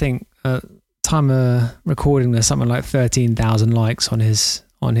 Like, I think time of recording, there's something like 13,000 likes on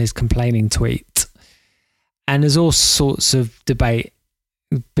his complaining tweet, and there's all sorts of debate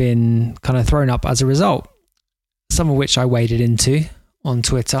been kind of thrown up as a result, some of which I waded into on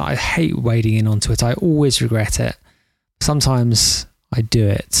Twitter. I hate wading in on Twitter. I always regret it. Sometimes I do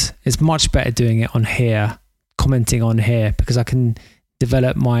it. It's much better doing it on here, commenting on here, because I can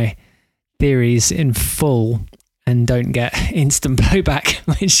develop my theories in full and don't get instant blowback,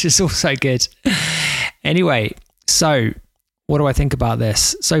 which is also good. Anyway, so what do I think about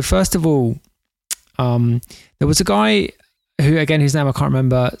this? So first of all, there was a guy who, again, whose name I can't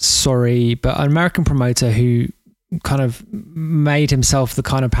remember, sorry, but an American promoter who kind of made himself the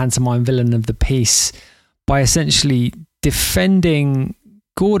kind of pantomime villain of the piece by essentially defending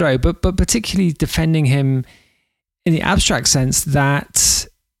Gordo, but particularly defending him in the abstract sense that,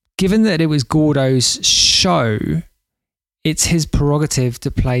 given that it was Gordo's show, it's his prerogative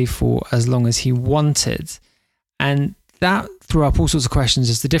to play for as long as he wanted. And that threw up all sorts of questions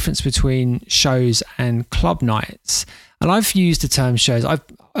as the difference between shows and club nights. And I've used the term shows.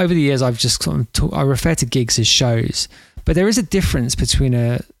 Over the years, I've just I refer to gigs as shows. But there is a difference between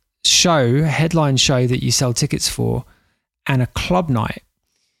a show, a headline show that you sell tickets for, and a club night.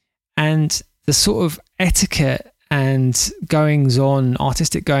 And the sort of etiquette and goings on,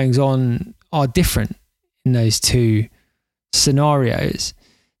 artistic goings on, are different in those two scenarios.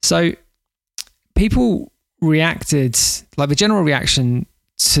 So people reacted, like the general reaction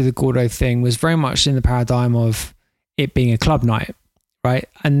to the Gordo thing was very much in the paradigm of it being a club night, right?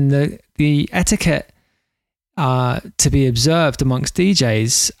 And the etiquette to be observed amongst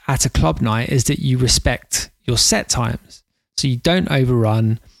DJs at a club night is that you respect your set times. So you don't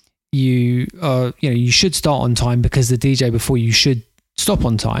overrun. You should start on time because the DJ before you should stop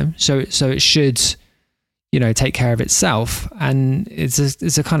on time. So it should, take care of itself. And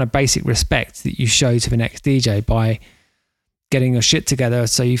it's a kind of basic respect that you show to the next DJ by getting your shit together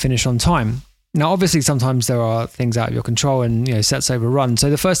so you finish on time. Now, obviously, sometimes there are things out of your control and, sets overrun. So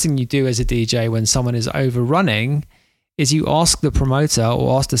the first thing you do as a DJ when someone is overrunning is you ask the promoter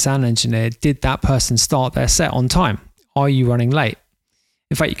or ask the sound engineer, did that person start their set on time? Are you running late?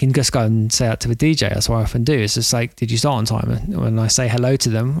 In fact, you can just go and say that to the DJ. That's what I often do. It's just like, did you start on time? And when I say hello to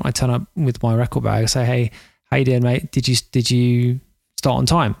them, I turn up with my record bag. I say, hey, how you doing, mate? Did you start on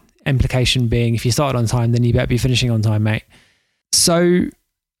time? Implication being, if you started on time, then you better be finishing on time, mate. So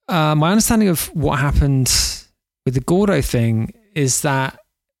my understanding of what happened with the Gordo thing is that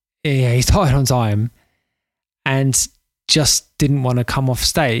he started on time and just didn't want to come off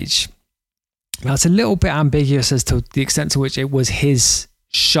stage. Now, it's a little bit ambiguous as to the extent to which it was his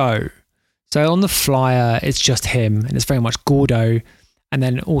show. So on the flyer, it's just him and it's very much Gordo, and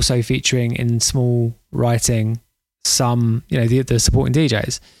then also featuring in small writing some, the supporting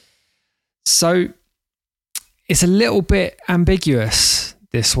DJs. So it's a little bit ambiguous,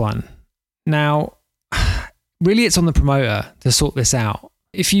 this one. Now, really it's on the promoter to sort this out.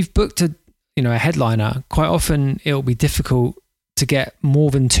 If you've booked a headliner, quite often it'll be difficult to get more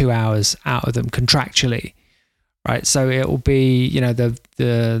than 2 hours out of them contractually, right? So it will be,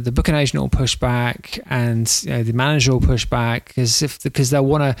 the booking agent will push back and the manager will push back because they'll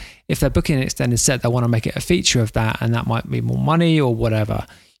want to, if they're booking an extended set, they want to make it a feature of that, and that might be more money or whatever.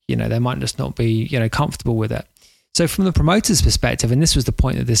 They might just not be, comfortable with it. So from the promoter's perspective, and this was the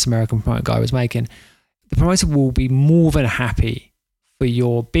point that this American promoter guy was making, the promoter will be more than happy for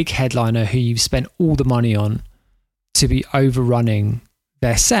your big headliner who you've spent all the money on to be overrunning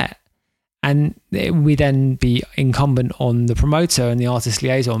their set. And it would then be incumbent on the promoter and the artist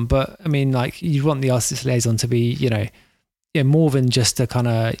liaison. But I mean, like, you want the artist liaison to be, more than just a kind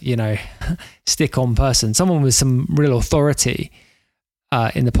of, stick on person, someone with some real authority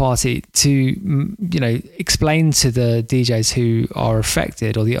in the party to, explain to the DJs who are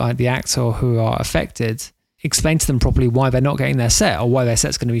affected or the actor who are affected, explain to them properly why they're not getting their set or why their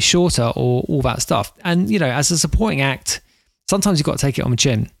set's going to be shorter or all that stuff. And, as a supporting act, sometimes you've got to take it on the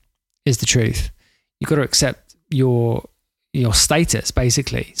chin, is the truth. You've got to accept your status,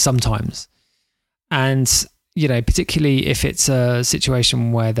 basically, sometimes. And, particularly if it's a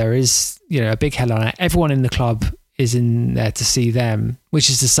situation where there is, a big headliner, everyone in the club is in there to see them, which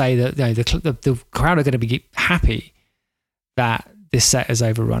is to say that the crowd are going to be happy that this set is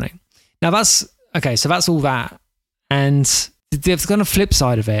overrunning. Now that's okay. So that's all that, and the kind of flip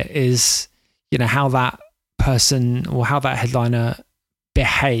side of it is, how that person or how that headliner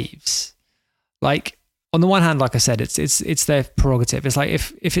behaves. Like, on the one hand, like I said, it's their prerogative. It's like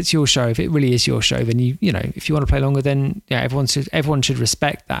if it's your show, if it really is your show, then if you want to play longer, then everyone should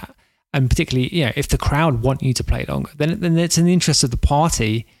respect that. And particularly, if the crowd want you to play longer, then it's in the interest of the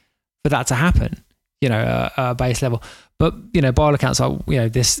party for that to happen, at a base level. But, by all accounts,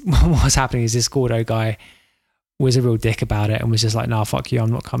 this, what's happening is this Gordo guy was a real dick about it and was just like, nah, fuck you,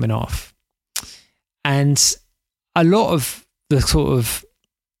 I'm not coming off. And a lot of the sort of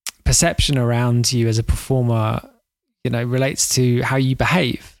perception around you as a performer, relates to how you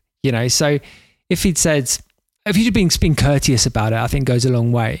behave, So if you'd been courteous about it, I think goes a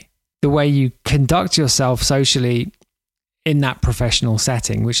long way. The way you conduct yourself socially in that professional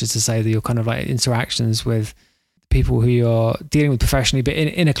setting, which is to say that your kind of like interactions with people who you're dealing with professionally, but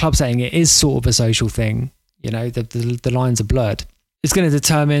in a club setting, it is sort of a social thing. The lines are blurred. It's going to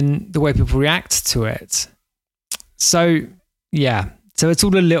determine the way people react to it. So so it's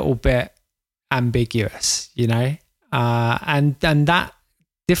all a little bit ambiguous, and that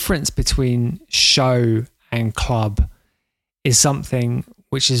difference between show and club is something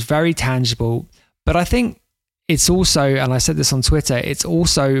which is very tangible. But I think it's also, and I said this on Twitter, it's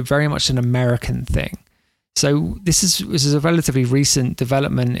also very much an American thing. So this is a relatively recent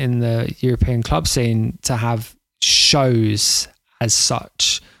development in the European club scene to have shows as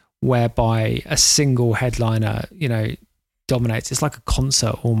such, whereby a single headliner, dominates. It's like a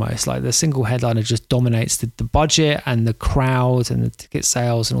concert almost. Like the single headliner just dominates the budget and the crowd and the ticket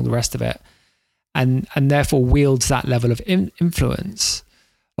sales and all the rest of it, and therefore wields that level of influence.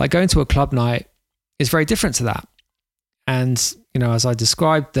 Like going to a club night is very different to that. And, as I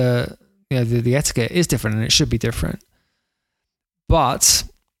described, the the etiquette is different and it should be different. But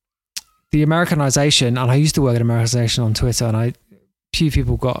the Americanization, and I used to work at Americanization on Twitter, and few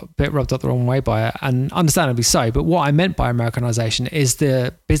people got a bit rubbed up the wrong way by it, and understandably so. But what I meant by Americanization is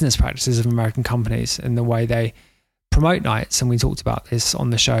the business practices of American companies and the way they promote nights. And we talked about this on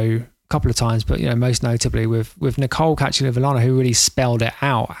the show a couple of times, but most notably with Nicole Cacciolina, who really spelled it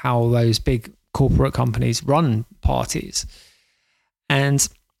out, how those big corporate companies run parties. And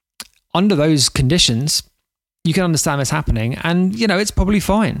under those conditions, you can understand this happening, and it's probably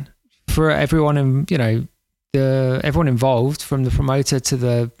fine for everyone, and everyone involved, from the promoter to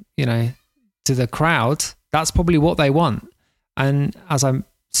the to the crowd. That's probably what they want. And as I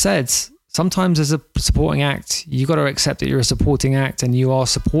said, sometimes as a supporting act, you got to accept that you're a supporting act and you are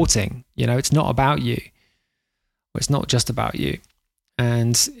supporting. It's not about you. It's not just about you.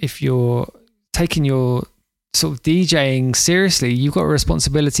 And if you're taking your sort of DJing seriously, you've got a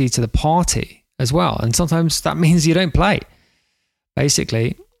responsibility to the party as well. And sometimes that means you don't play,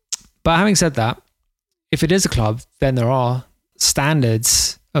 basically. But having said that, if it is a club, then there are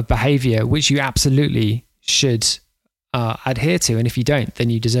standards of behavior which you absolutely should adhere to. And if you don't, then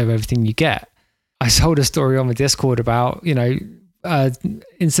you deserve everything you get. I told a story on the Discord about,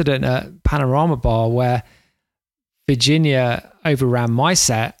 incident at Panorama Bar where Virginia overran my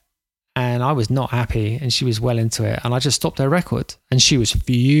set and I was not happy, and she was well into it, and I just stopped her record and she was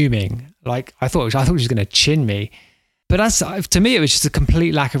fuming. Like I thought she was going to chin me. But to me, it was just a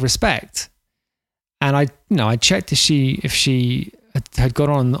complete lack of respect. And I checked if she had got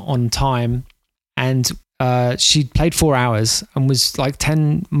on time, and she'd played 4 hours and was like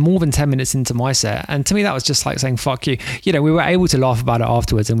more than 10 minutes into my set. And to me, that was just like saying, fuck you. We were able to laugh about it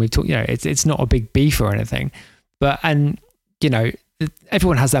afterwards, and we talked, it's not a big beef or anything, but,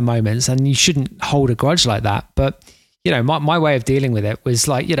 everyone has their moments and you shouldn't hold a grudge like that. But, my way of dealing with it was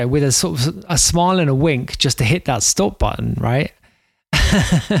like, with a sort of a smile and a wink just to hit that stop button. Right.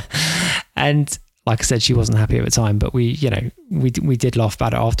 And like I said, she wasn't happy at the time, but we did laugh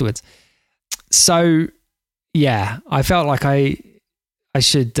about it afterwards. So yeah, I felt like I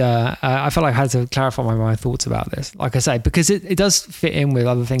felt like I had to clarify my thoughts about this. Like I say, because it does fit in with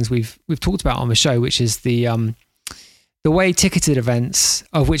other things we've talked about on the show, which is the way ticketed events,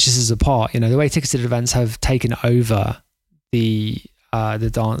 of which this is a part, the way ticketed events have taken over the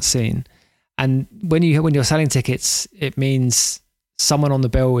dance scene. And when you're selling tickets, it means someone on the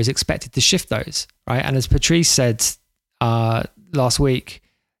bill is expected to shift those, right? And as Patrice said last week,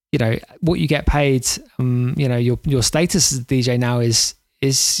 what you get paid, your status as a DJ now is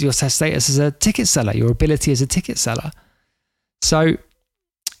your status as a ticket seller, your ability as a ticket seller. So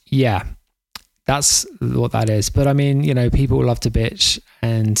yeah, that's what that is. But I mean, people love to bitch,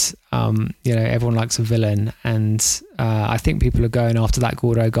 and everyone likes a villain, and I think people are going after that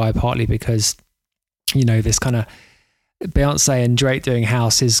Gordo guy partly because this kind of Beyonce and Drake doing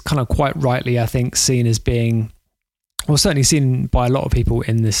house is kind of quite rightly, I think, seen as being, well, certainly seen by a lot of people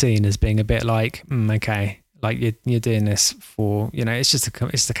in the scene as being a bit like, okay, like you're doing this for,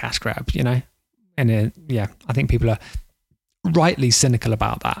 it's a cash grab, and I think people are rightly cynical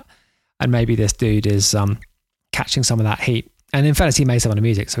about that. And maybe this dude is catching some of that heat. And in fairness, he made some of the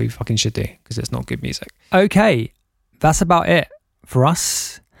music, so he fucking should do, because it's not good music. Okay, that's about it for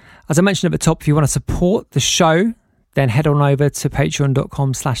us. As I mentioned at the top, if you want to support the show, then head on over to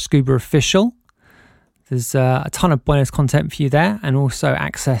patreon.com/scubaofficial. There's a ton of bonus content for you there, and also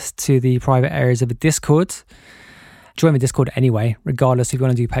access to the private areas of the Discord. Join the Discord anyway, regardless if you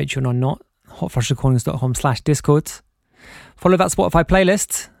want to do Patreon or not. hotflushrecordings.com/Discord. Follow that Spotify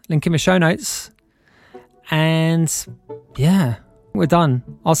playlist, link in the show notes. And yeah, we're done.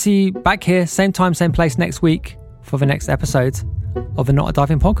 I'll see you back here, same time, same place next week for the next episode of the Not a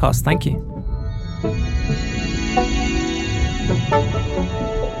Diving podcast. Thank you.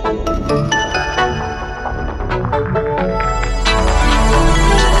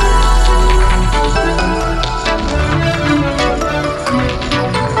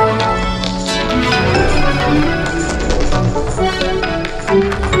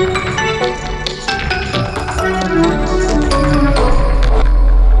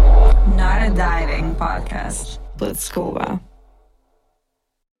 Podcast with Scuba.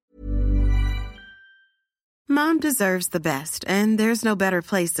 Mom deserves the best, and there's no better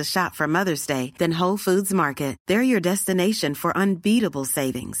place to shop for Mother's Day than Whole Foods Market. They're your destination for unbeatable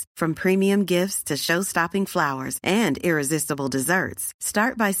savings, from premium gifts to show-stopping flowers and irresistible desserts.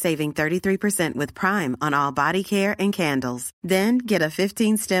 Start by saving 33% with Prime on all body care and candles. Then get a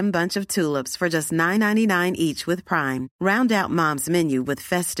 15-stem bunch of tulips for just $9.99 each with Prime. Round out Mom's menu with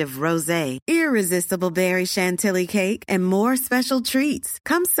festive rosé, irresistible berry chantilly cake, and more special treats.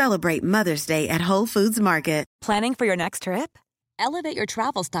 Come celebrate Mother's Day at Whole Foods Market. Planning for your next trip? Elevate your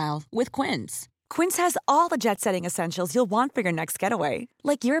travel style with Quince. Quince has all the jet-setting essentials you'll want for your next getaway,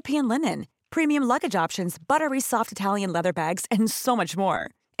 like European linen, premium luggage options, buttery soft Italian leather bags, and so much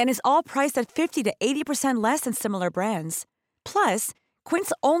more. And is all priced at 50 to 80% less than similar brands. Plus,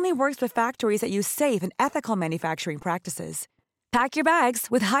 Quince only works with factories that use safe and ethical manufacturing practices. Pack your bags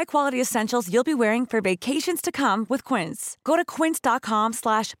with high-quality essentials you'll be wearing for vacations to come with Quince. Go to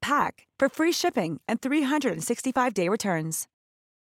quince.com/pack for free shipping and 365-day returns.